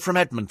 Sheila from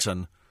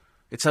Edmonton.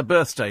 It's her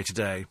birthday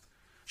today.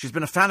 She's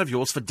been a fan of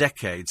yours for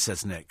decades,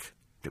 says Nick.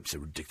 Don't be so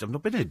ridiculous. I've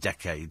not been here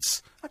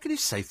decades. How can you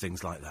say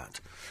things like that?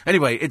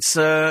 Anyway, it's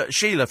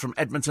Sheila from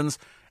Edmonton's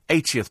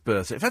 80th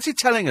birthday. Fancy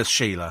telling us,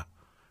 Sheila.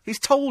 He's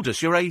told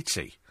us you're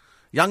 80.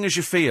 Young as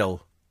you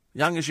feel.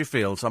 Young as you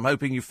feel. So I'm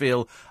hoping you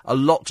feel a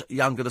lot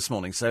younger this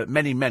morning. So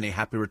many, many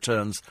happy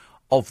returns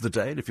of the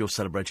day. And if you're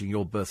celebrating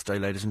your birthday,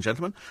 ladies and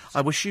gentlemen,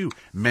 I wish you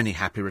many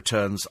happy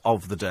returns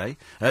of the day.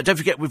 Don't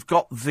forget, we've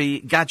got the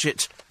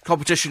gadget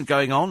competition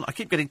going on. I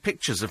keep getting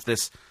pictures of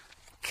this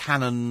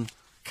Canon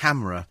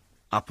camera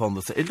up on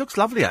the it looks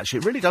lovely, actually.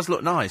 It really does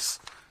look nice.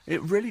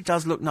 It really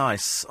does look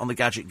nice on the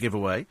gadget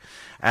giveaway.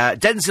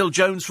 Denzel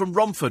Jones from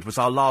Romford was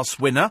our last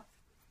winner.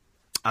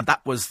 And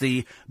that was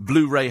the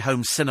Blu-ray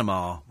home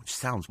cinema, which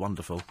sounds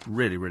wonderful.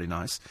 Really, really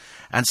nice.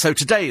 And so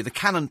today, the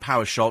Canon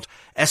PowerShot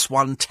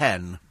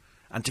S110.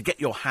 And to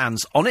get your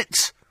hands on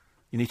it,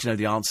 you need to know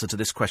the answer to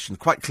this question.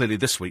 Quite clearly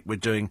this week, we're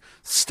doing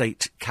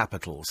state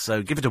capitals.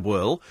 So give it a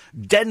whirl.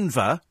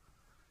 Denver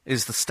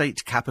is the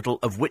state capital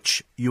of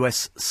which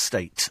US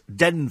state?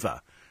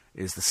 Denver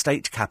is the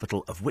state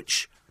capital of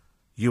which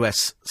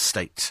US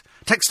state?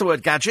 Text the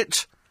word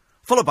gadget,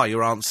 followed by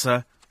your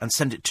answer, and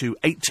send it to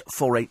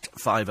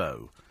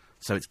 84850.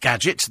 So it's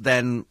gadget,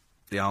 then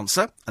the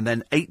answer, and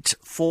then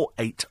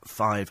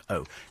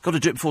 84850. Got to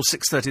do it before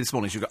 6:30 this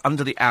morning, so you've got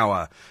under the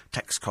hour.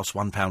 Text costs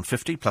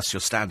 £1.50, plus your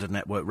standard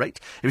network rate.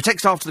 If you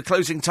text after the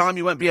closing time,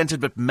 you won't be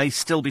entered, but may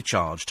still be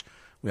charged.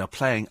 We are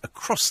playing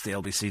across the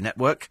LBC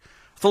network.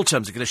 Full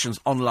terms and conditions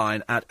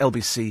online at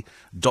lbc.co.uk.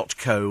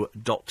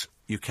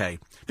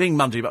 Being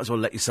Monday, you might as well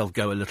let yourself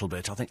go a little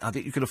bit. I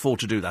think you can afford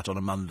to do that on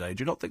a Monday.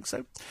 Do you not think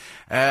so?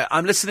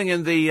 I'm listening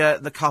in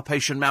the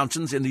Carpathian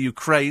Mountains in the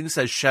Ukraine,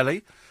 says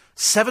Shelley.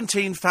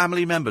 17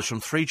 family members from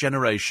 3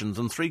 generations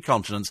and 3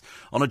 continents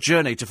on a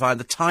journey to find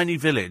the tiny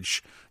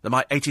village that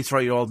my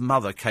 83-year-old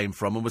mother came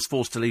from and was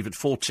forced to leave at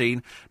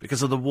 14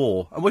 because of the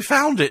war. And we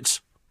found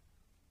it.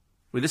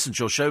 We listened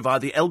to your show via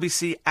the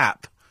LBC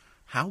app.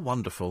 How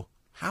wonderful.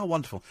 How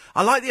wonderful.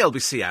 I like the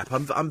LBC app.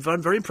 I'm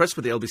very impressed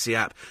with the LBC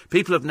app.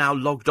 People have now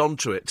logged on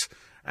to it,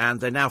 and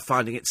they're now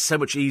finding it so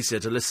much easier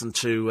to listen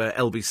to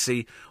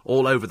LBC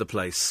all over the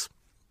place.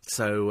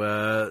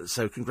 So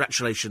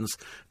congratulations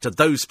to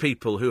those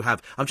people who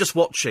have... I'm just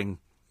watching...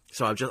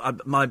 So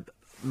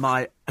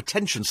my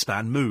attention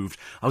span moved.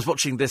 I was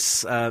watching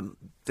this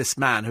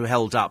man who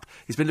held up.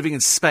 He's been living in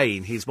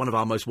Spain. He's one of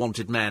our most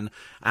wanted men,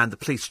 and the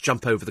police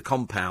jump over the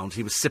compound.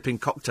 He was sipping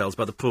cocktails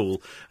by the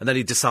pool, and then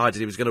he decided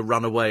he was going to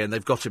run away, and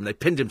they've got him. They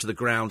pinned him to the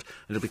ground,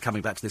 and he'll be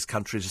coming back to this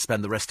country to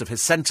spend the rest of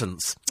his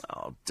sentence.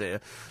 Oh, dear.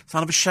 It's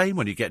kind of a shame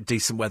when you get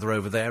decent weather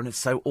over there, and it's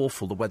so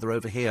awful, the weather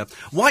over here.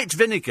 White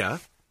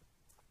vinegar...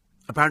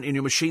 apparently in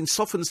your machine,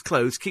 softens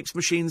clothes, keeps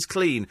machines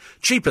clean.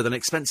 Cheaper than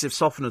expensive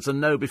softeners.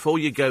 And no, before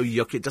you go,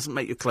 yuck, it doesn't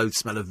make your clothes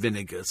smell of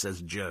vinegar, says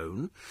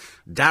Joan.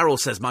 Darryl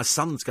says, my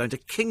son's going to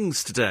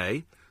King's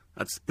today.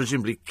 That's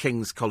presumably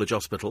King's College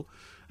Hospital.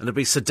 And he'll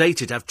be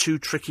sedated to have 2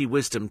 tricky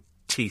wisdom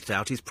teeth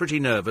out. He's pretty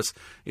nervous.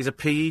 He's a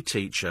PE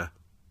teacher.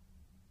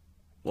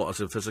 What,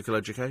 as a physical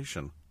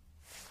education?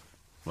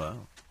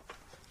 Well...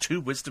 2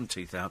 wisdom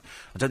teeth out.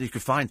 I don't think you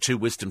could find 2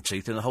 wisdom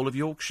teeth in the whole of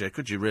Yorkshire,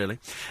 could you really?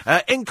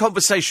 In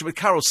conversation with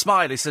Carol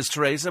Smiley, says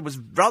Teresa, was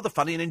rather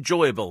funny and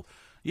enjoyable.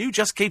 You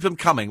just keep them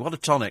coming. What a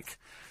tonic.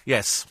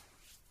 Yes.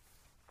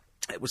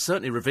 It was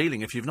certainly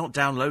revealing. If you've not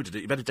downloaded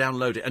it, you better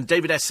download it. And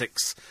David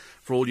Essex,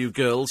 for all you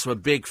girls who are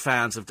big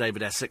fans of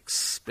David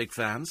Essex, big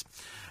fans.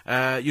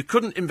 You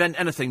couldn't invent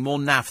anything more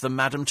naff than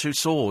Madame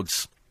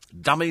Tussauds.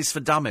 Dummies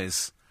for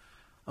dummies.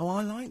 Oh,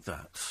 I like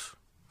that.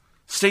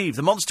 Steve,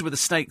 the monster with the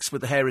snakes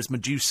with the hair is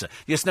Medusa.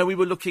 Yes, no, we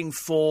were looking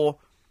for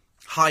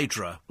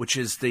Hydra, which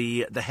is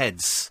the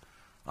heads.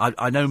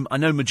 I know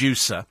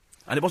Medusa,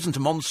 and it wasn't a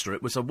monster,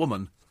 it was a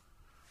woman.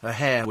 Her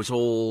hair was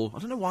all... I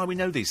don't know why we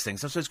know these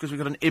things. I suppose because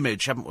we've got an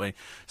image, haven't we?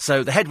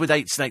 So the head with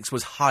 8 snakes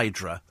was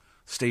Hydra.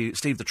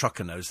 Steve the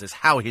trucker knows this.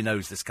 How he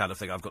knows this kind of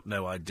thing, I've got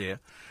no idea.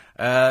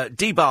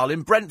 Debal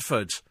in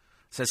Brentford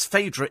says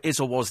Phaedra is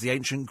or was the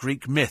ancient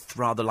Greek myth,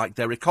 rather like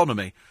their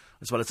economy,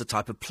 as well as a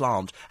type of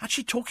plant.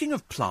 Actually, talking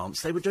of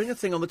plants, they were doing a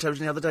thing on the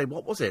television the other day.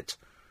 What was it?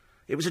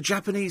 It was a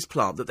Japanese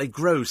plant that they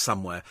grow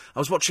somewhere. I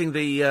was watching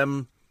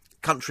the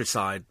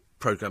Countryside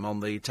programme on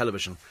the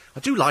television.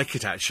 I do like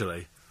it,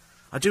 actually.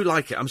 I do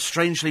like it. I'm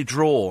strangely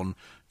drawn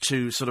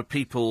to sort of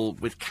people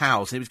with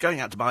cows. And he was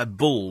going out to buy a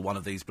bull, one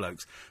of these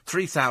blokes.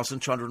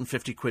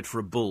 3,250 quid for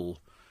a bull.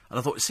 And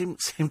I thought it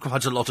seemed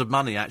quite a lot of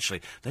money,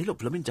 actually. They look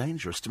blooming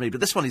dangerous to me. But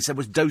this one, he said,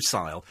 was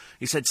docile.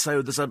 He said,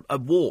 so there's a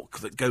walk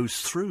that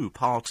goes through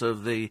part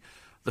of the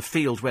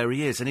field where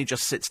he is, and he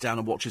just sits down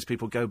and watches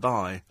people go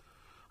by.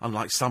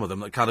 Unlike some of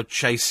them that kind of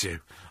chase you.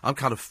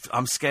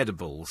 I'm scared of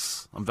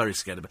bulls. I'm very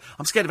scared of it.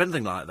 I'm scared of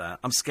anything like that.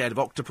 I'm scared of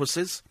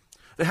octopuses.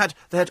 They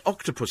had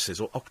octopuses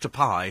or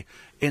octopi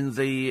in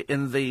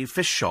the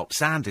fish shop,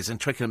 Sandy's in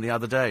Twickenham the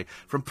other day,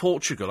 from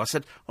Portugal. I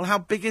said, well, how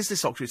big is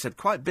this octopus? He said,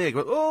 quite big. I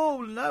went,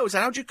 oh, no. I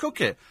said, how do you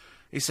cook it?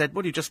 He said,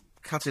 well, you just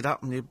cut it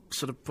up and you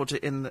sort of put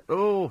it in...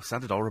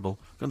 sounded horrible.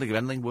 Couldn't think of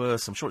anything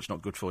worse. I'm sure it's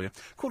not good for you.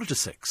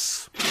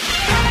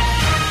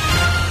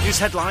 5:45. News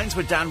headlines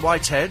with Dan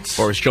Whitehead.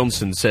 Boris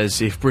Johnson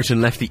says if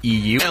Britain left the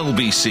EU...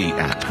 LBC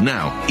app,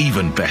 now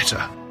even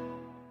better.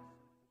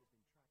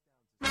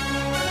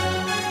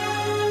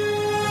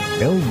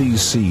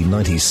 LBC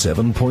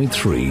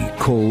 97.3.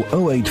 Call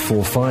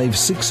 0845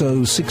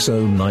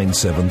 6060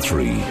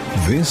 973.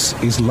 This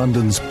is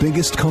London's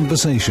biggest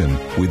conversation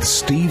with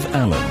Steve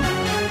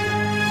Allen.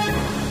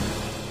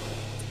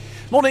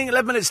 Morning,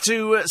 11 minutes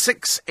to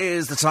 6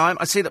 is the time.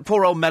 I see that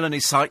poor old Melanie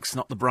Sykes,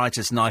 not the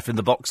brightest knife in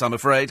the box, I'm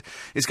afraid,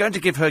 is going to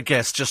give her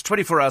guest just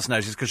 24 hours'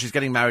 notice because she's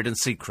getting married in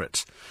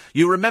secret.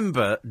 You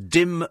remember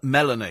dim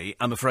Melanie,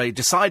 I'm afraid,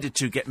 decided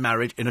to get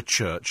married in a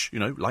church,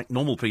 like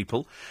normal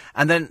people,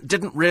 and then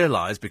didn't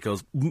realise,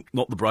 because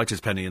not the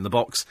brightest penny in the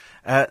box,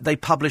 they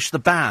publish the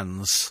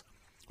bans.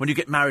 When you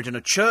get married in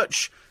a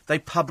church, they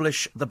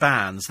publish the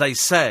bans. They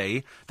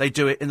say they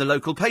do it in the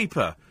local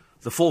paper.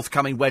 The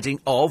forthcoming wedding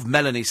of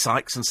Melanie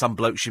Sykes and some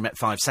bloke she met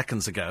 5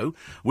 seconds ago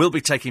will be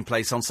taking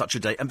place on such a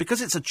day, and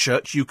because it's a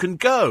church, you can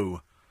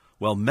go.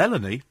 Well,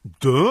 Melanie,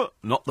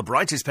 not the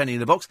brightest penny in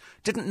the box,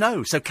 didn't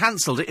know, so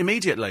cancelled it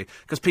immediately,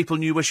 because people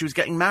knew where she was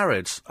getting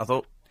married. I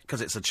thought,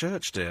 because it's a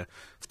church, dear.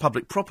 It's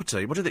public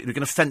property. What do you think? You're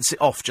going to fence it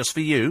off just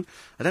for you?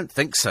 I don't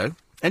think so.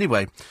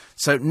 Anyway,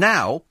 so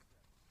now,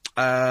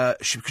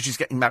 because she's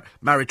getting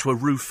married to a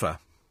roofer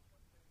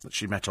that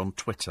she met on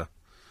Twitter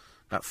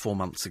about 4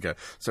 months ago.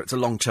 So it's a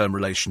long-term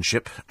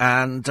relationship.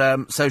 And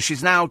so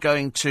she's now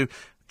going to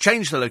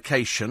change the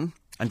location,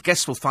 and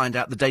guests will find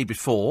out the day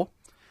before.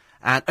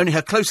 And only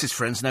her closest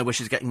friends know where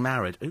she's getting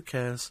married. Who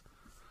cares?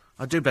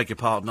 I do beg your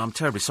pardon. I'm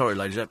terribly sorry,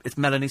 ladies. It's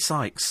Melanie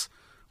Sykes.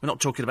 We're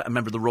not talking about a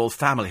member of the royal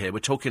family here. We're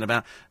talking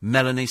about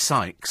Melanie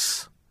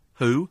Sykes.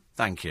 Who?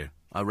 Thank you.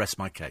 I rest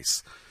my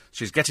case.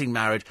 She's getting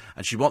married,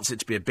 and she wants it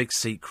to be a big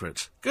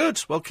secret.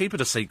 Good. Well, keep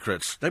it a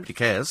secret. Nobody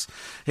cares.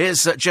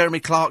 Here's Jeremy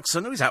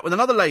Clarkson, who's out with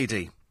another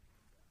lady,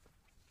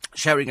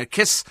 sharing a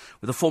kiss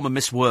with a former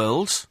Miss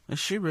World. Is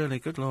she really?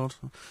 Good Lord.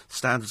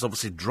 Standards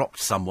obviously dropped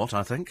somewhat,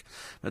 I think.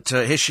 But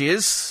here she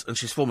is, and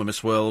she's former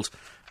Miss World.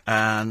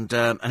 And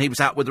he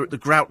was out with her at the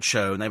Grout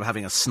Show, and they were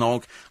having a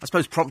snog, I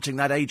suppose prompting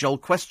that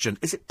age-old question.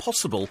 Is it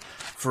possible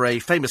for a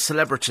famous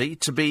celebrity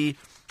to be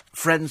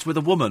friends with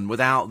a woman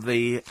without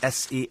the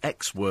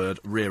sex word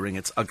rearing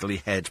its ugly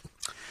head?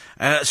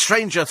 A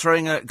stranger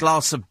throwing a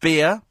glass of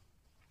beer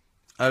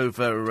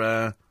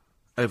over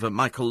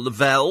Michael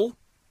Lavelle.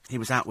 He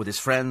was out with his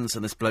friends,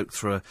 and this bloke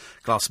threw a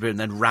glass of beer and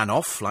then ran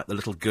off, like the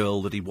little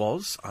girl that he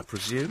was, I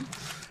presume.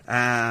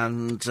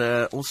 And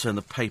also in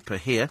the paper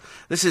here,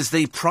 this is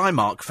the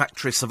Primark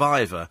factory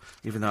survivor,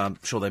 even though I'm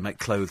sure they make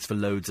clothes for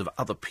loads of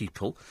other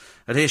people.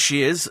 And here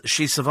she is.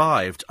 She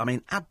survived. I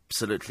mean,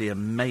 absolutely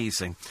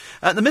amazing.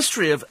 The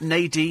mystery of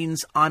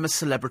Nadine's I'm a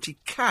Celebrity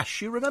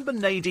cash. You remember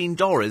Nadine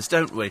Dorries,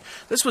 don't we?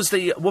 This was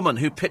the woman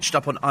who pitched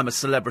up on I'm a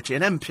Celebrity,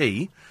 an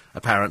MP,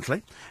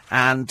 apparently.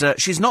 And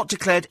she's not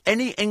declared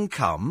any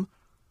income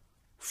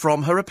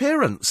from her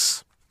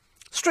appearance.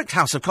 Strict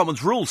House of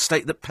Commons rules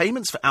state that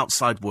payments for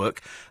outside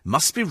work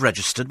must be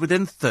registered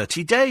within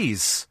 30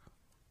 days.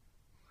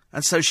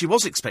 And so she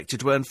was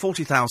expected to earn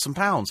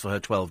 £40,000 for her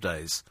 12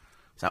 days.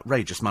 It's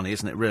outrageous money,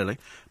 isn't it, really?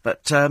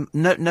 But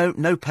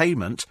no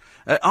payment.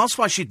 Asked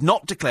why she'd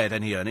not declared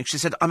any earnings, she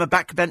said, I'm a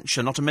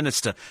backbencher, not a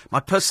minister. My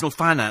personal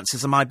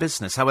finances are my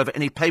business. However,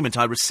 any payment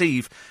I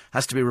receive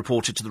has to be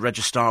reported to the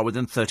registrar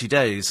within 30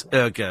 days.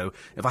 Ergo,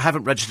 if I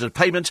haven't registered a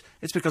payment,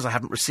 it's because I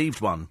haven't received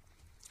one.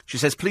 She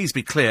says, please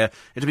be clear,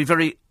 it'd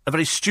be a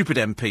very stupid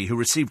MP who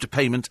received a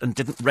payment and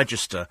didn't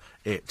register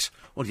it.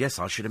 Well, yes,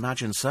 I should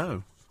imagine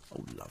so.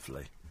 Oh,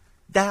 lovely.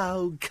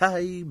 Down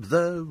came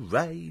the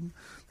rain.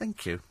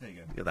 Thank you. There you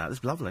go. Look at that.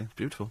 It's lovely. It's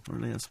beautiful. It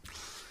really is.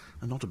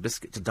 And not a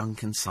biscuit to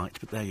dunk in sight,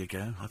 but there you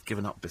go. I've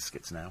given up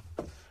biscuits now.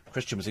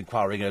 Christian was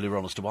inquiring earlier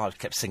on as to why I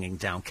kept singing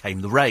Down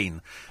Came the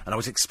Rain. And I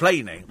was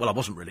explaining, well, I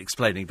wasn't really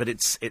explaining, but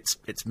it's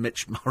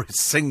Mitch Morris'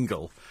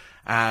 single.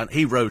 And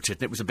he wrote it,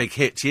 and it was a big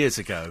hit years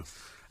ago.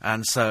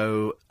 And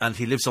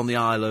he lives on the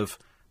Isle of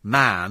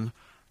Man,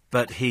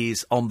 but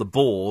he's on the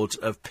board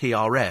of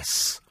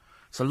PRS.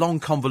 It's a long,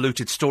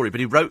 convoluted story, but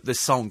he wrote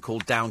this song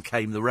called Down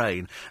Came the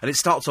Rain, and it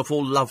starts off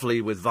all lovely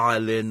with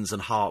violins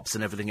and harps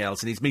and everything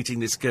else, and he's meeting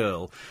this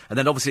girl, and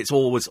then obviously it's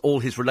always, all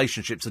his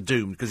relationships are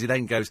doomed, because he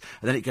then goes,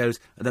 and then it goes,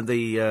 and then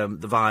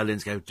the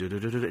violins go,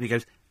 and he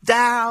goes,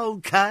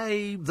 down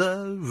came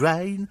the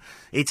rain,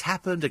 it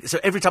happened. So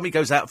every time he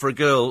goes out for a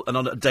girl and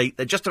on a date,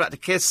 they're just about to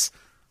kiss,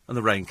 and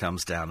the rain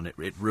comes down and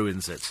it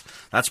ruins it.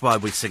 That's why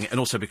we sing it, and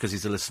also because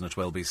he's a listener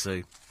to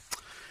LBC.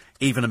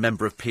 even a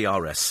member of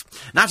PRS.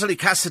 Natalie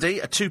Cassidy,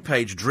 a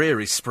 2-page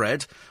dreary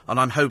spread, and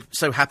I'm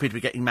so happy to be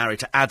getting married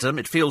to Adam.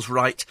 It feels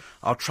right.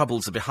 Our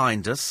troubles are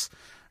behind us.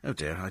 Oh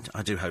dear,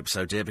 I do hope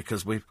so, dear,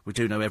 because we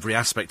do know every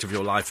aspect of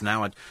your life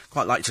now. I'd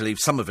quite like to leave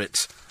some of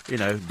it,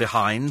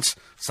 behind,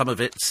 some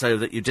of it so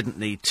that you didn't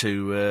need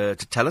to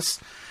tell us.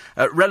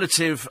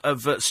 Relative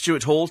of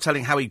Stuart Hall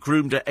telling how he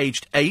groomed her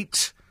aged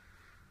 8.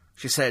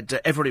 She said,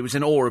 everybody was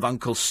in awe of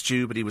Uncle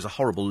Stu, but he was a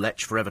horrible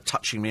lech, forever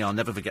touching me. I'll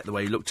never forget the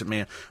way he looked at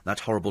me,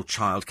 that horrible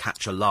child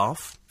catcher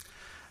laugh.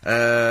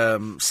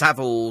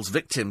 Savills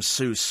victims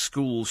sue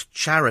schools'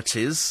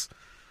 charities.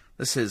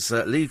 This is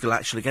legal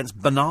action against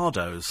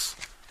Bernardo's,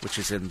 which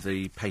is in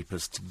the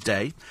papers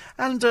today.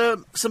 And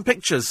some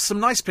pictures, some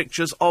nice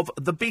pictures of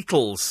the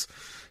Beatles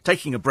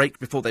taking a break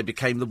before they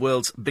became the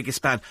world's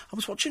biggest band. I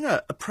was watching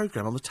a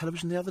programme on the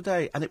television the other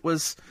day, and it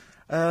was...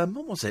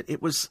 what was it?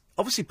 It was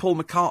obviously Paul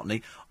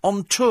McCartney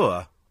on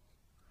tour.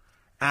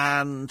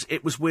 And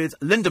it was with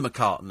Linda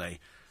McCartney,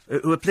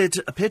 who appeared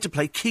to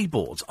play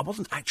keyboards. I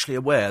wasn't actually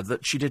aware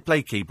that she did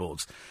play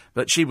keyboards,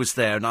 but she was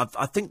there. And I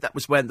think that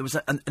was when there was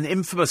an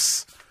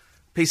infamous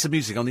piece of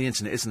music on the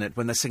internet, isn't it,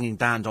 when they're singing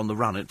Band on the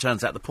Run. It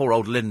turns out the poor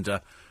old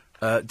Linda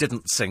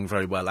didn't sing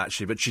very well,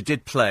 actually, but she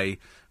did play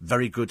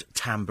very good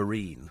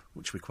tambourine,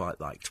 which we quite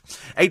liked.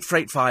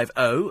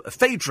 84850.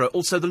 Phaedra,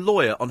 also the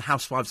lawyer on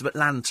Housewives of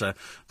Atlanta.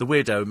 The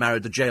weirdo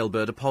married the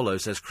jailbird Apollo,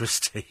 says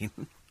Christine.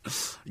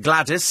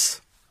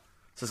 Gladys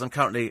says, I'm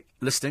currently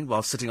listening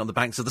while sitting on the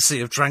banks of the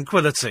Sea of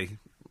Tranquility.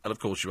 Well, of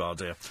course you are,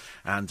 dear.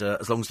 And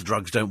as long as the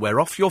drugs don't wear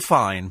off, you're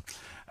fine.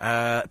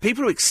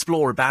 People who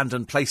explore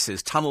abandoned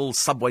places, tunnels,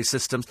 subway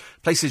systems,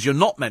 places you're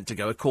not meant to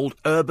go, are called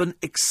urban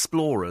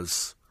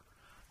explorers.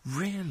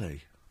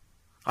 Really?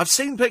 I've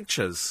seen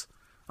pictures.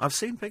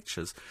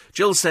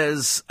 Jill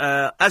says,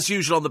 as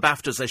usual on the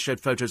BAFTAs, they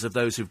showed photos of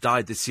those who've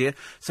died this year.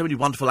 So many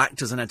wonderful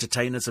actors and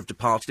entertainers have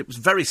departed. It was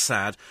very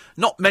sad.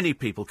 Not many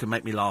people can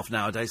make me laugh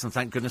nowadays, and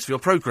thank goodness for your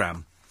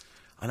programme.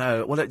 I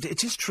know. Well,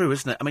 it is true,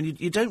 isn't it? I mean,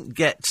 you don't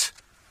get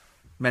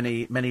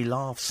many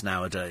laughs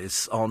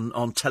nowadays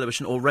on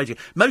television or radio.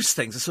 Most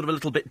things are sort of a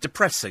little bit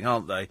depressing,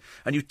 aren't they?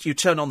 And you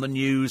turn on the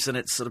news and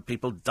it's sort of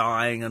people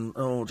dying and,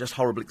 just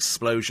horrible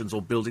explosions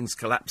or buildings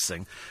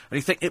collapsing. And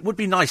you think it would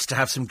be nice to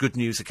have some good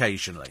news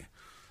occasionally.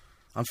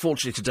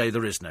 Unfortunately, today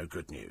there is no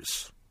good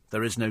news.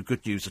 There is no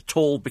good news at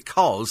all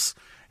because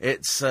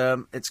it's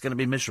going to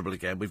be miserable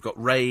again. We've got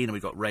rain, and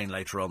we've got rain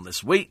later on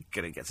this week,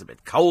 and it gets a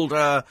bit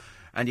colder.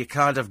 And you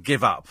kind of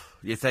give up.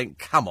 You think,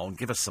 come on,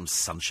 give us some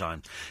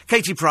sunshine.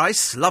 Katie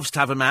Price loves to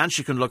have a man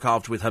she can look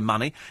after with her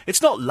money.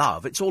 It's not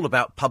love, it's all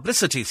about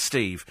publicity,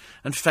 Steve,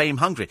 and fame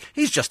hungry.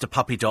 He's just a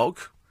puppy dog.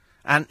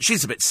 And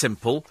she's a bit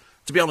simple.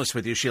 To be honest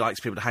with you, she likes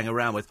people to hang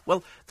around with.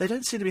 Well, they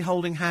don't seem to be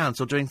holding hands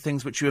or doing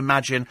things which you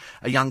imagine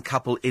a young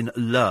couple in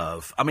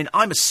love. I mean,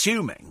 I'm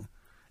assuming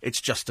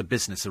it's just a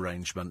business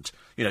arrangement.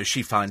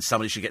 She finds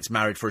somebody, she gets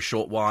married for a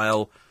short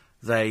while.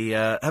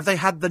 Have they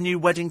had the new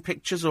wedding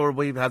pictures, or have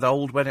we had the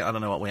old wedding? I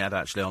don't know what we had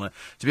actually on it.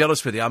 To be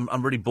honest with you,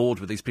 I'm really bored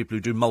with these people who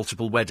do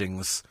multiple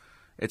weddings.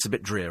 It's a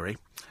bit dreary.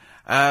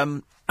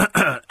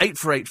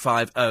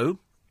 84850.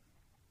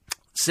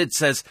 Sid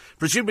says,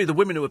 presumably the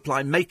women who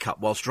apply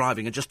makeup whilst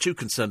driving are just too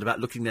concerned about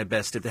looking their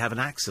best if they have an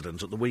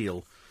accident at the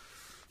wheel.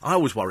 I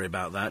always worry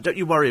about that. Don't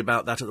you worry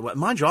about that at the wheel?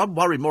 Mind you, I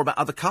worry more about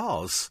other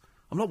cars.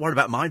 I'm not worried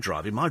about my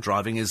driving. My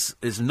driving is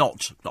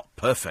not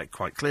perfect,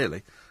 quite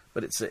clearly.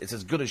 But it's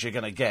as good as you're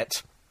going to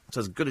get. It's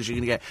as good as you're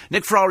going to get.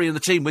 Nick Ferrari and the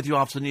team with you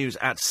after the news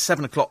at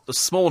 7 o'clock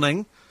this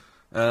morning.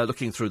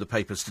 Looking through the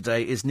papers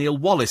today is Neil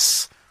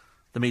Wallace,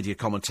 the media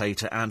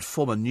commentator and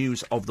former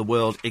News of the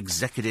World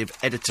executive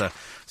editor.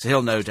 So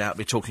he'll no doubt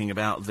be talking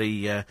about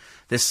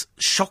this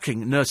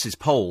shocking nurses'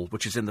 poll,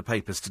 which is in the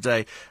papers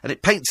today. And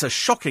it paints a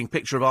shocking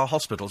picture of our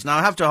hospitals. Now,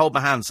 I have to hold my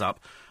hands up.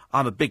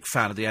 I'm a big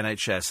fan of the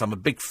NHS. I'm a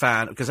big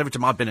fan, because every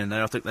time I've been in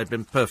there, I think they've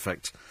been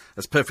perfect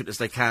as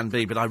they can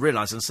be. But I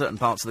realise in certain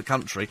parts of the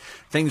country,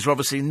 things are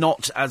obviously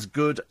not as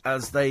good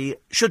as they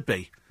should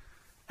be.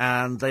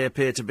 And they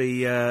appear to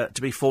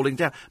be falling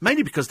down,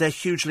 mainly because they're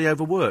hugely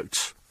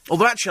overworked.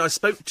 Although, actually, I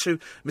spoke to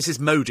Mrs.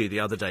 Modi the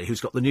other day, who's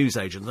got the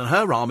newsagent, and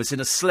her arm is in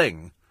a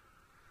sling.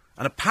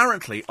 And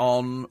apparently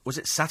on, was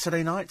it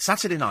Saturday night?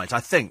 Saturday night,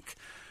 I think.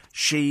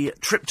 She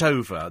tripped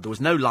over. There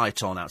was no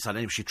light on outside.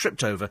 Anyway, she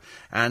tripped over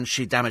and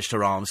she damaged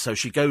her arm. So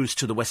she goes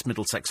to the West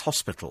Middlesex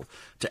Hospital,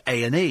 to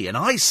A&E. And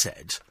I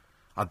said,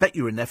 I bet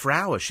you were in there for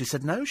hours. She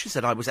said, no. She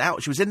said, I was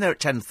out. She was in there at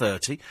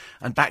 10:30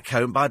 and back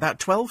home by about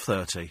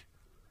 12:30.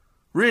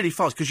 Really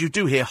fast, because you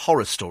do hear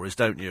horror stories,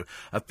 don't you,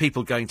 of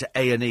people going to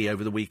A&E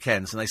over the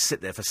weekends and they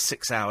sit there for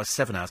 6 hours,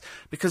 7 hours,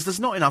 because there's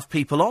not enough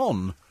people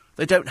on.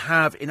 They don't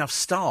have enough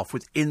staff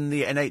within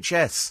the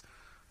NHS.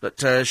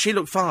 But she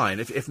looked fine,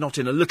 if not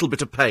in a little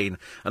bit of pain.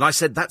 And I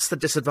said, that's the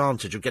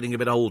disadvantage of getting a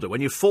bit older.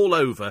 When you fall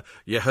over,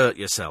 you hurt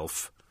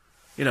yourself.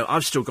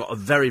 I've still got a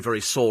very,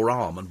 very sore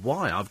arm. And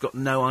why? I've got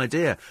no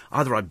idea.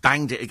 Either I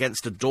banged it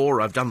against a door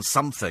or I've done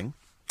something.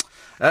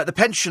 The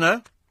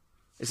pensioner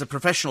is a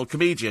professional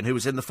comedian who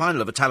was in the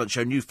final of a talent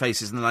show New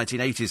Faces in the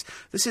 1980s.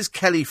 This is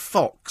Kelly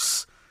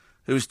Fox.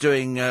 who's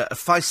doing a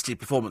feisty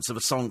performance of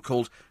a song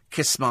called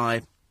Kiss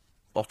My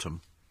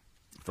Bottom,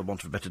 for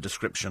want of a better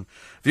description.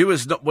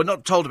 Viewers were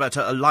not told about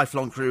her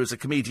lifelong career as a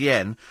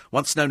comedienne,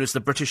 once known as the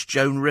British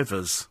Joan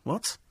Rivers.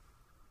 What?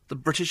 The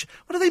British...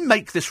 What do they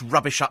make this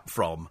rubbish up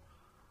from?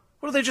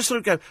 What do they just sort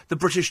of go, the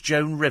British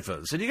Joan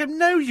Rivers? And you go,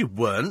 no, you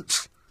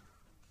weren't.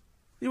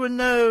 You were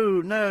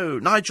no.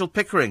 Nigel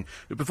Pickering,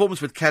 who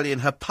performs with Kelly in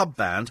her pub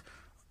band,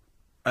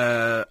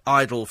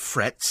 Idle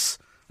Frets,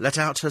 let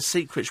out her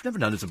secret. She's never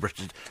known as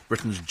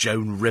Britain's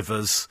Joan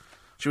Rivers.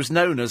 She was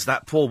known as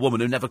that poor woman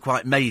who never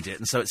quite made it,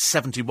 and so at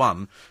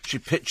 71, she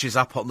pitches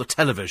up on the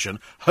television,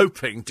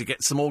 hoping to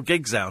get some more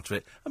gigs out of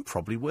it, and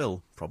probably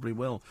will.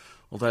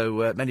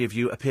 Although many of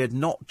you appeared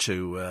not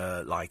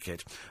to like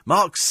it.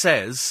 Mark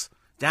says,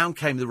 Down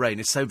Came the Rain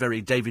is so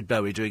very David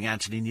Bowie doing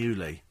Anthony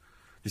Newley.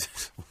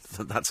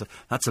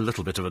 That's a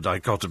little bit of a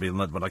dichotomy in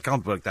that one. I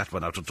can't work that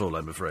one out at all,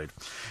 I'm afraid.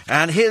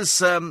 And here's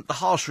the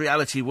harsh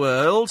reality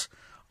world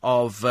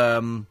of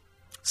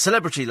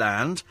Celebrity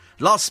Land.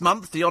 Last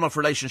month, the on-off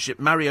relationship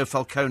Mario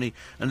Falcone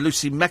and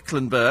Lucy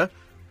Mecklenburg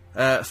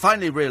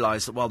finally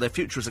realised that while their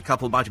future as a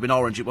couple might have been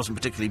orange, it wasn't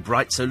particularly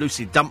bright, so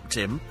Lucy dumped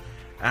him.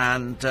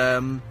 And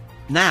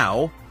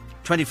now,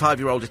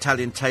 25-year-old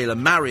Italian tailor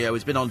Mario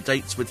has been on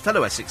dates with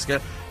fellow Essex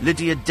girl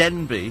Lydia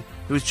Denby,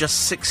 who is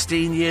just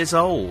 16 years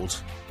old.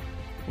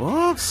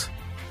 What?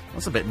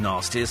 That's a bit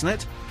nasty, isn't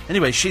it?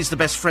 Anyway, she's the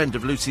best friend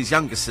of Lucy's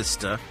younger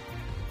sister.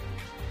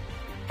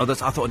 Oh, I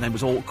thought her name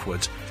was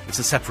Awkward. It's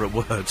a separate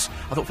word.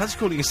 I thought, fancy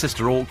calling your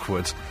sister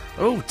Awkward.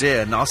 Oh,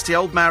 dear, nasty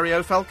old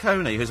Mario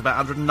Falcone, who's about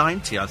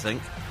 190, I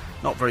think.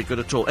 Not very good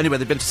at all. Anyway,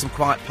 they've been to some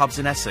quiet pubs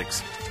in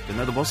Essex. Didn't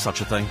know there was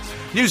such a thing.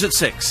 News at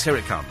 6. Here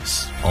it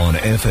comes. On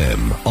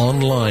FM,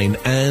 online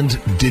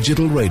and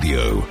digital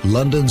radio,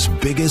 London's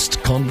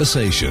biggest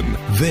conversation.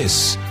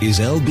 This is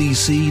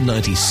LBC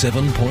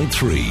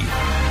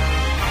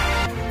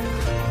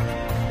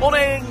 97.3.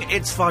 Morning,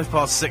 it's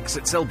 6:05.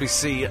 It's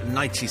LBC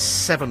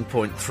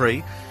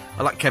 97.3.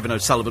 I like Kevin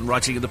O'Sullivan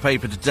writing in the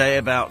paper today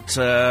about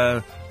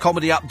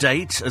comedy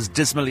update as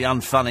dismally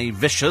unfunny,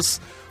 vicious.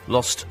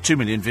 Lost 2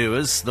 million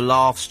viewers. The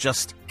laughs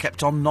just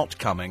kept on not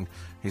coming,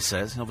 he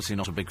says. Obviously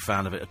not a big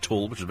fan of it at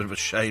all, which is a bit of a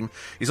shame.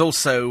 He's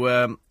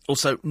also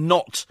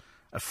not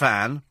a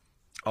fan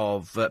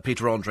of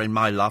Peter Andre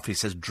My Love. He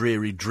says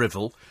dreary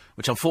drivel,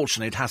 which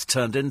unfortunately it has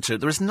turned into.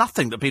 There is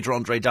nothing that Peter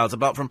Andre does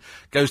apart from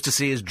goes to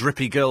see his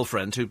drippy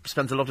girlfriend, who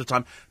spends a lot of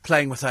time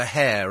playing with her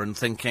hair and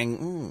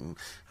thinking,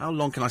 how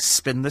long can I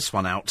spin this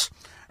one out?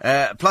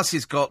 Plus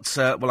he's got,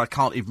 I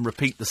can't even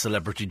repeat the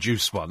Celebrity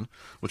Juice one,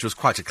 which was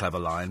quite a clever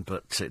line,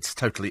 but it's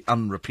totally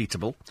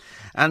unrepeatable.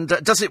 And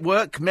does it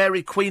work?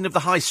 Mary, Queen of the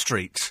High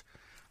Street.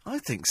 I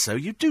think so.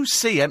 You do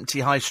see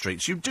empty high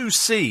streets. You do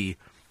see,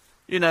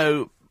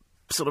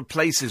 sort of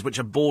places which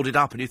are boarded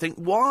up, and you think,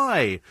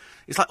 why?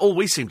 It's like all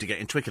we seem to get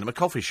in Twickenham are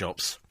coffee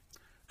shops.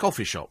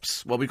 Coffee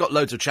shops. Well, we've got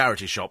loads of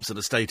charity shops and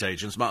estate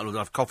agents, might as well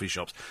have coffee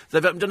shops.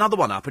 They've opened another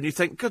one up, and you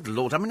think, good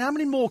Lord, how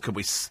many more can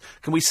we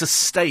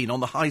sustain on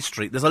the high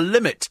street? There's a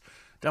limit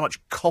to how much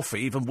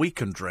coffee even we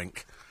can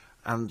drink.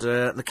 And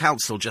the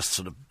council just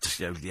sort of,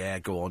 yeah,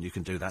 go on, you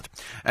can do that.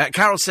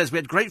 Carol says, we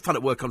had great fun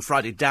at work on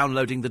Friday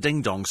downloading the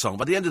Ding Dong song.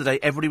 By the end of the day,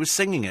 everybody was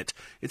singing it.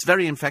 It's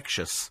very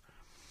infectious.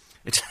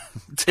 It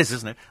is,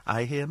 isn't it?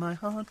 I hear my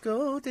heart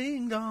go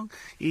ding-dong,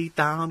 each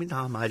time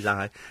my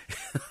life.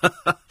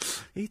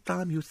 Each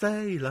time you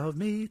say, love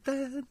me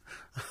then.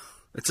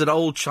 It's an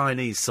old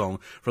Chinese song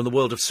from the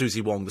world of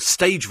Susie Wong, the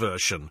stage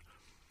version.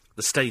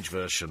 The stage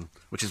version,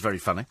 which is very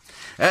funny.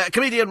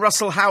 Comedian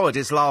Russell Howard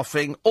is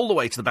laughing all the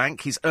way to the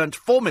bank. He's earned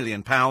 £4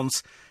 million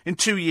in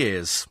 2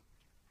 years.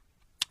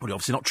 Well, you're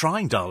obviously not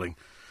trying, darling,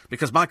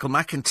 because Michael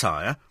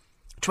McIntyre...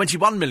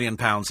 £21 million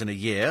in a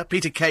year,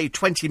 Peter Kay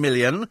 20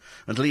 million,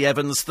 and Lee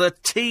Evans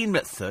 13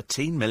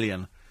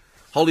 million.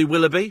 Holly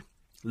Willoughby,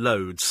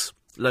 loads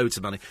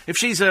of money. If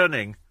she's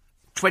earning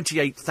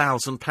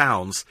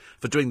 £28,000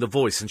 for doing The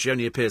Voice and she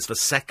only appears for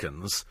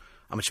seconds,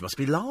 I mean, she must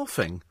be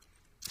laughing.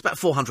 It's about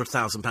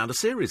 £400,000 a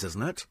series,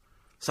 isn't it?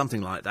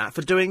 Something like that,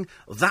 for doing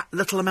that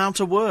little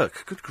amount of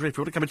work. Good grief,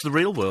 you ought to come into the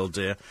real world,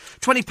 dear.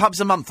 20 pubs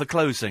a month are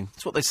closing.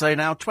 That's what they say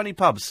now, 20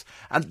 pubs.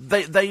 And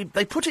they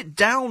put it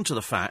down to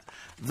the fact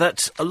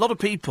that a lot of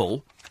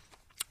people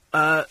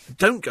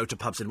don't go to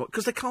pubs anymore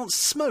because they can't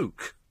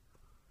smoke.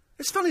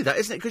 It's funny that,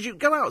 isn't it? Because you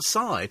go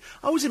outside.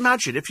 I always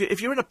imagine if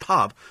you're in a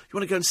pub, you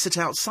want to go and sit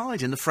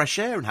outside in the fresh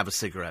air and have a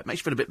cigarette. Makes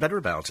you feel a bit better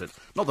about it.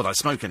 Not that I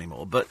smoke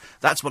anymore, but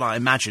that's what I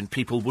imagine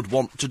people would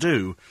want to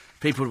do.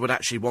 People would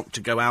actually want to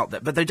go out there,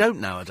 but they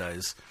don't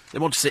nowadays. They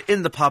want to sit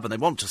in the pub and they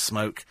want to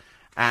smoke.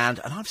 And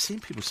I've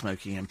seen people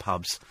smoking in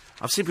pubs.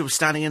 I've seen people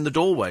standing in the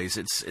doorways.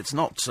 It's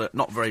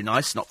not very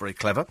nice, not very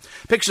clever.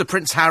 Picture of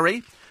Prince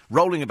Harry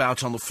rolling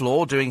about on the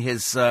floor doing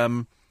his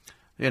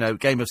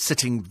game of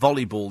sitting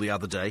volleyball the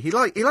other day. He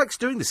likes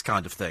doing this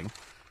kind of thing.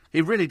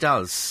 He really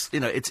does.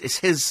 It's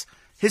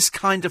his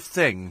kind of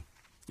thing.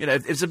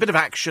 If there's a bit of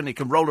action, he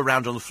can roll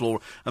around on the floor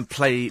and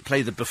play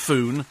the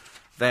buffoon.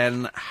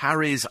 Then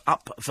Harry's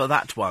up for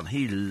that one.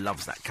 He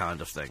loves that kind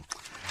of thing.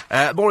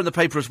 More in the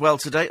paper as well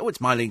today. Oh, it's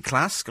Mylene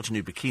Class, got a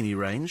new bikini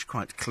range,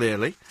 quite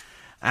clearly.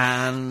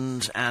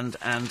 And there's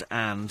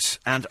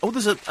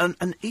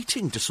an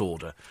eating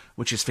disorder,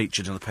 which is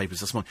featured in the papers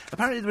this morning.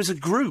 Apparently there is a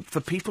group for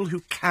people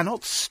who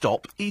cannot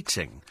stop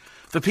eating.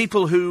 For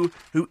people who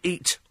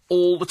eat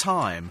all the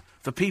time.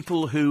 For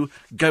people who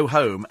go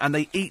home and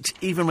they eat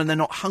even when they're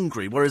not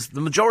hungry, whereas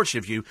the majority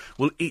of you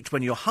will eat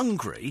when you're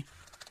hungry.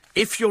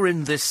 If you're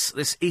in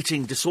this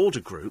eating disorder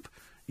group,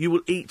 you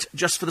will eat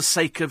just for the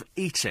sake of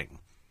eating.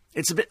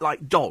 It's a bit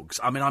like dogs.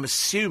 I mean, I'm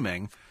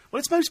assuming... Well,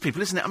 it's most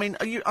people, isn't it? I mean,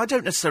 I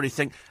don't necessarily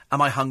think, am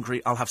I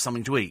hungry, I'll have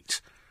something to eat.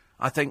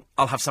 I think,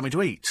 I'll have something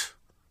to eat.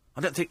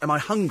 I don't think, am I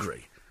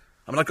hungry?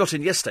 I mean, I got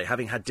in yesterday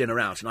having had dinner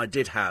out, and I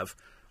did have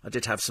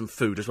some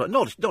food as well.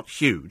 Not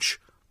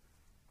huge,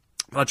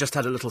 but I just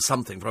had a little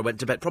something before I went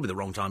to bed. Probably the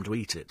wrong time to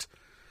eat it.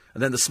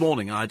 And then this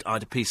morning I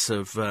had a piece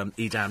of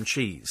Edam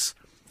cheese.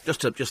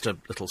 Just a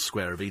little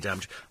square of Edam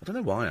cheese. I don't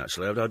know why,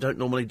 actually. I don't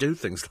normally do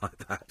things like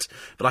that.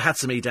 But I had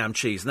some Edam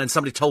cheese, and then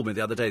somebody told me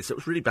the other day that it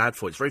was really bad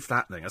for you. It's very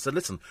fattening. I said,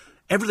 listen,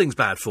 everything's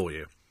bad for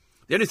you.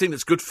 The only thing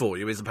that's good for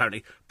you is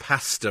apparently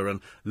pasta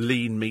and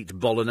lean meat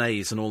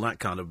bolognese and all that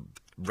kind of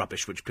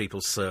rubbish which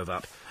people serve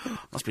up.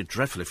 Must be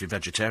dreadful if you're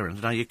vegetarian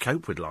and how you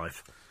cope with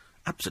life.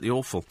 Absolutely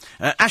awful.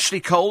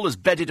 Ashley Cole has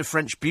bedded a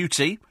French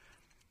beauty.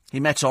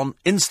 He met on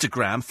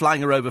Instagram,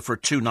 flying her over for a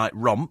 2-night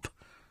romp.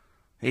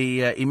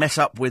 He met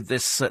up with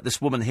this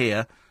woman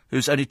here,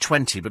 who's only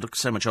 20 but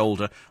looks so much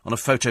older, on a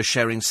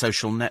photo-sharing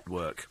social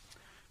network.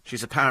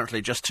 She's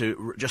apparently, just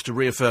to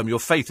reaffirm your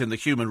faith in the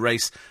human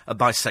race, a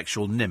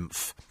bisexual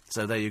nymph.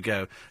 So there you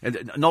go.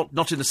 And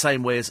not in the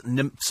same way as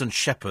nymphs and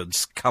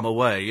shepherds come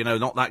away,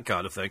 not that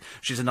kind of thing.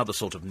 She's another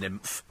sort of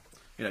nymph.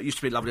 It used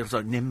to be lovely,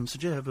 like, nymphs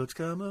and shepherds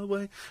come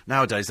away.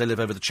 Nowadays, they live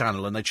over the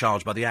channel and they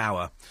charge by the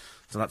hour.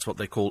 So that's what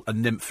they call a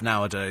nymph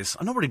nowadays.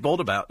 I'm not really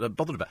bothered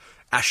about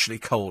Ashley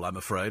Cole, I'm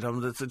afraid.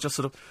 It just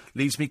sort of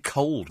leaves me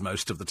cold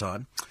most of the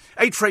time.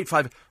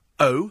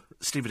 84850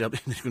 Steve at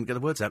LBC. You couldn't get the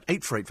words out.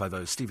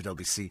 84850 Steve at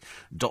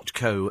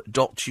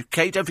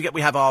LBC.co.uk. Don't forget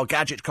we have our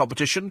gadget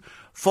competition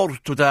for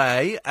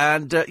today.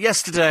 And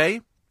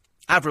yesterday,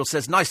 Avril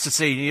says, nice to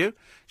see you.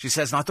 She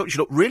says, and I thought you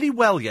looked really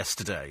well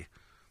yesterday.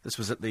 This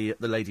was at the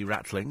Lady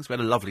Rattlings. We had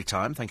a lovely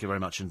time. Thank you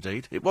very much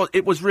indeed.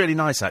 It was really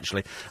nice,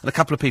 actually. And a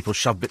couple of people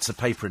shoved bits of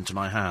paper into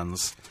my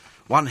hands.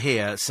 One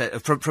here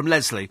from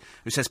Leslie,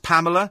 who says,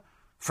 Pamela,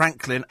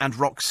 Franklin and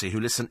Roxy, who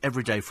listen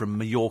every day from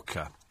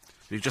Mallorca.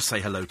 You just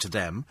say hello to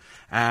them.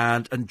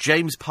 And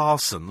James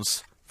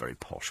Parsons, very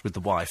posh, with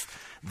the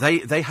wife.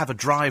 They have a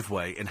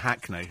driveway in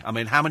Hackney. I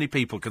mean, how many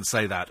people can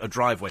say that? A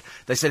driveway.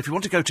 They said, if you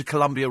want to go to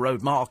Columbia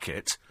Road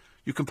Market,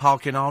 you can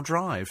park in our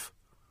drive.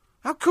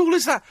 How cool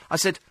is that? I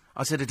said,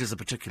 it is a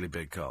particularly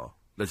big car.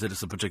 They said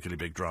it's a particularly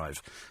big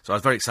drive. So I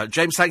was very excited.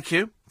 James, thank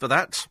you for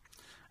that.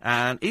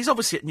 And he's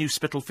obviously at New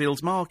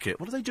Spitalfields Market.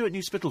 What do they do at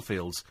New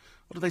Spitalfields?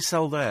 What do they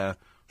sell there?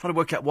 Trying to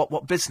work out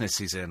what business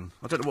he's in.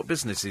 I don't know what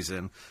business he's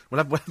in.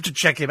 We'll have to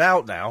check him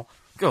out now.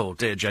 Oh,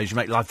 dear, James, you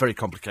make life very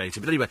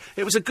complicated. But anyway,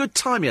 it was a good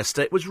time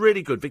yesterday. It was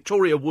really good.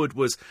 Victoria Wood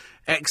was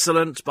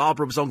excellent.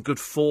 Barbara was on good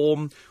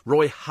form.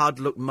 Roy Hudd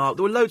looked marked.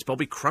 There were loads.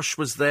 Bobby Crush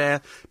was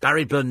there.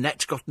 Barry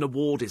Burnett got an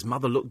award. His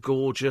mother looked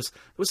gorgeous. There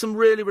were some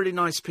really, really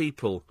nice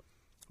people.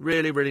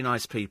 Really, really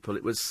nice people.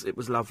 It was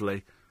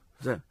lovely.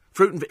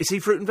 Is he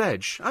fruit and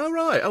veg? Oh,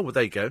 right. Oh, well,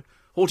 there you go.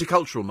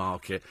 Horticultural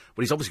market.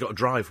 Well, he's obviously got a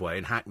driveway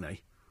in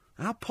Hackney.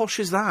 How posh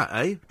is that,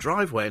 eh?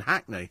 Driveway in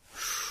Hackney.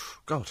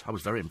 God, I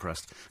was very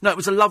impressed. No, it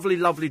was a lovely,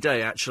 lovely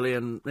day, actually,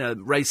 and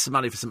raised some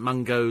money for St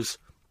Mungo's.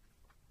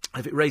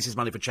 If it raises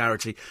money for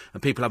charity,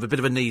 and people have a bit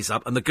of a knees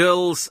up, and the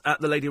girls at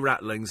the Lady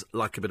Rattlings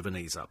like a bit of a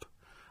knees up.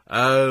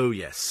 Oh,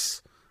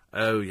 yes.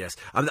 Oh, yes.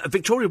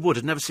 Victoria Wood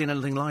had never seen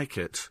anything like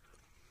it.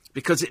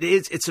 Because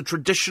it's a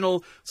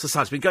traditional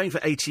society. It's been going for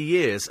 80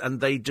 years,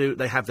 and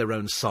they have their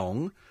own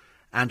song,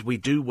 and we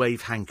do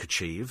wave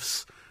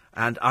handkerchiefs.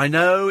 And I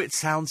know it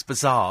sounds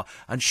bizarre,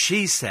 and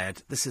she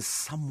said this is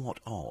somewhat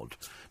odd,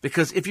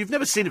 because if you've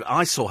never seen it,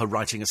 I saw her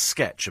writing a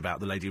sketch about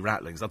the Lady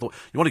Rattlings. I thought,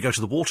 you want to go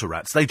to the Water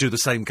Rats, they do the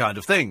same kind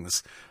of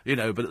things,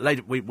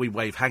 but we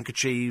wave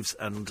handkerchiefs,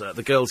 and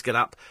the girls get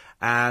up,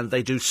 and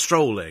they do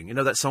strolling. You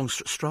know that song,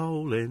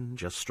 Strolling,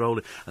 Just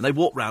Strolling, and they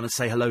walk round and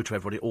say hello to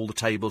everybody, all the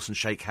tables, and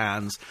shake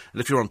hands, and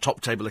if you're on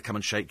top table, they come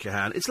and shake your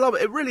hand. It's lovely,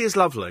 it really is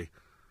lovely.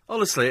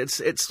 Honestly,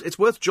 it's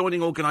worth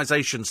joining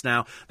organisations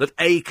now that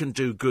A, can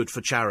do good for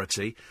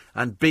charity,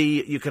 and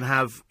B, you can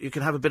have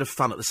a bit of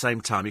fun at the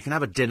same time. You can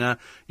have a dinner,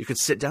 you can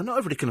sit down. Not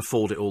everybody can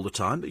afford it all the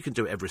time, but you can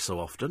do it every so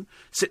often.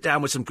 Sit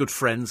down with some good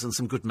friends and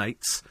some good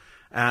mates,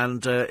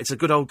 and it's a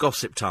good old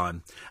gossip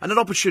time. And an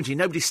opportunity.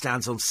 Nobody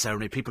stands on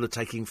ceremony. People are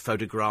taking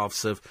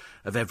photographs of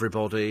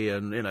everybody,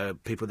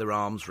 and, people with their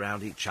arms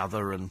round each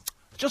other, and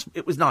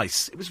it was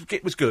nice. It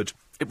was good.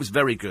 It was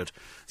very good.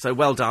 So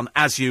well done,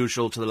 as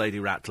usual, to the Lady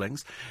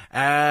Rattlings.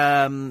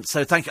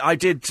 So thank you.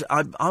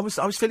 I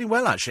was feeling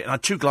well, actually, and I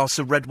had 2 glasses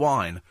of red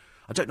wine.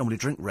 I don't normally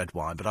drink red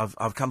wine, but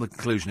I've come to the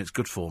conclusion it's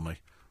good for me.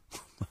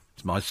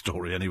 It's my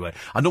story, anyway.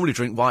 I normally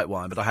drink white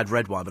wine, but I had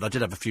red wine, but I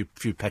did have a few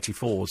petits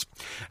fours.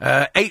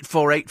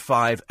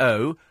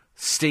 84850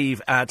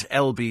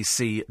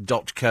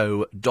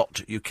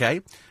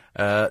 steve@lbc.co.uk.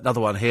 Another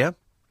one here.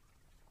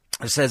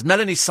 It says,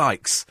 Melanie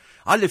Sykes,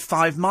 I live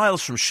 5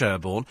 miles from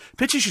Sherborne.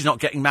 Pity she's not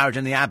getting married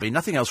in the Abbey.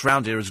 Nothing else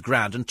round here is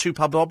grand, and 2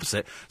 pubs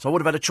opposite, so I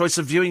would have had a choice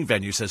of viewing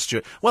venue, says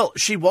Stuart. Well,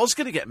 she was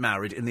going to get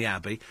married in the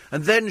Abbey,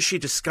 and then she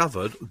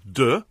discovered,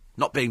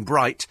 not being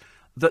bright,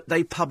 that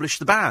they published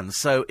the ban.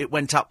 So it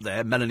went up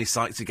there. Melanie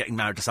Sykes is getting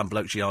married to some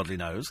bloke she hardly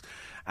knows,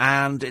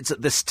 and it's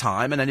at this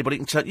time, and anybody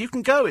can turn. You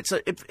can go.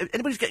 If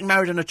anybody's getting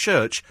married in a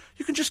church,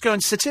 you can just go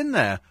and sit in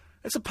there.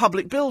 It's a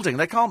public building.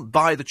 They can't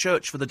buy the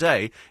church for the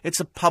day. It's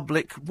a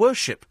public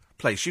worship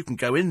place. You can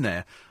go in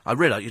there. I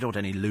realise you don't want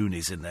any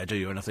loonies in there, do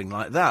you, or anything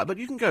like that, but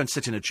you can go and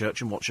sit in a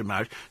church and watch a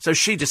marriage. So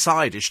she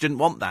decided she didn't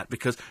want that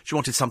because she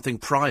wanted something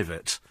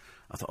private.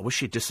 I thought, I wish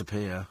she'd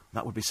disappear.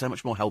 That would be so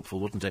much more helpful,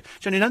 wouldn't it?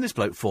 She's only known this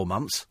bloke 4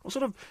 months. What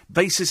sort of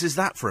basis is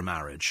that for a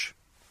marriage?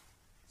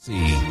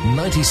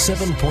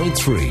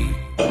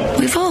 97.3.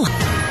 We've all...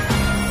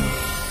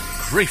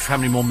 Grief, how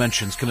many more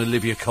mentions can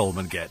Olivia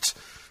Coleman get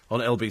on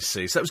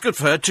LBC? So that was good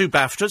for her. 2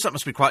 BAFTAs. That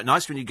must be quite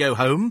nice when you go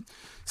home.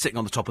 Sitting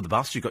on the top of the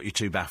bus, you've got your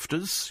 2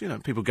 BAFTAs. You know,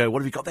 people go,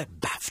 what have you got there?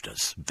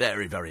 BAFTAs.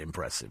 Very, very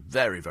impressive.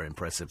 Very, very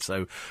impressive.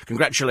 So,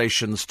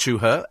 congratulations to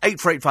her.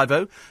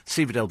 84850,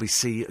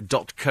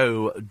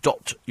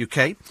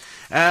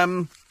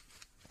 steve@lbc.co.uk.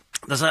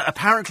 There's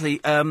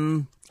apparently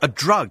a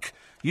drug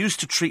used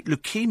to treat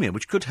leukemia,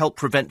 which could help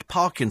prevent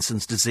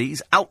Parkinson's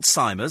disease,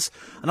 Alzheimer's,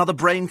 and other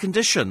brain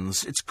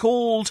conditions. It's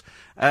called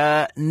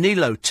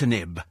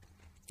nilotinib.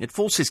 It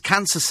forces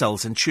cancer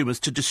cells in tumours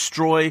to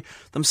destroy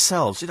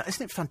themselves. You know,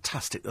 isn't it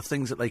fantastic, the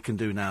things that they can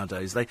do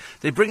nowadays?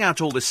 They bring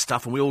out all this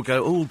stuff and we all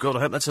go, oh, God,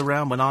 I hope that's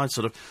around when I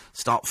sort of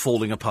start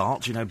falling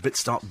apart, you know, bits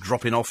start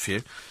dropping off you.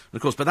 And,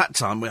 of course, by that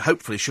time, we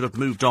hopefully should have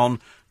moved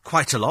on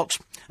quite a lot.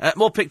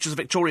 More pictures of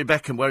Victoria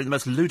Beckham wearing the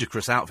most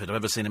ludicrous outfit I've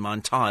ever seen in my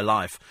entire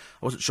life.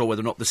 I wasn't sure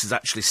whether or not this is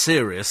actually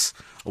serious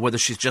or whether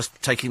she's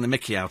just taking the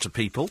mickey out of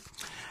people.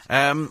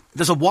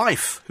 There's a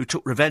wife who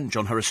took revenge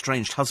on her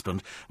estranged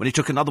husband when he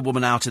took another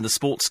woman out in the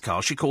sports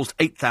car. She caused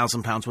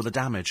 £8,000 worth of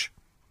damage.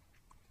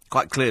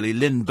 Quite clearly,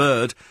 Lynn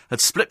Bird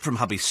had split from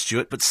hubby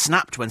Stuart, but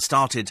snapped when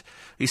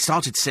he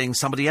started seeing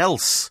somebody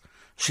else.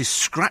 She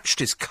scratched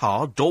his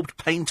car, daubed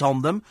paint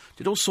on them,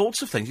 did all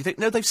sorts of things. You think,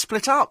 no, they've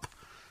split up.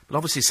 But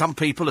obviously some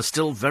people are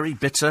still very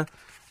bitter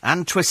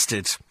and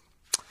twisted.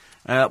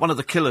 One of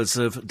the killers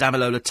of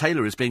Damilola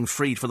Taylor is being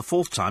freed for the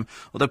 4th time,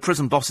 although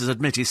prison bosses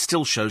admit he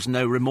still shows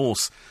no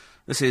remorse.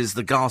 This is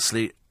the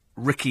ghastly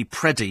Ricky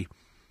Preddy,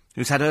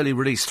 who's had early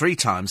release 3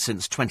 times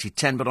since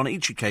 2010, but on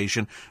each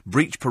occasion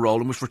breached parole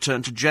and was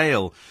returned to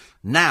jail.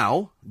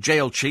 Now,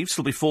 jail chiefs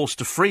will be forced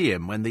to free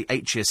him when the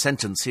 8-year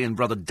sentence he and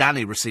brother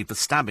Danny received for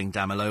stabbing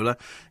Damilola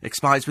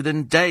expires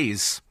within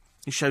days.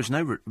 He shows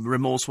no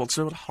remorse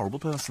whatsoever. What a horrible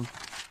person.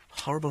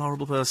 Horrible,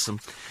 horrible person.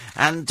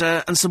 And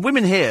some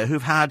women here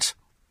who've had...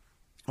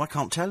 I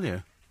can't tell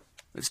you.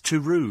 It's too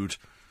rude.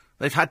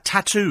 They've had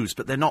tattoos,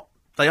 but they're not...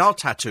 They are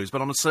tattoos,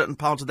 but on a certain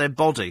part of their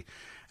body.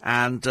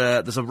 And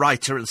there's a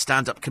writer and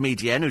stand-up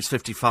comedian who's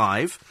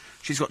 55.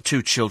 She's got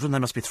 2 children. They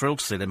must be thrilled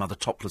to see their mother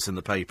topless in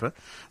the paper.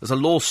 There's a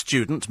law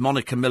student,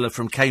 Monica Miller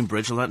from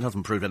Cambridge, although that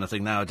doesn't prove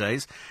anything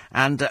nowadays.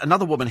 And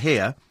another woman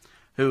here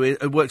who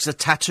works as a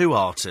tattoo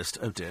artist.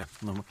 Oh, dear.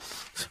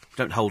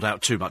 Don't hold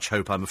out too much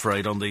hope, I'm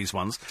afraid, on these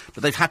ones.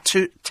 But they've had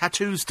 2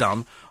 tattoos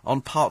done on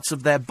parts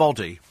of their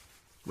body,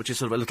 which is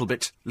sort of a little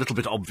bit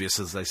obvious,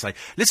 as they say.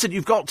 Listen,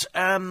 you've got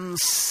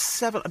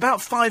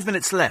about 5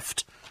 minutes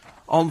left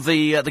on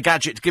the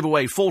gadget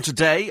giveaway for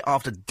today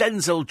after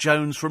Denzel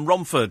Jones from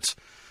Romford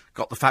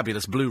got the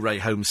fabulous Blu-ray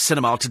home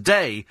cinema.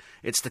 Today,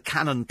 it's the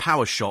Canon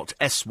PowerShot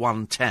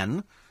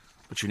S110,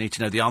 but you need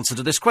to know the answer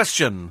to this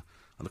question.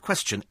 And the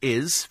question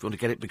is, if you want to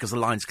get it because the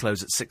lines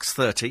close at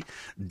 6:30,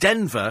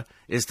 Denver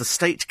is the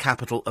state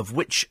capital of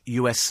which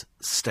US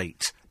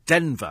state?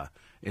 Denver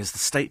is the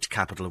state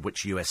capital of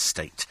which US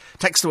state?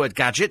 Text the word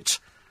gadget,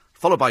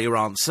 followed by your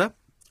answer,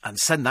 and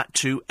send that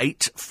to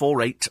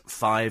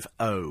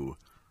 84850.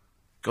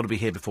 Got to be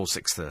here before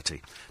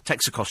 6:30.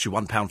 Text will cost you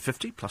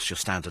 £1.50 plus your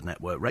standard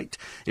network rate.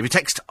 If you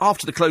text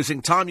after the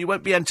closing time, you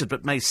won't be entered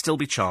but may still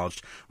be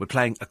charged. We're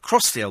playing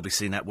across the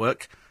LBC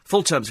network.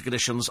 Full terms and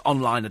conditions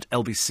online at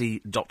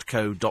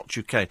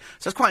lbc.co.uk.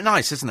 So it's quite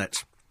nice, isn't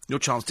it? Your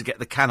chance to get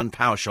the Canon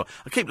PowerShot.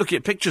 I keep looking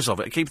at pictures of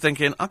it. I keep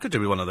thinking, I could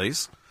do with one of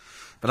these.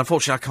 But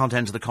unfortunately, I can't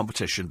enter the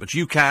competition. But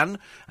you can,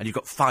 and you've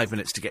got 5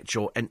 minutes to get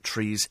your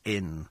entries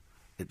in,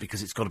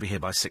 because it's got to be here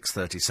by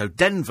 6:30. So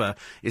Denver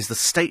is the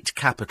state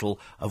capital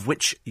of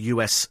which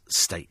US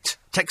state?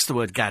 Text the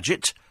word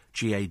gadget,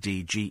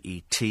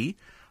 G-A-D-G-E-T,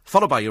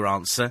 followed by your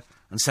answer,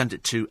 and send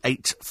it to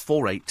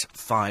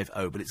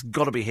 84850. But it's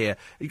got to be here.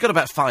 You've got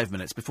about 5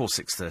 minutes before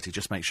 6:30.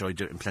 Just make sure you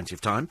do it in plenty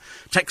of time.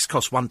 Text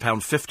costs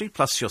 £1.50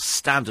 plus your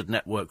standard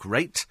network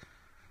rate.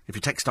 If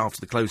you text after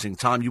the closing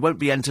time, you won't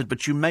be entered,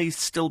 but you may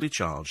still be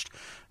charged.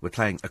 We're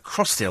playing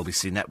across the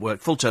LBC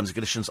network. Full terms and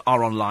conditions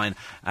are online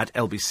at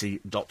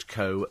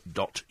lbc.co.uk.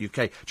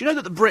 Do you know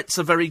that the Brits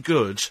are very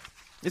good,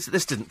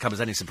 this didn't come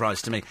as any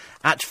surprise to me,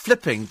 at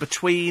flipping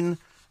between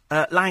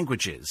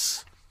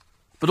languages?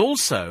 But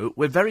also,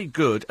 we're very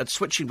good at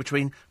switching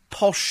between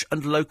posh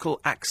and local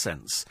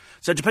accents.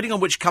 So depending on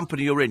which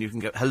company you're in, you can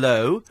go,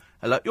 hello,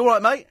 you all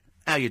right, mate?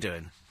 How you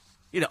doing?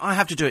 You know, I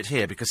have to do it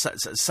here because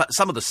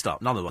some of the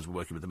stuff, none of the ones we're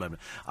working with at the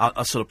moment,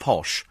 are sort of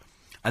posh.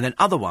 And then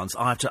other ones,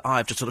 I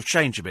have to sort of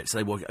change a bit. So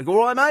they walk, I go,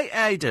 all right, mate?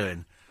 How you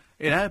doing?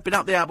 You know, been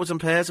up the apples and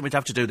pears, and we'd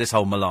have to do this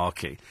whole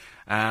malarkey.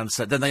 And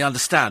so then they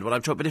understand what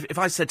I'm talking about. But if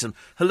I said to them,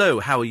 hello,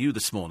 how are you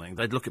this morning?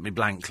 They'd look at me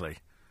blankly.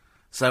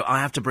 So I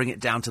have to bring it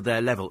down to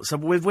their level. So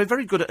we're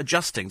very good at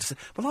adjusting. To say,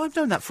 well, I've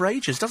known that for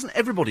ages. Doesn't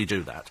everybody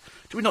do that?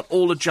 Do we not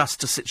all adjust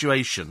to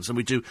situations and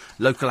we do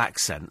local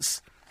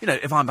accents? You know,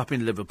 if I'm up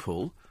in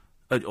Liverpool,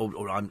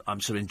 or I'm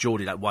sort of in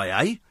Geordie, like,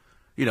 YA,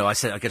 you know, I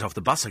get off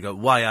the bus, I go,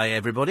 YA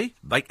everybody,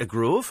 Baker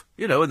Grove,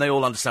 you know, and they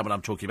all understand what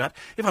I'm talking about.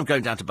 If I'm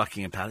going down to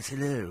Buckingham Palace,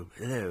 hello,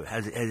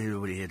 how's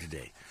everybody here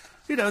today?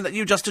 You know, and that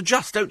you just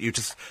adjust, don't you,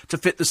 to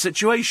fit the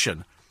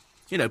situation.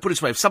 You know, put it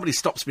this way, if somebody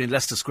stops me in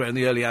Leicester Square in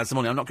the early hours of the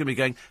morning, I'm not going to be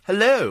going,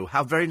 hello,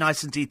 how very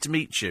nice indeed to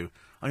meet you.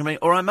 I'm going to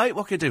be, all right, mate,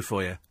 what can I do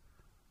for you?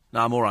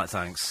 No, I'm all right,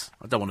 thanks.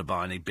 I don't want to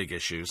buy any big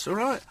issues, all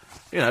right?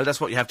 You know, that's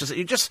what you have to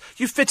say.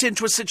 You fit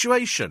into a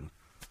situation.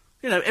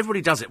 You know,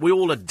 everybody does it. We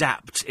all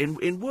adapt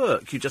in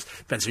work.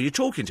 Depends who you're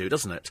talking to,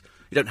 doesn't it?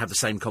 You don't have the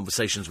same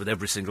conversations with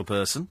every single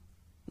person.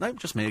 No,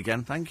 just me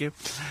again, thank you.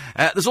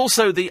 There's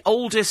also the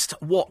oldest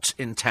what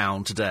in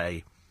town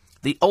today?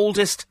 The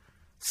oldest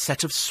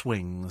set of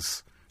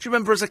swings. Do you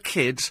remember as a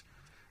kid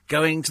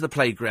going to the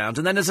playground,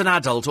 and then as an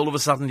adult, all of a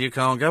sudden you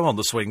can't go on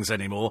the swings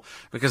anymore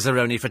because they're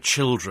only for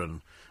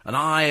children? And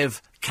I've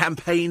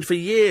campaigned for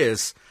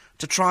years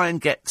to try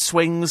and get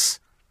swings,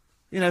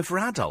 you know, for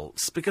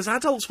adults, because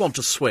adults want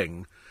to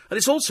swing. And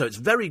it's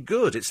very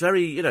good. It's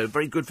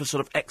very good for sort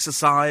of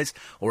exercise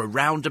or a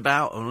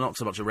roundabout. Or not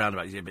so much a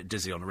roundabout, you get a bit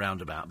dizzy on a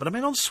roundabout. But I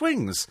mean on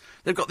swings.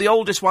 They've got the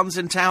oldest ones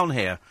in town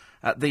here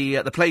at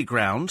the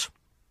playground.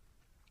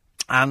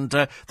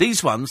 And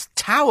these ones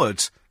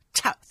towered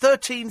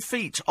 13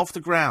 feet off the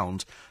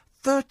ground.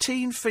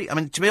 13 feet. I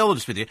mean, to be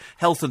honest with you,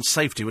 health and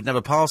safety would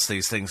never pass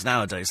these things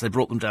nowadays. They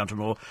brought them down to a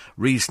more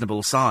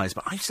reasonable size.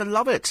 But I used to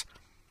love it.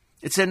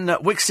 It's in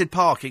Wixted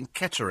Park in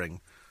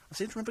Kettering. I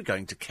seem to remember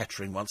going to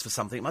Kettering once for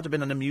something. It might have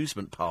been an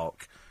amusement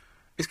park.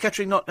 Is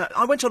Kettering not...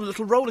 I went on a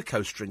little roller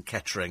coaster in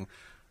Kettering.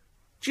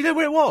 Do you know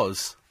where it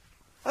was?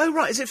 Oh,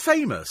 right. Is it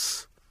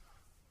famous?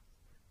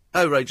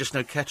 Oh, right, just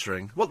know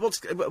Kettering. I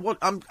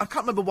can't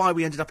remember why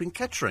we ended up in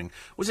Kettering.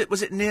 Was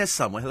it near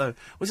somewhere? Hello.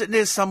 Was it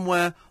near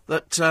somewhere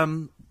that,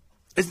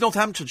 it's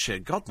Northamptonshire.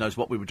 God knows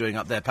what we were doing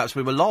up there. Perhaps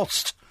we were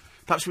lost.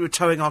 Perhaps we were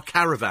towing our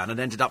caravan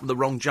and ended up in the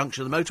wrong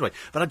junction of the motorway.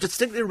 But I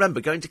distinctly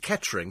remember going to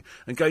Kettering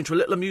and going to a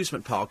little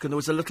amusement park, and there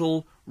was a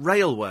little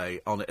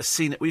railway on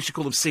it, we used to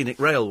call them scenic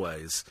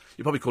railways.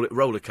 You probably call it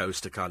roller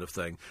coaster kind of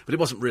thing. But it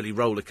wasn't really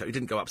roller coaster. You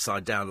didn't go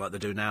upside down like they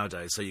do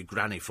nowadays, so your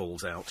granny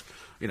falls out.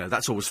 You know,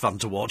 that's always fun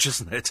to watch,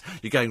 isn't it?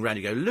 You're going round,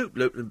 you go, loop,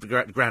 loop,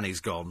 and granny's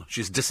gone.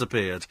 She's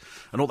disappeared.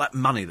 And all that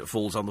money that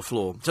falls on the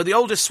floor. So the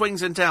oldest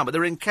swings in town, but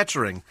they're in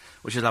Kettering,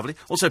 which is lovely.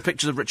 Also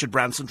pictures of Richard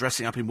Branson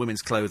dressing up in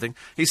women's clothing.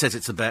 He says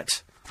it's a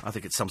bet. I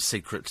think it's some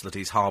secret that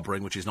he's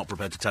harbouring, which he's not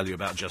prepared to tell you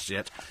about just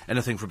yet.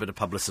 Anything for a bit of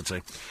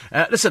publicity.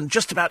 Listen,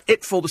 just about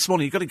it for this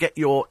morning. You've got to get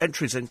your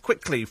entries in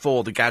quickly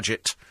for the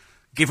gadget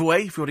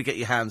giveaway. If you want to get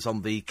your hands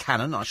on the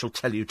Canon, I shall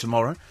tell you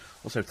tomorrow.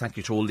 Also, thank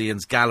you to all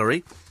Leon's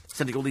Gallery,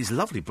 sending all these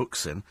lovely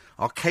books in.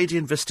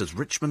 Arcadian Vistas,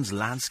 Richmond's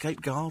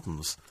Landscape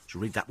Gardens.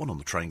 Should read that one on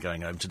the train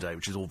going home today,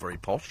 which is all very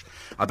posh.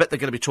 I bet they're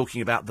going to be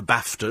talking about the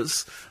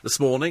BAFTAs this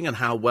morning and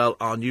how well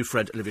our new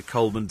friend Olivia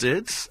Coleman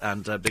did.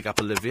 And big up,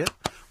 Olivia.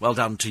 Well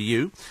done to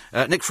you.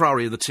 Nick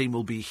Ferrari and the team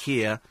will be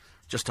here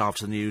just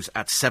after the news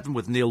at 7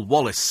 with Neil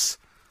Wallace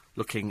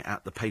looking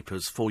at the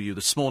papers for you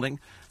this morning.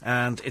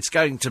 And it's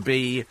going to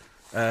be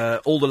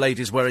all the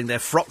ladies wearing their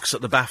frocks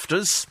at the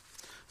BAFTAs.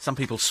 Some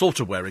people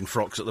sort of wearing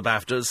frocks at the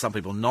BAFTAs, some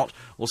people not.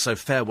 Also,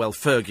 Farewell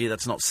Fergie,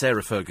 that's not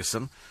Sarah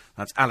Ferguson.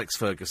 That's Alex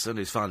Ferguson,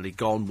 who's finally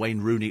gone. Wayne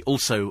Rooney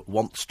also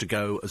wants to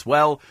go as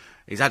well.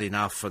 He's had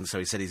enough, and so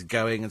he said he's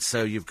going. And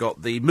so you've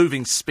got the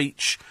moving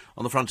speech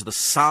on the front of the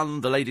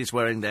Sun, the ladies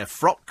wearing their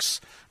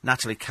frocks,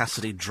 Natalie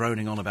Cassidy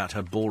droning on about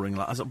her boring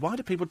life. I said, why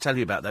do people tell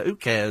you about that? Who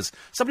cares?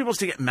 Somebody wants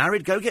to get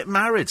married, go get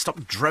married.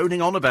 Stop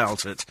droning on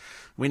about it.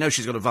 We know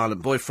she's got a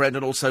violent boyfriend,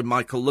 and also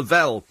Michael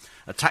Lavelle,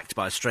 attacked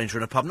by a stranger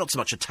in a pub. Not so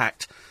much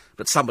attacked,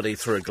 but somebody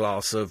threw a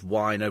glass of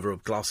wine over a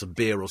glass of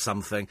beer or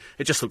something.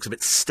 It just looks a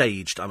bit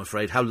staged, I'm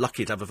afraid. How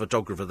lucky to have a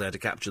photographer there to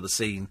capture the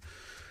scene.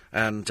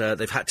 And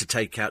they've had to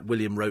take out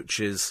William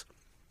Roach's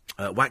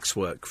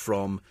waxwork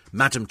from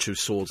Madame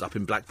Tussauds up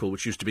in Blackpool,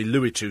 which used to be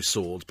Louis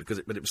Tussauds,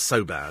 but it was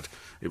so bad,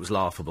 it was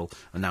laughable.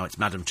 And now it's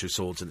Madame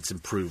Tussauds, and it's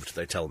improved,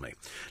 they tell me.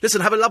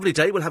 Listen, have a lovely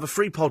day. We'll have a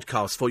free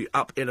podcast for you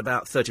up in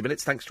about 30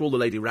 minutes. Thanks to all the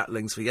Lady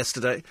Rattlings for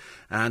yesterday,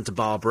 and to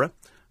Barbara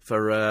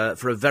for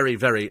a very,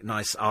 very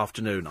nice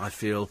afternoon. I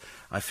feel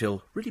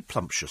really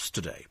plumptious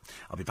today.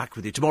 I'll be back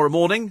with you tomorrow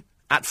morning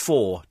at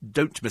 4.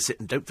 Don't miss it,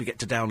 and don't forget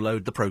to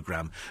download the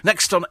programme.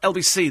 Next on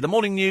LBC, the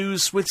morning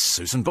news with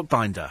Susan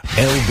Bookbinder.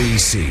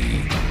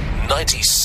 LBC 96.